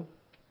what they do?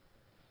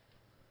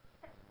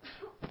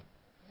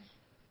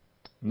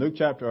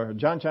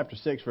 John chapter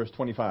 6, verse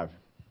 25.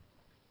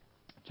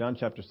 John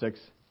chapter 6,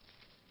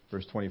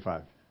 verse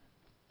 25.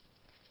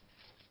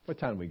 What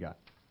time we got?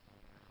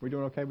 We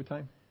doing okay with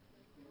time?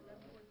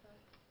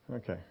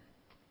 Okay.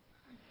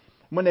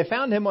 When they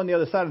found him on the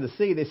other side of the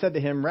sea, they said to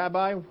him,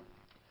 Rabbi,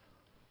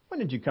 when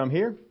did you come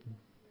here?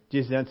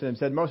 Jesus answered and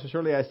said, Most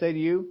assuredly I say to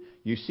you,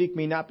 you seek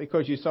me not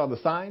because you saw the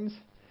signs,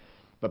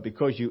 but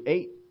because you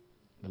ate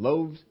the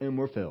loaves and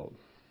were filled.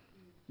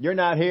 You're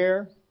not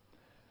here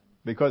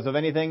because of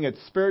anything that's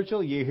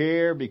spiritual. You're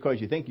here because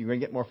you think you're going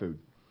to get more food.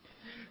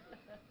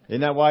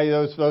 Isn't that why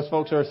those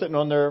folks are sitting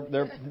on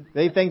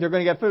they think they're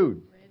going to get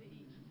food?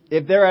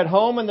 If they're at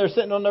home and they're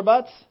sitting on their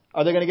butts,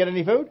 are they going to get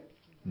any food?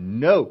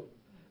 No.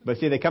 But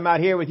see, they come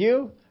out here with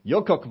you,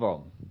 you'll cook for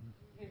them.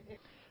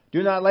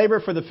 Do not labor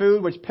for the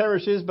food which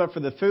perishes, but for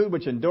the food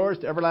which endures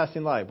to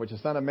everlasting life, which the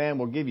Son of Man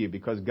will give you,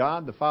 because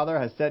God the Father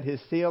has set his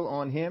seal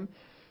on him.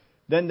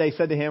 Then they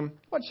said to him,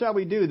 What shall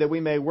we do that we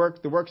may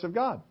work the works of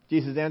God?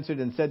 Jesus answered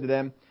and said to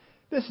them,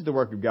 This is the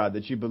work of God,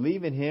 that you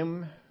believe in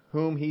him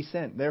whom he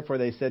sent. Therefore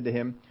they said to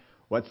him,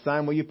 What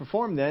sign will you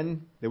perform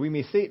then, that we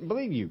may see it and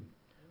believe you?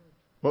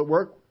 What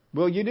work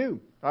will you do?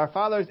 Our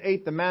fathers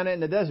ate the manna in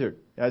the desert.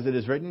 As it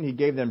is written, he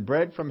gave them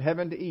bread from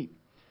heaven to eat.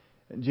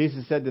 And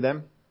Jesus said to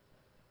them,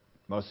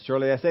 Most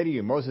surely I say to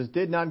you, Moses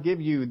did not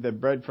give you the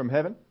bread from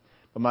heaven,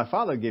 but my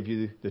Father gives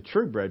you the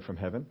true bread from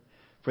heaven.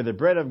 For the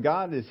bread of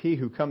God is he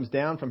who comes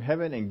down from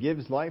heaven and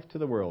gives life to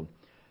the world.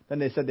 Then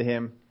they said to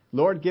him,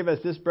 Lord, give us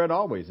this bread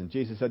always. And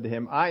Jesus said to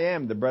him, I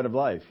am the bread of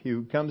life. He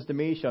who comes to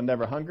me shall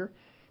never hunger.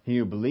 He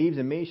who believes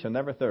in me shall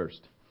never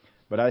thirst.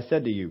 But I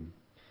said to you,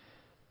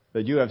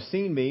 that you have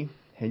seen me,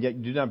 and yet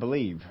you do not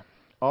believe.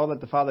 All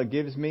that the Father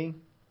gives me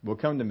will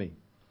come to me,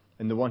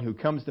 and the one who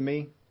comes to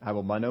me I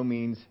will by no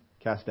means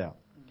cast out.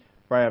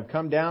 For I have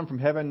come down from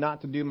heaven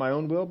not to do my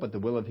own will, but the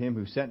will of him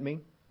who sent me.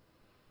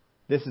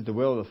 This is the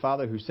will of the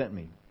Father who sent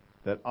me,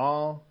 that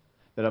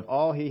of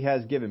all he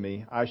has given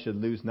me I should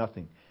lose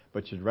nothing,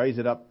 but should raise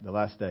it up the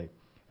last day.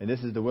 And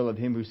this is the will of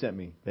him who sent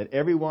me, that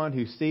everyone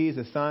who sees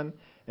the Son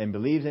and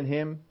believes in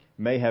him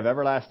may have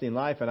everlasting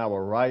life, and I will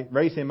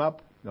raise him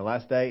up the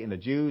last day. And the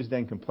Jews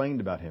then complained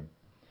about him,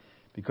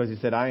 because he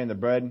said, I am the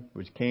bread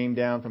which came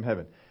down from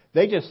heaven.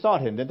 They just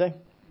sought him, didn't they?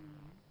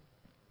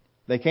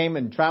 They came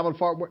and traveled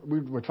far. We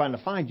were trying to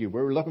find you.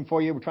 We were looking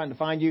for you. We're trying to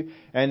find you.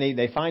 And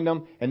they find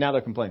them, and now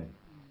they're complaining.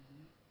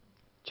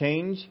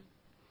 Change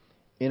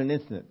in an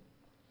instant.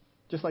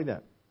 Just like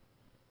that.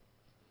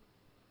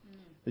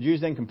 The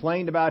Jews then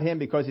complained about him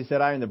because he said,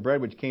 I am the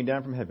bread which came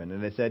down from heaven.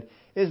 And they said,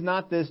 Is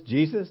not this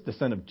Jesus, the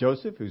son of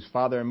Joseph, whose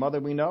father and mother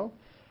we know?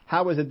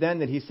 How is it then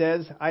that he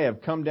says, I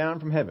have come down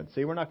from heaven?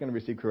 See, we're not going to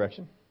receive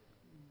correction.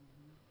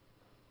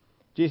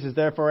 Jesus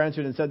therefore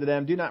answered and said to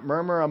them, Do not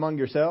murmur among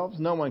yourselves.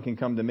 No one can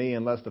come to me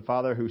unless the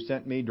Father who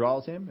sent me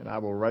draws him, and I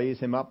will raise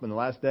him up in the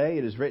last day.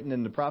 It is written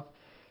in the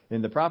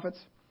prophets,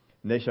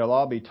 and they shall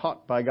all be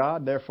taught by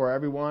God. Therefore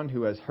everyone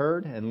who has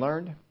heard and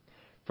learned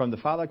from the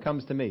Father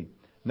comes to me.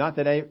 Not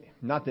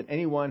that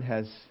anyone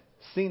has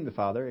seen the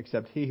Father,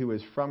 except he who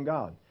is from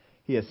God.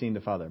 He has seen the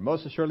Father.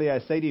 Most assuredly I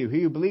say to you,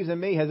 he who believes in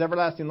me has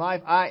everlasting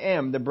life. I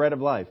am the bread of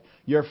life.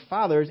 Your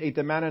fathers ate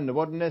the manna in the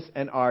wilderness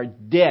and are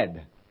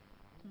dead.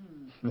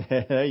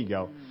 There you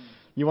go.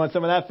 You want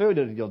some of that food,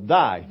 you'll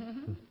die.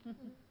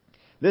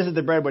 This is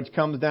the bread which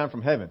comes down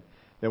from heaven,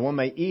 that one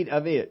may eat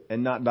of it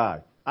and not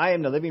die. I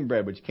am the living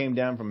bread which came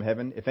down from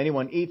heaven. If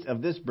anyone eats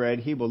of this bread,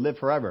 he will live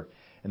forever.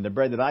 And the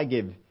bread that I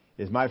give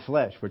is my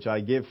flesh, which I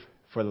give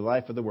for the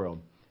life of the world.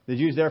 The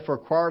Jews therefore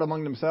quarreled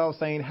among themselves,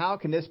 saying, How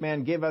can this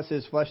man give us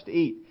his flesh to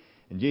eat?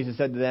 And Jesus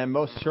said to them,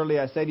 Most surely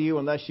I say to you,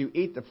 unless you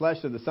eat the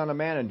flesh of the Son of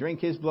Man and drink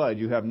his blood,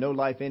 you have no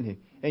life in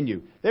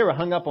you. They were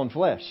hung up on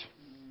flesh.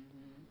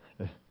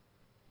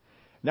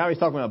 Now he's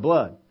talking about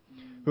blood.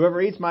 Whoever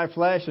eats my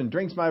flesh and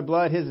drinks my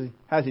blood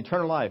has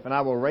eternal life, and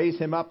I will raise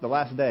him up the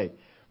last day.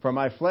 For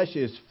my flesh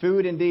is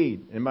food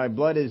indeed, and my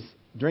blood is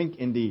drink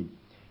indeed.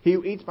 He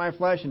who eats my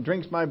flesh and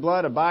drinks my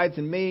blood abides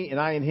in me, and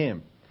I in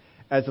him.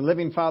 As the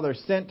living Father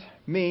sent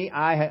me,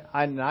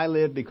 I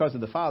live because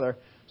of the Father,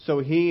 so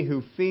he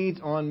who feeds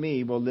on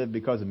me will live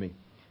because of me.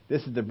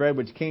 This is the bread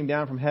which came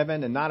down from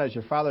heaven, and not as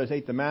your fathers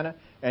ate the manna,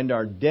 and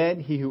are dead.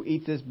 He who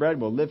eats this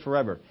bread will live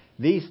forever.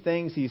 These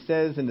things he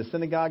says in the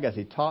synagogue as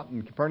he taught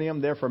in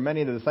Capernaum. Therefore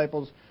many of the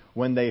disciples,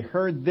 when they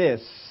heard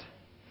this,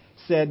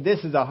 said,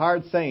 This is a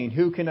hard saying.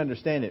 Who can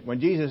understand it?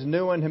 When Jesus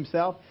knew in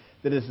himself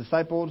that his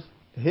disciples,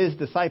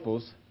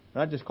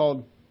 not just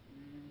called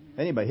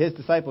anybody, his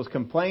disciples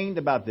complained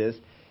about this,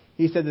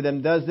 he said to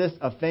them, Does this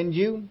offend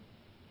you?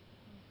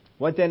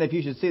 What then if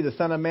you should see the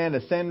Son of Man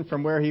ascend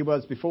from where he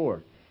was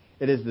before?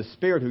 It is the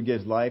Spirit who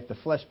gives life. The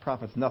flesh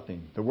profits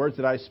nothing. The words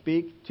that I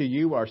speak to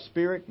you are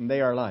spirit and they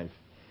are life.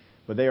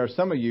 But there are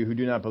some of you who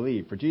do not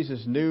believe. For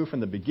Jesus knew from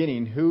the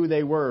beginning who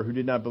they were who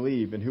did not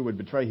believe and who would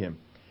betray him.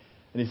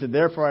 And he said,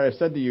 therefore I have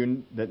said to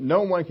you that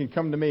no one can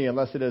come to me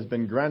unless it has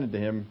been granted to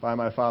him by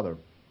my Father.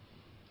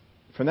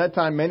 From that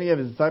time many of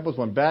his disciples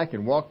went back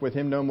and walked with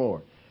him no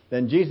more.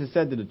 Then Jesus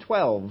said to the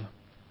 12,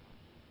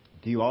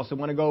 do you also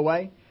want to go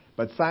away?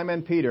 But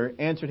Simon Peter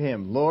answered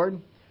him, Lord,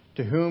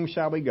 to whom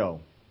shall we go?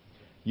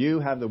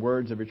 You have the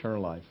words of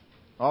eternal life.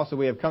 Also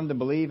we have come to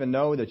believe and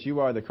know that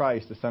you are the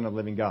Christ, the Son of the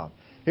living God.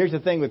 Here's the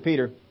thing with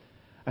Peter.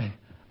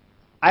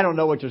 I don't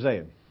know what you're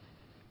saying.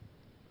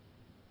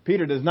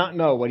 Peter does not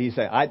know what he's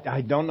saying.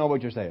 I don't know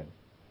what you're saying.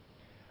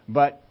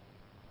 But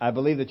I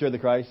believe that you're the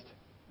Christ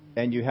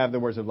and you have the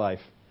words of life.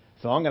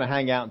 So I'm going to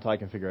hang out until I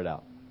can figure it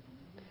out.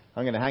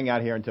 I'm going to hang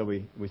out here until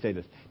we say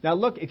this. Now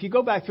look, if you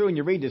go back through and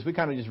you read this, we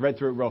kind of just read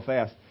through it real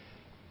fast.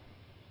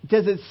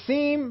 Does it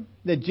seem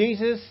that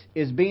Jesus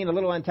is being a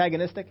little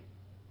antagonistic?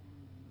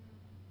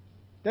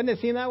 Doesn't it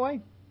seem that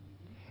way?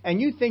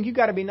 And you think you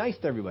got to be nice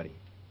to everybody.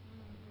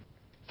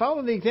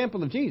 Follow the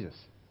example of Jesus.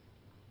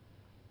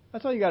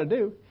 That's all you got to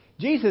do.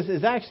 Jesus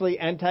is actually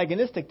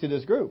antagonistic to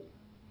this group.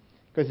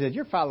 Because he says,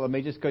 you're following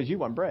me just because you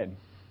want bread.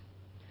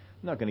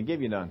 I'm not going to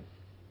give you none.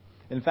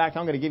 In fact,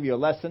 I'm going to give you a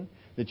lesson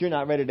that you're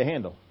not ready to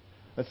handle.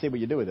 Let's see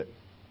what you do with it.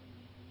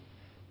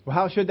 Well,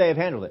 how should they have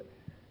handled it?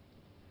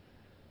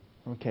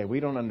 Okay, we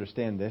don't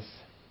understand this,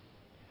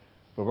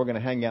 but we're going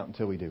to hang out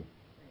until we do.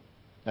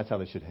 That's how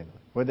they should handle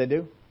it. What did they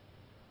do?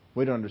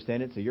 We don't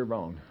understand it, so you're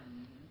wrong.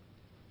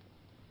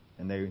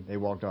 And they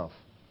walked off.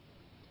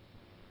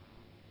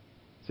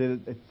 See,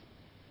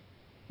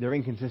 they're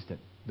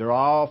inconsistent. They're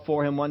all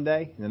for him one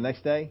day, and the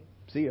next day,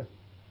 see ya.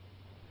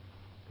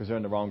 Because they're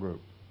in the wrong group.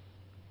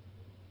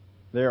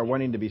 They are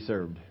wanting to be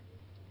served.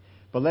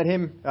 But let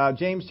him,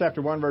 James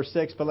chapter 1, verse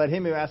 6, but let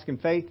him who asks in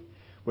faith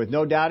with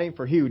no doubting,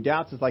 for he who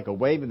doubts is like a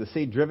wave of the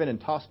sea driven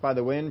and tossed by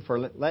the wind. For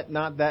let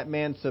not that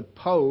man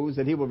suppose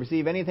that he will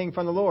receive anything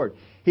from the Lord.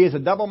 He is a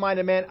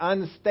double-minded man,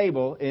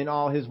 unstable in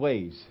all his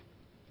ways.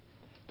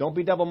 Don't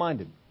be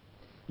double-minded.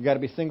 You got to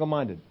be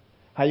single-minded.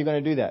 How are you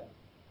going to do that?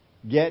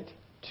 Get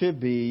to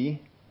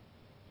be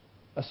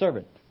a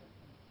servant.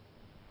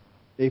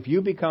 If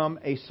you become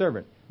a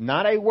servant,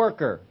 not a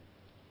worker.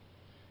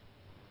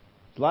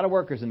 There's a lot of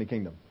workers in the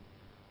kingdom.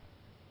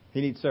 He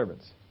needs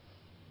servants.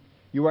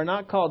 You are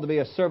not called to be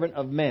a servant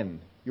of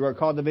men. You are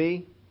called to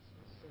be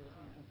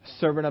a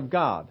servant of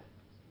God.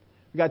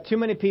 We've got too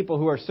many people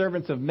who are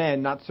servants of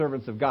men, not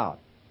servants of God.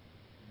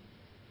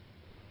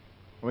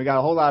 And we got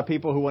a whole lot of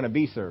people who want to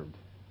be served.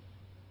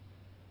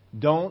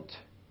 Don't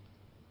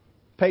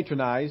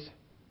patronize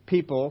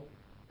people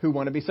who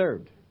want to be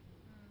served.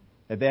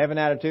 If they have an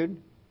attitude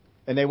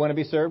and they want to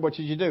be served, what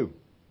should you do?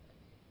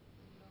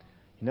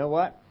 You know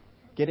what?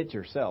 Get it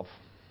yourself.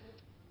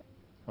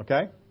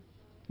 Okay?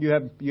 You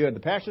have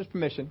the pastor's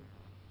permission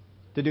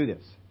to do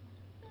this.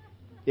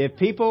 If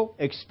people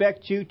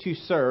expect you to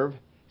serve,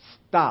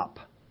 stop.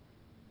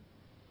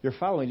 You're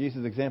following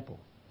Jesus' example.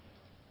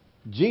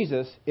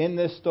 Jesus, in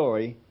this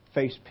story,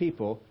 faced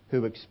people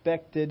who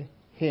expected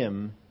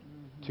him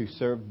to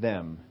serve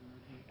them.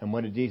 And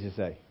what did Jesus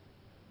say?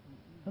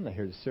 I'm not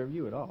here to serve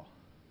you at all.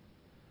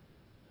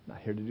 I'm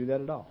not here to do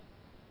that at all.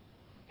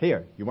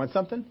 Here, you want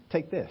something?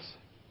 Take this.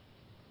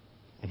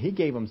 And he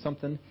gave them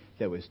something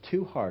that was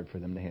too hard for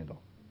them to handle.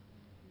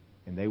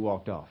 And they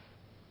walked off.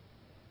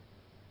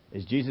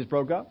 Is Jesus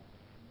broke up?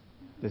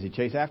 Does he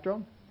chase after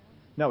them?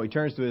 No, he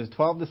turns to his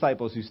 12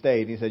 disciples who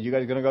stayed. And he said, you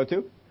guys going to go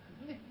too?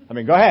 I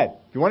mean, go ahead.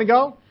 If you want to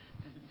go,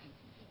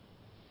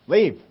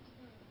 leave.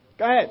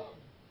 Go ahead.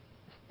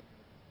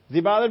 Is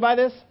he bothered by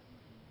this?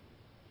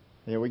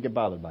 Yeah, we get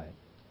bothered by it.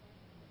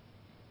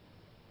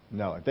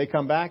 No, if they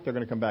come back, they're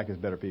going to come back as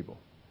better people.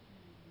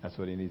 That's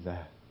what he needs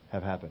to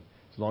have happen.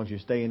 As long as you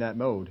stay in that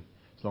mode,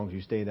 as long as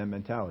you stay in that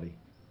mentality,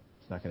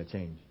 it's not going to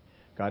change.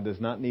 God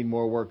does not need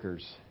more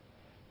workers.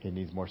 He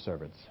needs more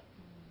servants.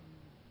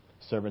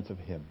 Servants of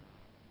him.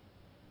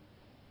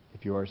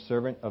 If you are a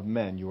servant of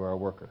men, you are a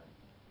worker.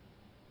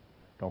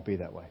 Don't be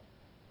that way.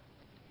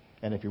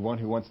 And if you're one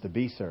who wants to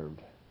be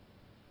served,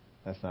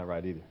 that's not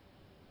right either.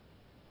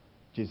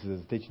 Jesus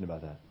is teaching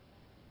about that.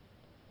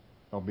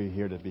 Don't be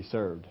here to be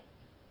served,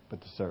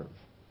 but to serve.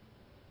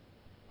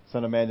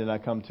 Son of Man did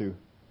not come to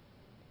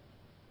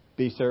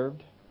be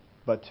served,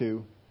 but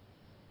to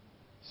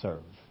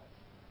serve.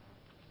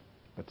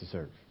 But to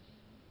serve.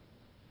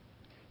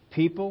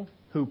 People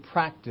who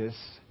practice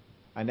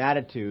an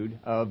attitude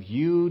of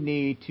you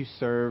need to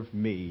serve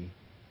me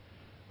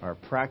are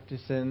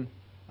practicing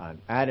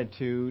an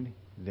attitude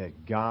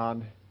that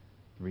God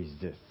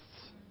resists.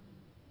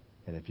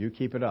 And if you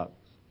keep it up,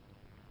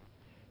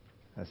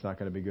 that's not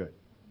going to be good.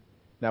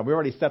 Now, we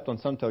already stepped on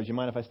some toes. You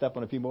mind if I step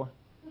on a few more?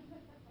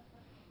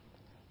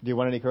 Do you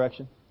want any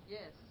correction?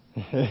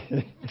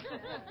 Yes.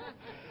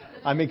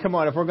 I mean, come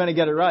on, if we're going to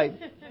get it right.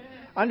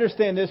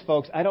 Understand this,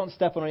 folks. I don't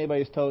step on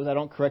anybody's toes. I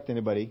don't correct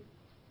anybody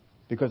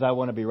because I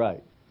want to be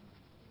right.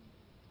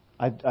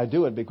 I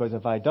do it because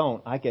if I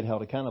don't, I get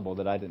held accountable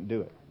that I didn't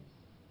do it.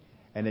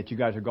 and that you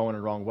guys are going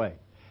the wrong way.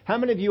 How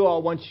many of you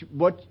all want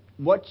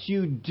what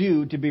you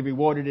do to be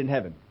rewarded in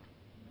heaven?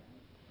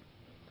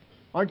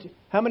 Aren't you?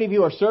 How many of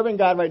you are serving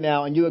God right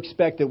now and you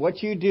expect that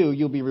what you do,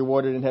 you'll be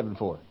rewarded in heaven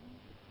for?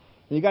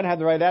 And you got to have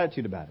the right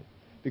attitude about it.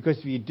 Because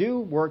if you do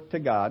work to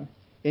God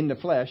in the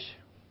flesh,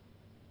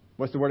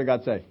 what's the Word of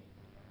God say?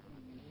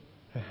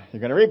 You're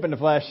going to reap in the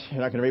flesh,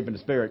 you're not going to reap in the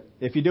Spirit.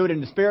 If you do it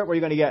in the Spirit, what are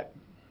you going to get?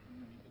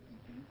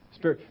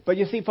 Spirit. But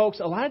you see, folks,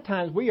 a lot of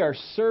times we are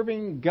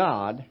serving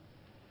God.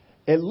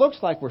 It looks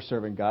like we're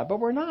serving God, but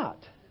we're not.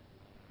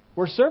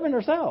 We're serving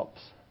ourselves.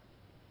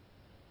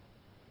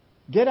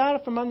 Get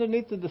out from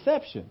underneath the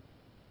deception.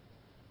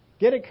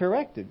 Get it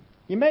corrected.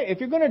 If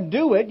you're going to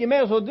do it, you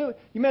may as well do it.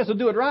 You may as well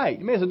do it right.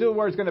 You may as well do it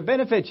where it's going to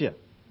benefit you.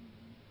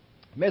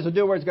 You may as well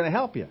do it where it's going to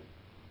help you.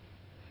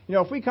 You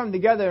know, if we come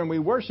together and we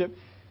worship,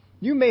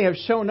 you may have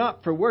shown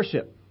up for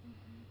worship.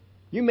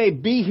 You may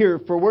be here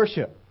for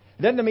worship.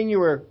 It doesn't mean you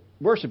were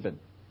worshiping.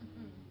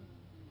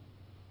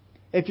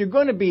 If you're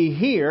going to be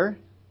here,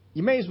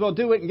 you may as well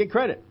do it and get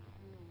credit.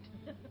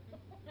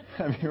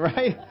 I mean,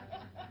 right?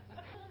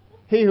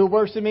 He who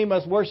worships me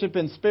must worship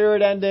in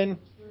spirit and in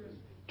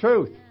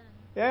truth.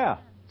 Yeah.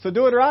 So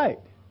do it right.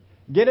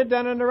 Get it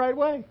done in the right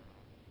way.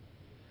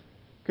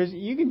 Because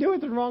you can do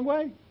it the wrong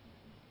way.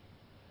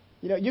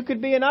 You know, you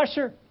could be an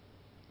usher,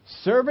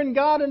 serving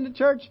God in the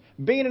church,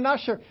 being an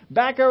usher,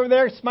 back over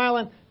there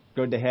smiling.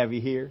 Good to have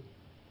you here.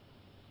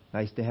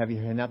 Nice to have you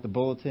handing out the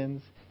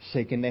bulletins,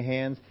 shaking the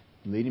hands,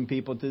 leading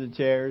people to the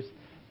chairs,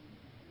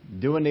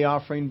 doing the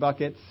offering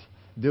buckets,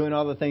 doing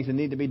all the things that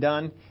need to be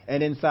done.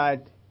 And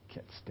inside,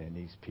 can't stand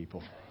these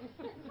people.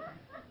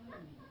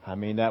 I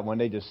mean, that one,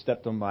 they just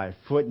stepped on my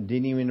foot and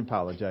didn't even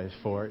apologize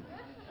for it.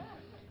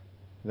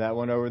 That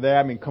one over there,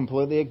 I mean,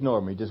 completely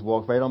ignored me. Just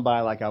walked right on by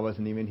like I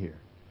wasn't even here.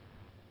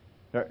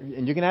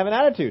 And you can have an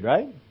attitude,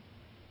 right?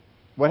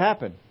 What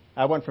happened?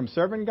 I went from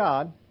serving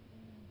God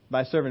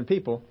by serving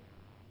people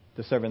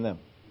to serving them.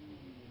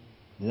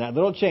 And that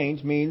little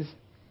change means,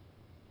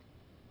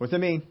 what's it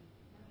mean?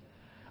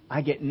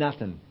 I get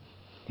nothing.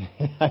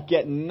 I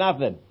get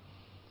nothing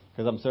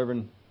because I'm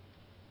serving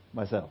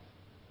myself.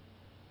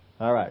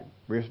 All right.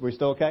 We're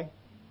still okay?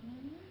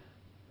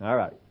 All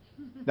right.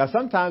 Now,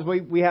 sometimes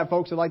we have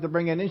folks that like to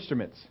bring in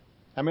instruments.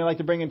 How many like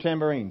to bring in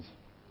tambourines?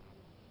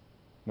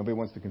 Nobody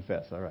wants to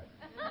confess. All right.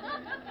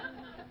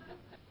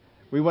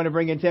 We want to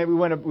bring in we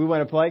want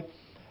to play.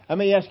 Let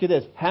me ask you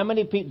this: how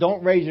many people?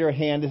 Don't raise your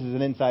hand. This is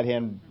an inside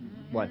hand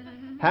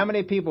one. How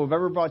many people have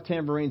ever brought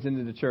tambourines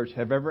into the church?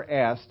 Have ever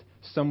asked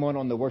someone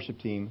on the worship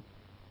team,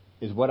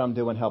 "Is what I'm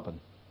doing helping?"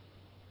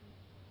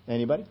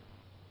 Anybody?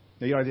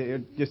 No, you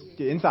don't. Just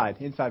inside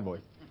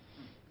voice,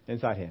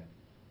 inside hand.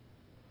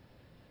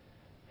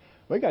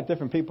 We got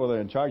different people that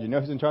are in charge. You know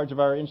who's in charge of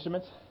our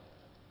instruments?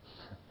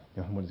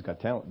 The only one who's got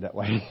talent that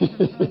way.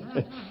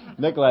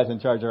 Nikolai's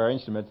in charge of our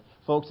instruments.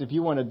 Folks, if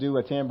you want to do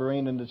a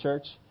tambourine in the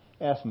church,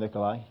 ask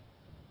Nikolai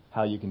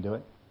how you can do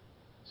it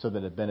so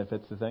that it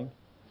benefits the thing.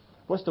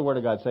 What's the Word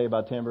of God say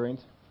about tambourines?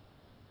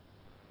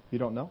 You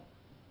don't know?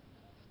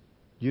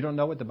 You don't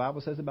know what the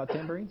Bible says about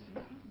tambourines?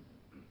 It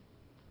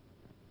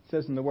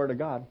says in the Word of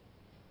God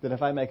that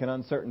if I make an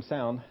uncertain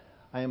sound,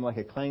 I am like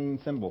a clanging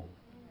cymbal.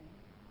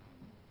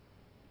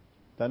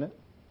 Doesn't it?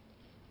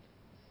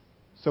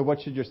 So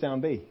what should your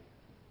sound be?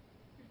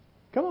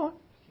 Come on.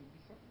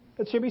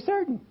 It should be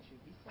certain.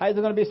 How is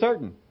it going to be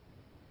certain?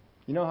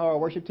 You know how our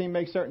worship team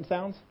makes certain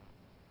sounds?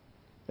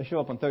 They show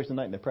up on Thursday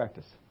night and they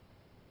practice.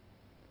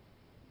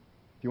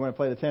 If you want to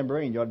play the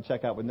tambourine, you ought to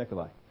check out with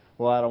Nikolai.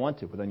 Well, I don't want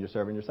to. But then you're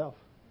serving yourself.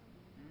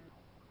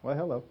 Well,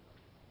 hello.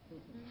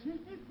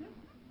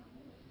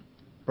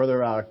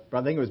 Brother, I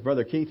think it was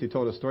Brother Keith who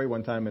told a story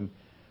one time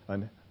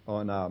on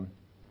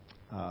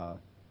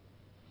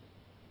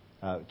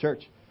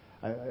church.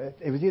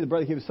 It was either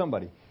Brother Keith or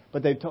somebody.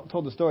 But they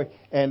told the story,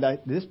 and it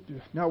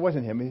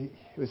wasn't him.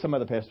 It was some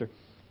other pastor.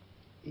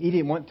 He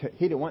didn't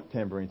want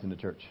tambourines in the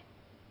church.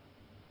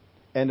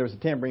 And there was a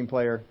tambourine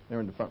player. They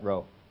were in the front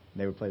row, and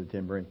they would play the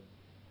tambourine.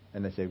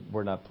 And they said,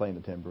 "We're not playing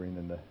the tambourine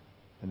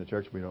in the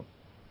church. We don't."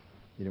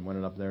 He didn't want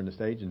it up there on the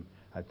stage, and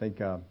I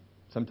think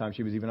sometimes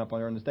she was even up on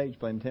there on the stage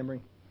playing the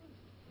tambourine.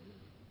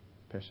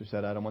 Pastor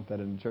said, "I don't want that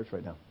in the church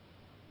right now,"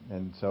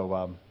 and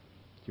so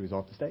she was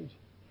off the stage.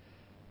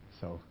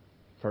 So.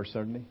 First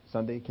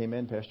Sunday came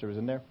in, pastor was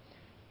in there,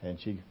 and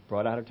she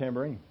brought out her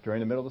tambourine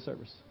during the middle of the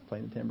service,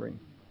 playing the tambourine.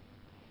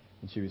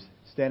 And she was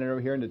standing over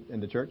here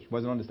in the church,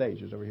 wasn't on the stage,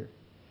 it was over here.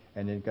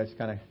 And then guys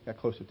kind of got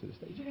closer to the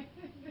stage.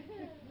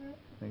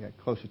 They got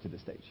closer to the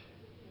stage.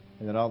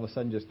 And then all of a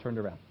sudden just turned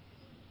around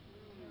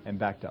and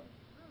backed up.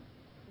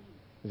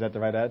 Is that the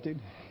right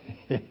attitude?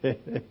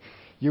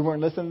 You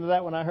weren't listening to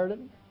that when I heard it?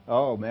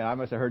 Oh, man, I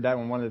must have heard that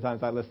one of the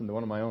times I listened to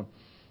one of my own.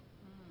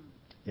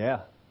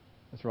 Yeah,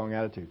 that's the wrong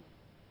attitude.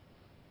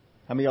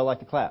 How many of y'all like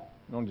to clap?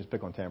 Don't just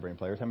pick on tambourine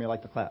players. How many of y'all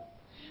like to clap?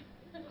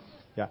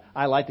 Yeah,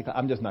 I like to clap.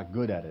 I'm just not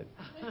good at it.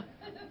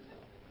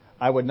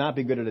 I would not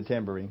be good at a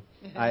tambourine.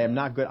 I am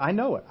not good. I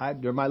know it.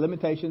 There are my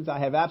limitations. I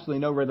have absolutely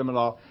no rhythm at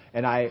all,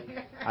 and I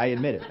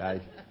admit it.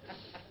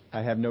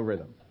 I have no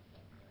rhythm.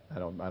 I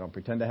don't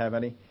pretend to have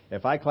any.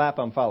 If I clap,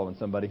 I'm following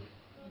somebody.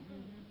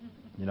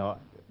 You know,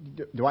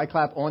 do I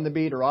clap on the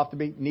beat or off the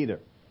beat? Neither.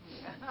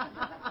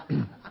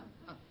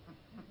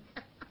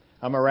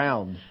 I'm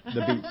around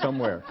the beat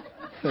somewhere.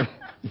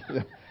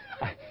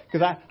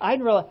 Because I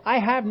realize I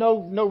have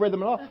no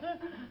rhythm at all.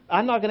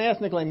 I'm not going to ask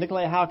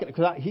Nicolay, how can,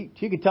 because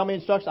he could tell me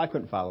instructions, I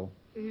couldn't follow.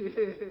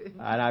 And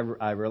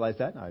I realized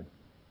that, and I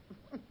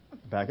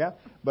back out.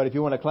 But if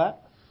you want to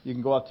clap, you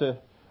can go up to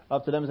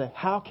them and say,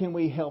 how can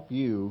we help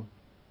you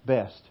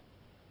best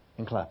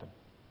in clapping?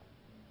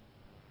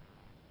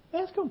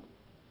 Ask them.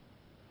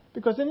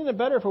 Because isn't it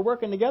better if we're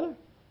working together?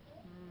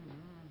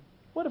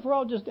 What if we're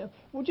all just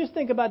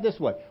think about it this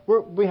way.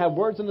 We have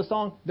words in the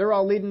song. They're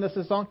all leading us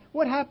the song.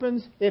 What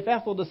happens if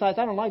Ethel decides,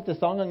 I don't like this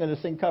song, I'm going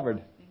to sing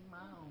covered?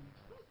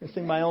 I'm going to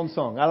sing my own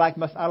song. I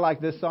like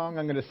this song,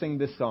 I'm going to sing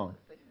this song.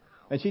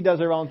 And she does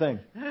her own thing.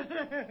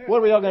 What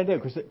are we all going to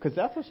do? Because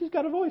Ethel, she's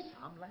got a voice.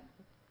 I'm laughing.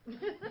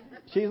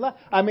 She's laughing.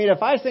 I mean,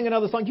 if I sing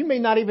another song, you may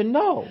not even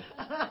know.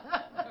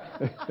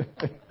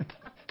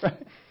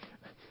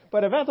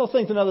 But if Ethel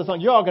sings another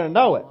song, you're all going to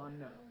know it.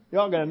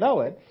 You're all going to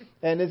know it.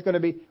 And it's going to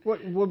be, what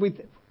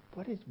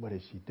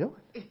is she doing?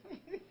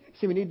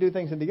 See, we need to do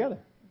things together.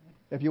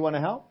 If you want to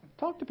help,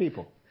 talk to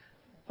people.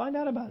 Find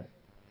out about it.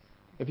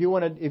 If you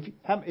want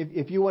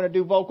to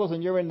do vocals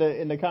and you're in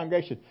the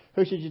congregation,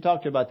 who should you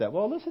talk to about that?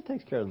 Well, Alyssa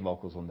takes care of the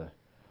vocals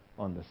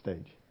on the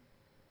stage.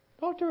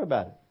 Talk to her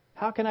about it.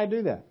 How can I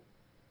do that?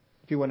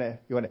 If you want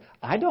to,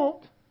 I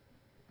don't.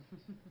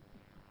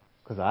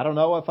 Because I don't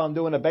know if I'm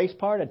doing a bass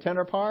part, a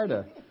tenor part,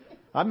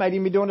 I might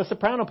even be doing a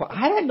soprano part.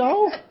 I don't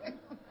know.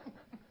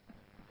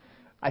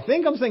 I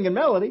think I'm singing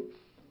melody.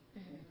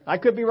 I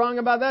could be wrong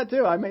about that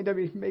too. I may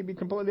be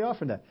completely off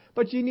from that.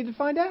 But you need to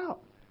find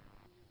out.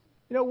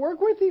 You know, work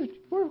with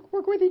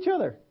each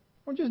other.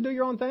 Don't just do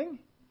your own thing.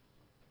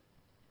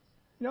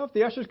 You know, if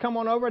the ushers come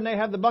on over and they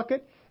have the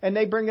bucket and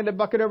they bring the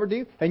bucket over to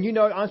you, and you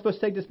know I'm supposed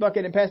to take this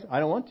bucket and pass it. I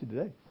don't want to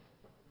today.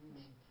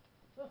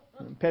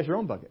 Pass your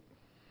own bucket.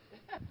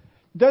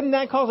 Doesn't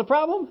that cause a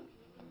problem?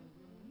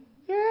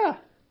 Yeah.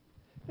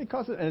 It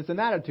causes, and it's an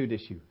attitude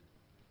issue.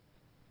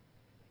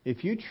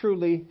 If you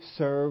truly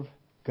serve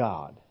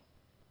God,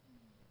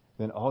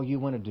 then all you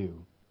want to do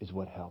is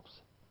what helps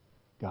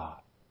God.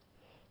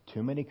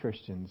 Too many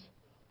Christians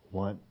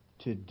want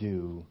to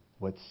do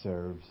what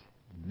serves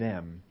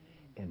them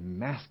and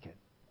mask it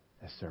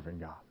as serving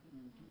God.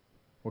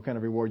 What kind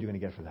of reward are you going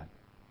to get for that?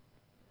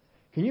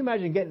 Can you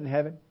imagine getting to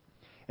heaven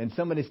and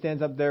somebody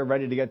stands up there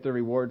ready to get their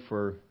reward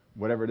for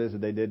whatever it is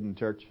that they did in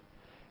church,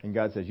 and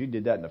God says, you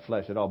did that in the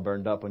flesh. It all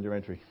burned up on your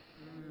entry.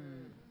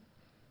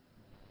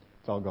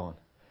 It's all gone.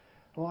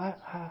 Well,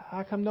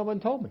 how come no one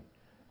told me?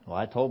 Well,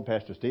 I told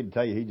Pastor Steve to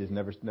tell you. He just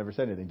never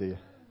said anything to you.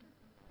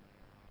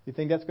 You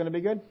think that's going to be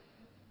good?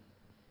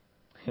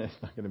 It's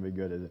not going to be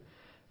good, is it?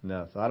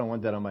 No. So I don't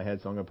want that on my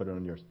head, so I'm going to put it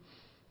on yours.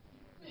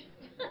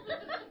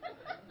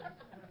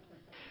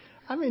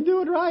 I mean,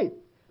 do it right.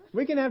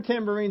 We can have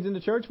tambourines in the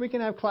church. We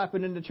can have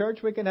clapping in the church.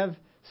 We can have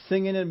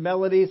singing and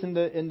melodies in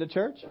the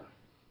church.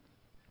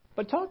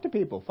 But talk to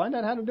people. Find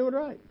out how to do it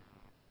right.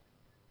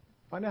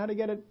 Find out how to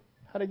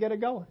get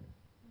it going.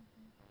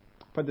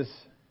 Put this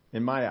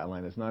in my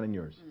outline. It's not in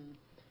yours.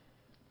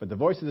 But the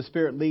voice of the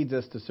Spirit leads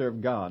us to serve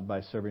God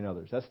by serving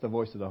others. That's the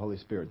voice of the Holy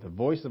Spirit. The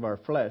voice of our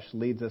flesh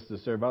leads us to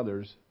serve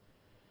others,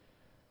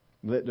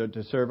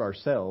 to serve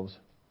ourselves,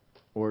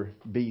 or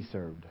be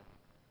served.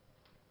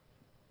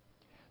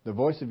 The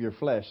voice of your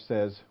flesh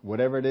says,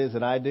 whatever it is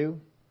that I do,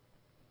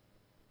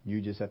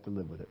 you just have to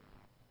live with it.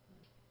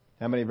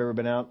 How many have ever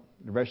been out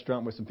in a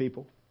restaurant with some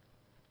people,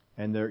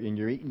 and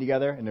you're eating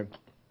together, and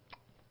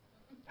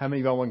how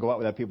many of y'all want to go out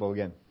with that people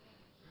again?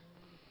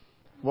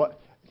 What?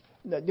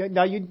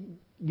 Now you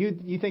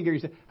think to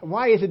yourself,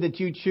 why is it that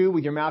you chew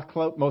with your mouth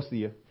closed? Most of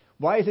you.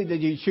 Why is it that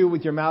you chew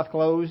with your mouth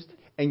closed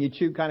and you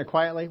chew kind of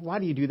quietly? Why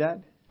do you do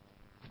that?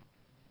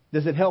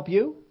 Does it help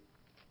you?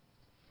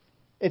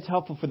 It's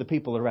helpful for the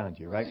people around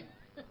you, right?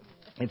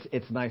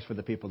 It's nice for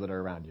the people that are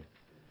around you.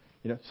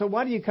 You know. So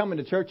why do you come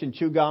into church and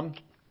chew gum,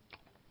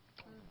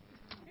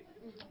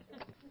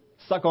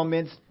 suck on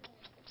mints,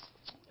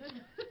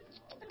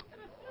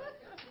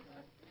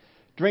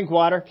 drink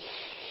water?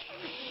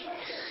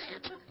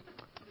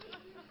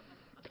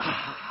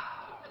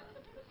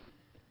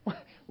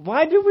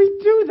 Why do we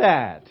do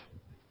that?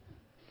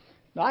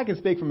 Now, I can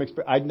speak from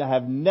experience. I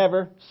have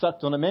never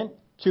sucked on a mint,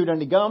 chewed on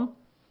the gum,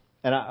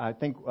 and I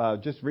think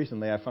just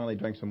recently I finally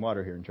drank some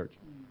water here in church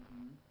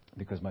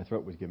because my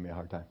throat was giving me a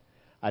hard time.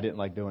 I didn't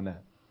like doing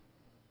that.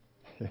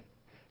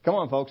 Come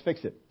on, folks,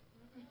 fix it.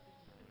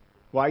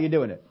 Why are you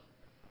doing it?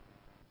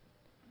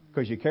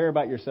 Because you care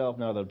about yourself,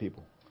 not other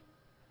people.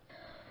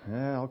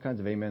 All kinds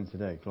of amens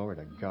today. Glory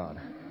to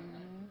God.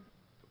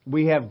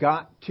 We have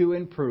got to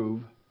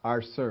improve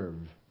our serve.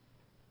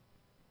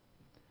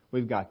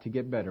 We've got to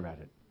get better at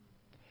it.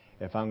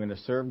 If I'm going to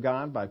serve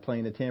God by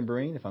playing the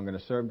tambourine, if I'm going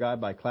to serve God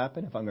by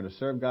clapping, if I'm going to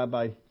serve God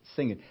by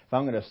singing, if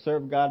I'm going to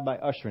serve God by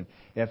ushering,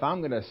 if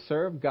I'm going to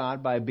serve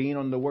God by being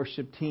on the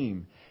worship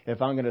team,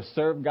 if I'm going to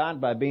serve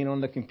God by being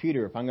on the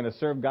computer, if I'm going to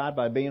serve God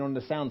by being on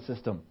the sound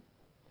system,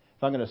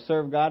 if I'm going to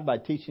serve God by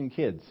teaching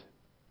kids,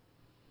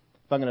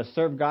 if I'm going to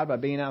serve God by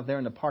being out there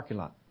in the parking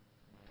lot,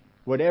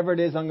 whatever it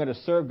is I'm going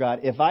to serve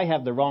God, if I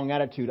have the wrong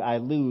attitude, I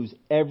lose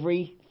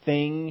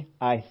everything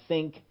I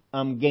think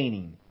I'm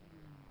gaining.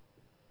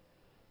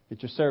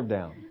 Get your serve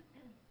down.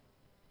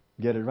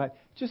 Get it right.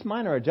 Just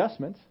minor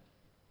adjustments.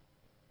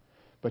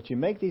 But you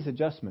make these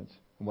adjustments,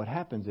 and what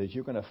happens is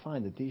you're going to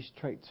find that these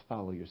traits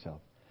follow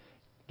yourself.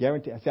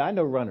 Guarantee. See, I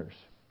know runners.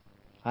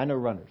 I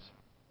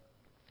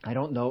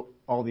don't know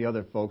all the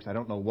other folks. I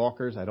don't know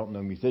walkers. I don't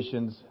know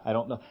musicians.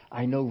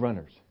 I know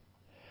runners.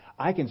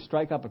 I can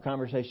strike up a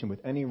conversation with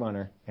any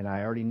runner, and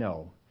I already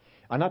know.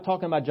 I'm not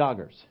talking about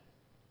joggers.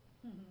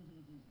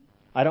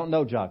 I don't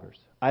know joggers.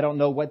 I don't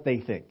know what they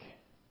think.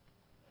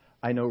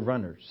 I know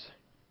runners.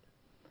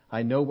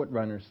 I know what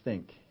runners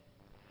think.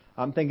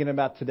 I'm thinking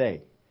about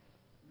today.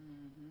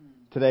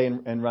 Today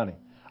and running.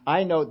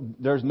 I know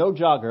there's no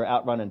jogger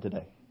out running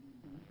today.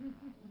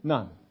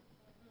 None.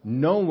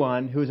 No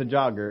one who's a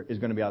jogger is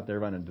going to be out there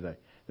running today.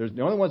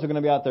 The only ones who are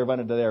going to be out there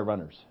running today are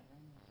runners.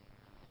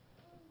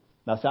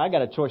 Now, see, I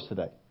got a choice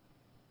today.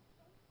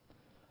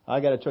 I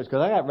got a choice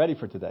because I got ready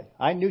for today.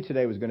 I knew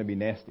today was going to be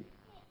nasty.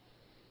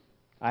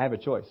 I have a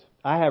choice.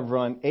 I have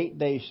run 8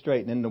 days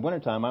straight, and in the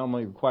wintertime, I'm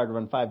only required to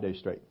run 5 days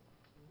straight.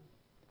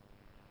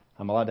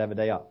 I'm allowed to have a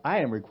day off. I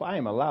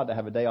am allowed to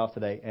have a day off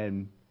today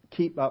and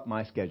keep up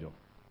my schedule.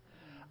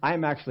 I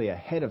am actually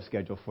ahead of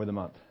schedule for the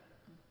month.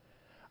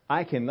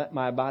 I can let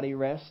my body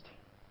rest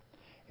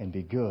and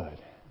be good.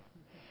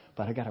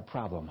 But I got a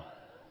problem.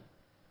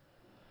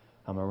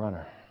 I'm a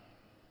runner.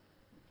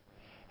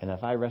 And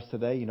if I rest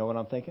today, you know what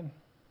I'm thinking?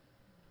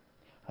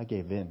 I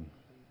gave in.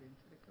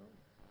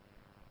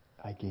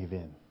 I gave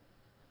in.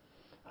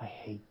 I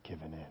hate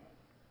giving in.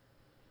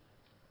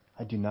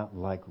 I do not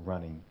like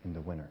running in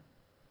the winter.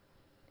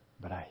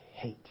 But I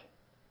hate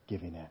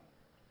giving in.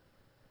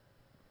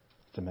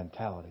 It's a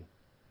mentality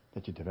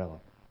that you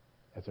develop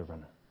as a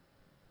runner.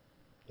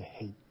 You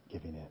hate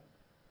giving in.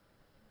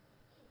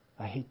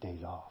 I hate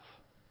days off.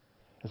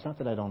 It's not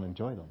that I don't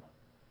enjoy them.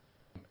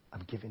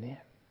 I'm giving in.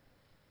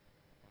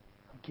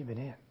 I'm giving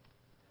in.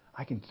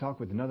 I can talk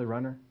with another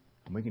runner,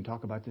 and we can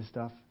talk about this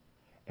stuff,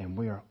 and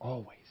we are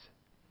always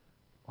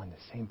on the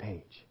same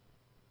page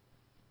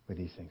with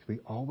these things. We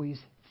always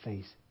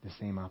face the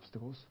same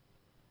obstacles,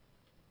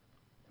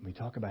 and we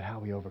talk about how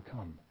we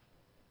overcome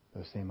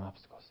those same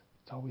obstacles.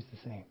 It's always the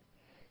same.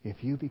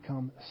 If you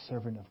become a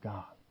servant of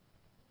God,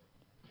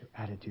 your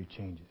attitude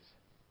changes.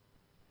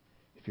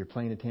 If you're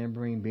playing a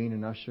tambourine, being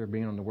an usher,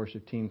 being on the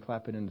worship team,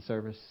 clapping in the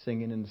service,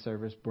 singing in the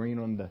service, being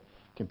on the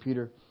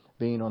computer,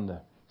 being on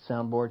the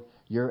soundboard,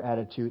 your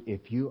attitude,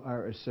 if you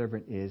are a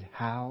servant, is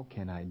how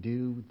can I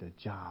do the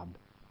job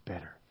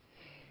better?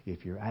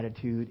 If your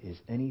attitude is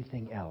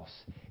anything else,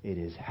 it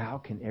is how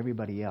can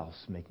everybody else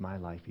make my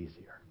life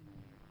easier?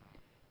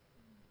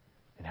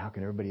 And how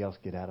can everybody else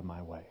get out of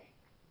my way?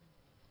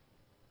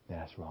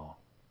 That's wrong.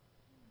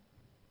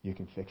 You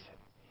can fix it.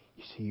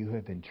 You see, you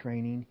have been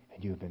training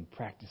and you have been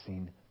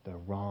practicing the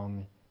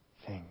wrong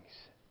things.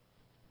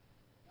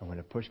 And when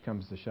a push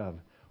comes to shove,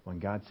 when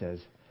God says,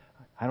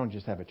 I don't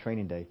just have a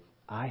training day,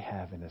 I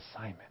have an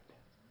assignment.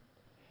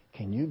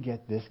 Can you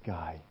get this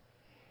guy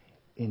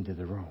into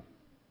the room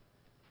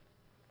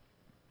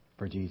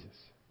for Jesus?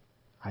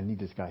 I need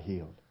this guy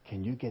healed.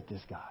 Can you get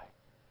this guy?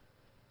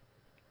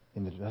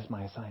 That's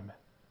my assignment.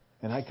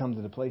 And I come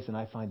to the place and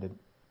I find it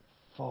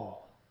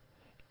full.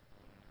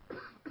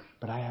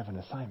 But I have an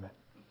assignment.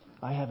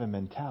 I have a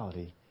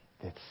mentality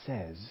that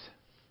says,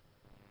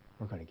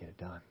 we're going to get it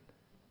done.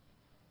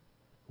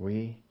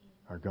 We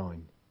are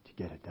going to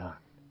get it done.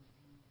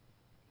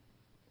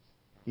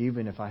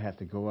 Even if I have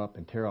to go up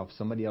and tear off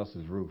somebody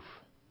else's roof,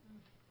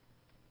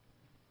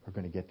 we're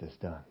going to get this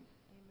done.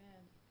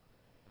 Amen.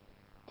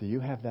 Do you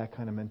have that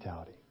kind of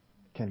mentality?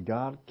 Can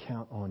God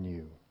count on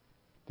you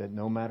that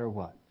no matter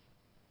what,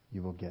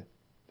 you will get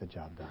the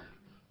job done?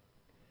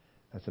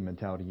 That's a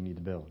mentality you need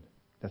to build.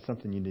 That's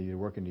something you need to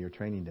work into your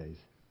training days,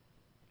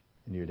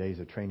 into your days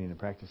of training and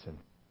practicing.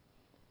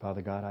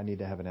 Father God, I need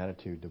to have an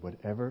attitude that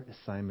whatever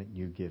assignment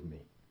you give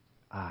me,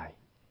 I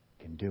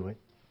can do it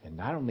and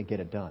not only get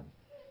it done,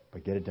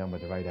 but get it done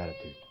with the right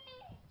attitude.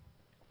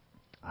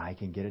 I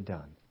can get it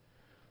done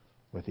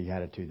with the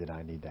attitude that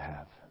I need to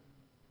have.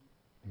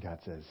 And God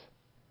says,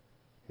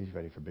 He's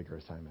ready for bigger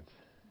assignments.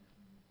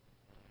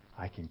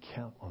 I can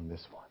count on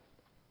this one.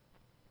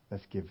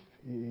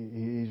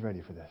 He's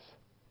ready for this.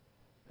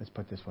 Let's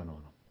put this one on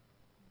him.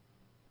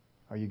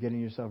 Are you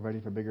getting yourself ready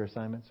for bigger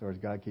assignments? Or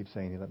does God keep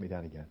saying, He let me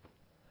down again?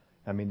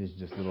 I mean, these are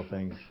just little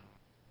things.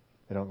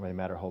 They don't really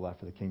matter a whole lot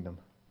for the kingdom.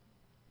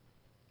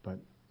 But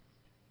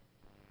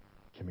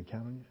can we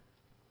count on you?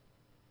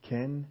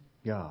 Can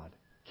God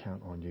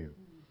count on you?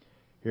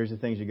 Here's the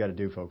things you got to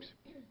do, folks,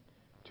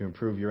 to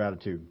improve your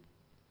attitude.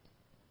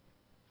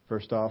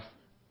 First off,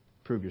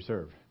 Improve your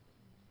serve.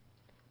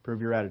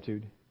 Improve your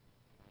attitude.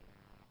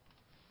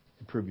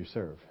 Improve your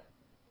serve.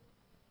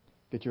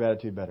 Get your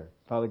attitude better.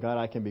 Father God,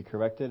 I can be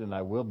corrected, and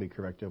I will be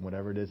corrected in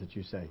whatever it is that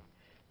you say.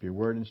 If your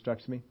word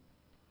instructs me,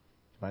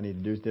 if I need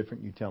to do it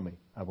different, you tell me.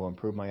 I will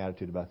improve my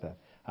attitude about that.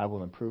 I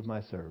will improve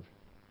my serve.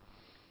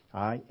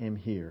 I am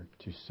here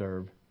to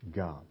serve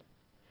God.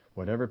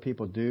 Whatever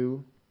people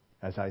do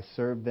as I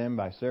serve them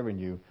by serving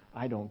you,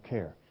 I don't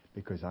care,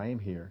 because I am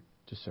here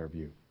to serve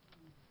you.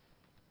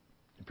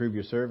 Improve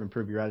your serve,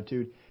 improve your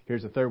attitude.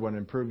 Here's the third one,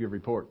 improve your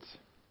reports.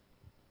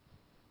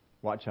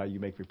 Watch how you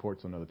make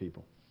reports on other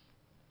people.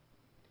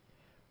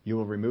 You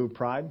will remove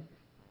pride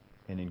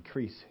and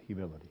increase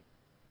humility.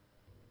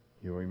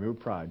 You will remove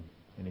pride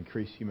and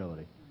increase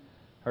humility.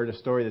 Heard a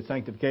story that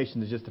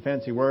sanctification is just a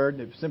fancy word.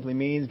 It simply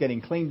means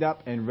getting cleaned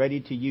up and ready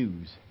to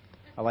use.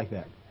 I like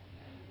that.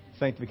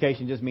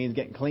 Sanctification just means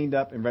getting cleaned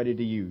up and ready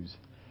to use.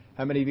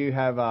 How many of you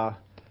have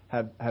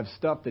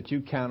stuff that you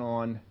count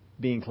on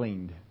being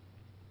cleaned?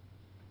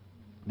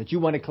 That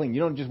you want it clean.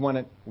 You don't just want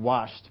it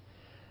washed.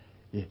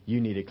 You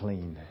need it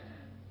clean.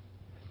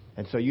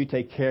 And so you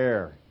take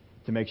care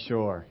to make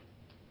sure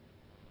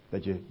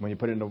that when you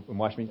put it in the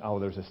wash machine,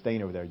 there's a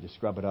stain over there. You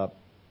scrub it up.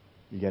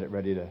 You get it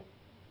ready to,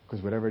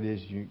 because whatever it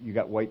is, you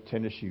got white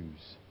tennis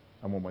shoes.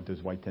 I won't want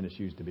those white tennis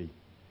shoes to be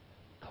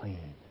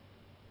clean.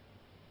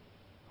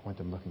 I want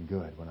them looking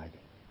good when I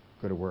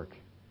go to work,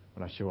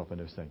 when I show up in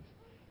those things.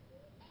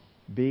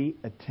 Be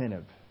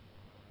attentive.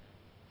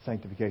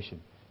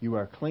 Sanctification. You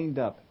are cleaned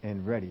up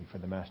and ready for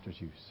the Master's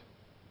use.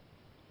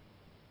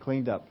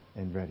 Cleaned up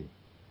and ready.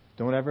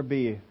 Don't ever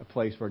be a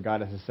place where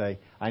God has to say,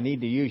 I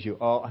need to use you.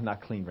 Oh, I'm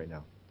not clean right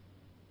now.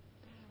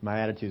 My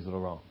attitude's a little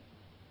wrong.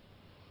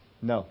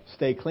 No,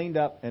 stay cleaned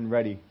up and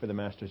ready for the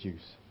Master's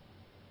use.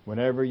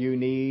 Whenever you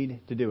need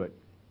to do it,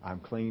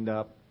 I'm cleaned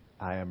up.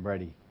 I am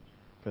ready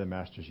for the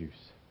Master's use.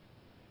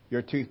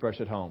 Your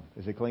toothbrush at home,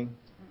 is it clean?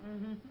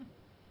 Mm-hmm.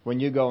 When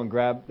you go and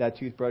grab that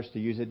toothbrush to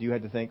use it, you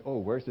had to think,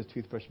 where's this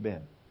toothbrush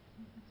been?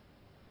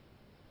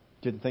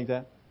 Did you think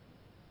that?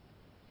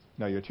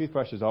 No, your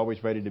toothbrush is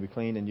always ready to be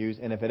cleaned and used.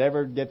 And if it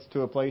ever gets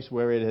to a place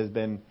where it has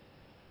been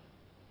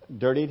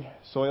dirtied,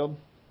 soiled,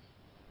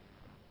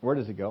 where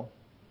does it go?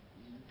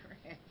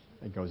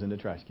 It goes in the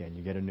trash can.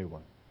 You get a new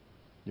one.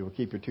 You will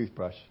keep your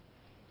toothbrush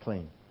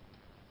clean.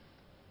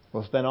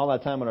 We'll spend all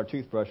that time on our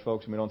toothbrush,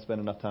 folks, and we don't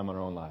spend enough time on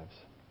our own lives.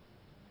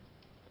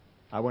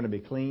 I want to be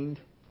cleaned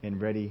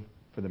and ready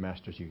for the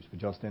Master's use. Would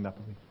you all stand up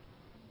with me?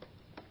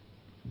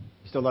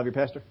 You still love your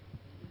pastor?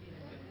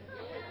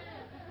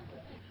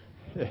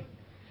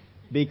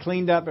 Be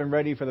cleaned up and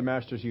ready for the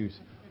Master's use.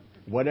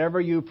 Whatever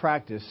you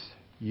practice,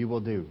 you will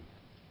do.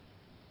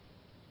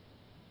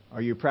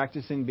 Are you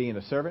practicing being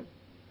a servant?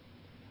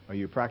 Are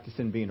you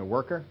practicing being a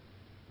worker?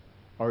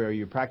 Or are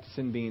you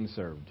practicing being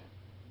served?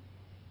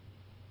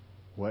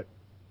 What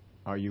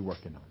are you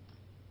working on?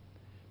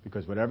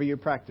 Because whatever you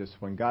practice,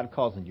 when God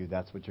calls on you,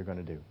 that's what you're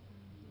going to do.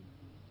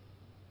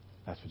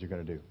 That's what you're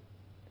going to do.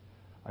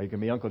 Are you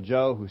going to be Uncle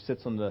Joe who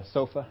sits on the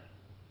sofa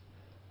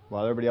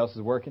while everybody else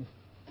is working?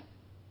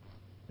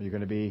 Or are you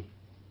going to be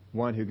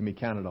one who can be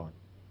counted on?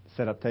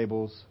 Set up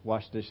tables,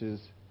 wash dishes,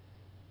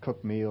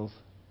 cook meals.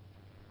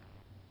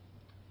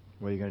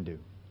 What are you going to do?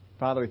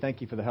 Father, we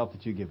thank you for the help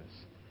that you give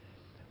us.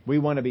 We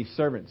want to be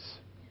servants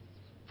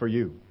for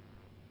you.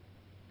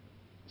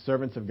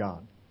 Servants of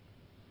God.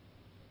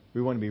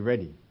 We want to be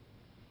ready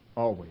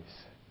always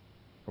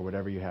for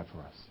whatever you have for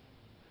us.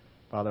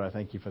 Father, I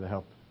thank you for the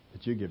help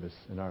that you give us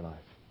in our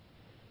life.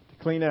 To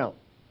clean out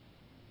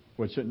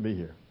what shouldn't be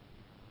here.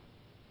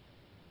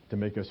 To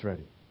make us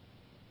ready.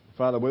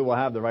 Father, we will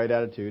have the right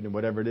attitude in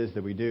whatever it is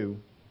that we do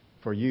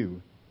for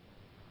you.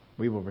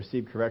 We will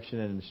receive correction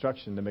and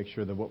instruction to make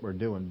sure that what we're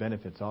doing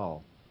benefits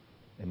all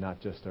and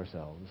not just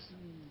ourselves.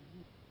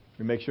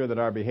 We make sure that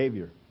our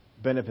behavior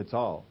benefits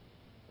all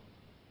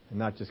and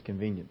not just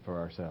convenient for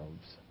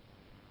ourselves.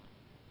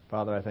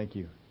 Father, I thank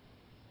you.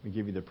 We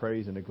give you the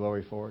praise and the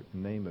glory for it.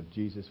 In the name of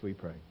Jesus we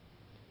pray.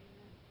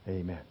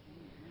 Amen.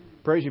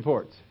 Praise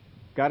reports.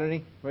 Got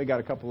any? We got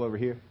a couple over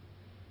here.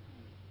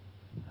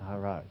 All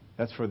right.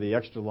 That's for the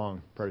extra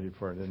long praise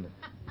report, isn't it?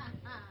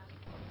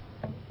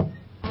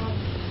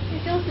 We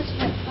feel such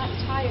a flat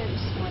tire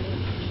this morning,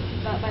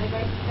 but by the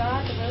grace of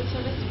God, the road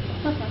service.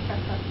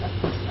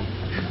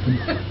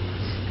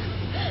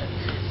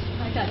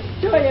 I got a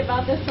story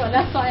about this one.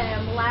 That's why I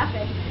am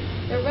laughing.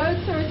 The road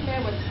service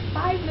man was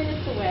 5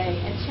 minutes away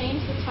and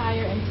changed the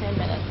tire in 10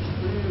 minutes.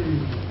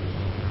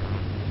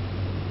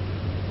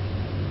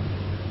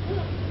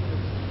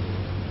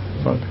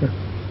 Okay.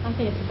 I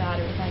think it's a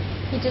battery thing.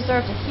 He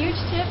deserves a huge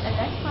tip, and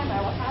next time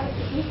I will have it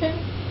to even.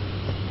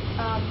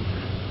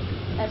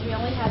 As we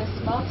only had a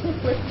small tip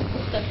list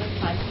at this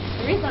time.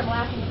 The reason I'm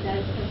laughing at that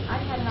is because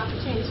I had an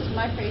opportunity, this was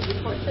my praise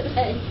report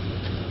today,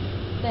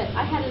 that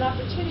I had an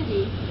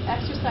opportunity to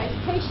exercise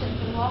patience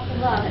and walk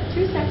in love at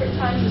 2 separate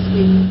times this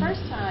week. The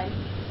first time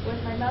was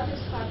my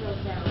mother's car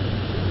broke down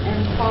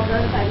and called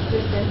roadside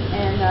assistance,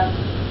 and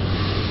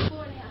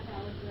 4.5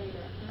 hours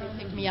later, they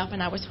picked me up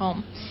and I was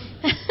home.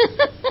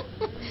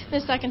 The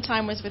second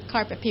time was with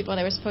carpet people.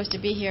 They were supposed to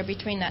be here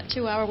between that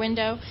 2-hour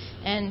window,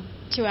 and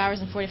 2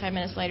 hours and 45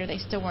 minutes later, they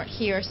still weren't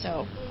here.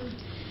 So,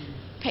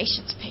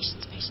 patience.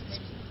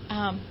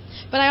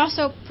 But I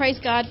also praise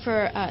God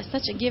for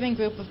such a giving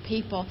group of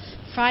people.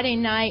 Friday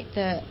night,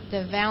 the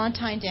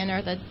Valentine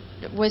dinner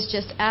was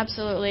just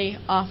absolutely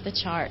off the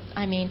chart.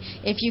 I mean,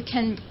 if you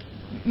can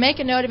make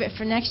a note of it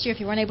for next year, if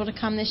you weren't able to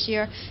come this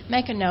year,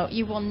 make a note.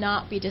 You will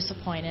not be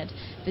disappointed.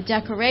 The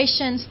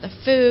decorations, the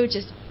food,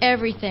 just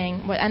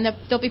everything. And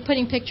they'll be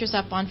putting pictures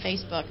up on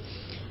Facebook.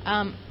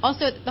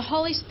 Also, the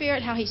Holy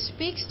Spirit, how He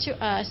speaks to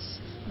us,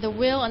 the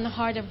will and the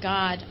heart of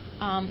God.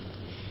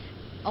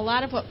 A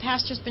lot of what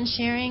Pastor's been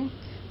sharing,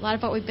 a lot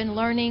of what we've been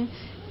learning,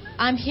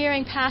 I'm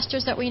hearing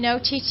pastors that we know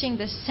teaching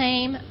the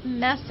same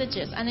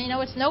messages. And,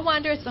 it's no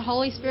wonder. It's the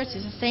Holy Spirit.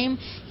 It's the same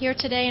here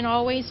today and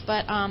always.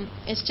 But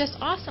it's just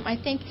awesome. I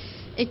think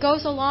it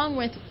goes along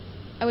with,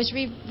 I was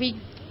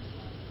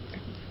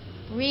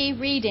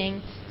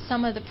rereading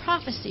some of the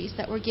prophecies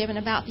that were given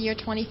about the year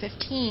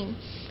 2015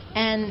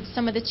 and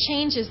some of the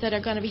changes that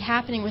are going to be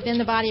happening within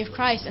the body of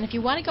Christ. And if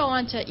you want to go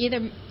on to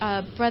either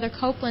Brother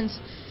Copeland's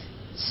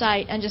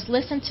site and just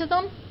listen to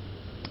them,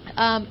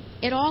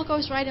 it all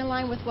goes right in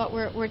line with what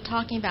we're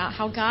talking about,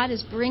 how God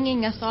is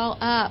bringing us all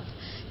up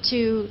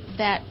to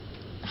that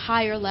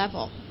higher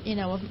level,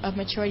 of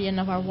maturity and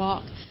of our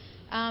walk.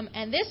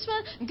 And this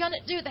one, I'm going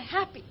to do the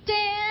happy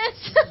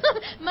dance.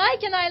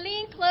 Mike and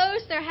Eileen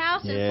closed their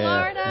house in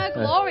Florida.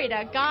 Glory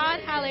to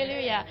God.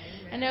 Hallelujah.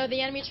 I know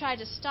the enemy tried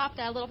to stop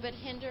that a little bit,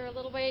 hinder a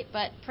little bit,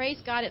 but praise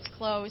God, it's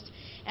closed.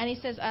 And he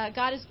says,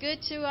 God is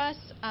good to us,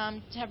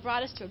 to have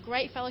brought us to a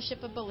great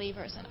fellowship of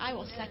believers. And I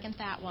will second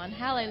that one.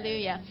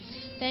 Hallelujah.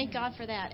 Thank God for that.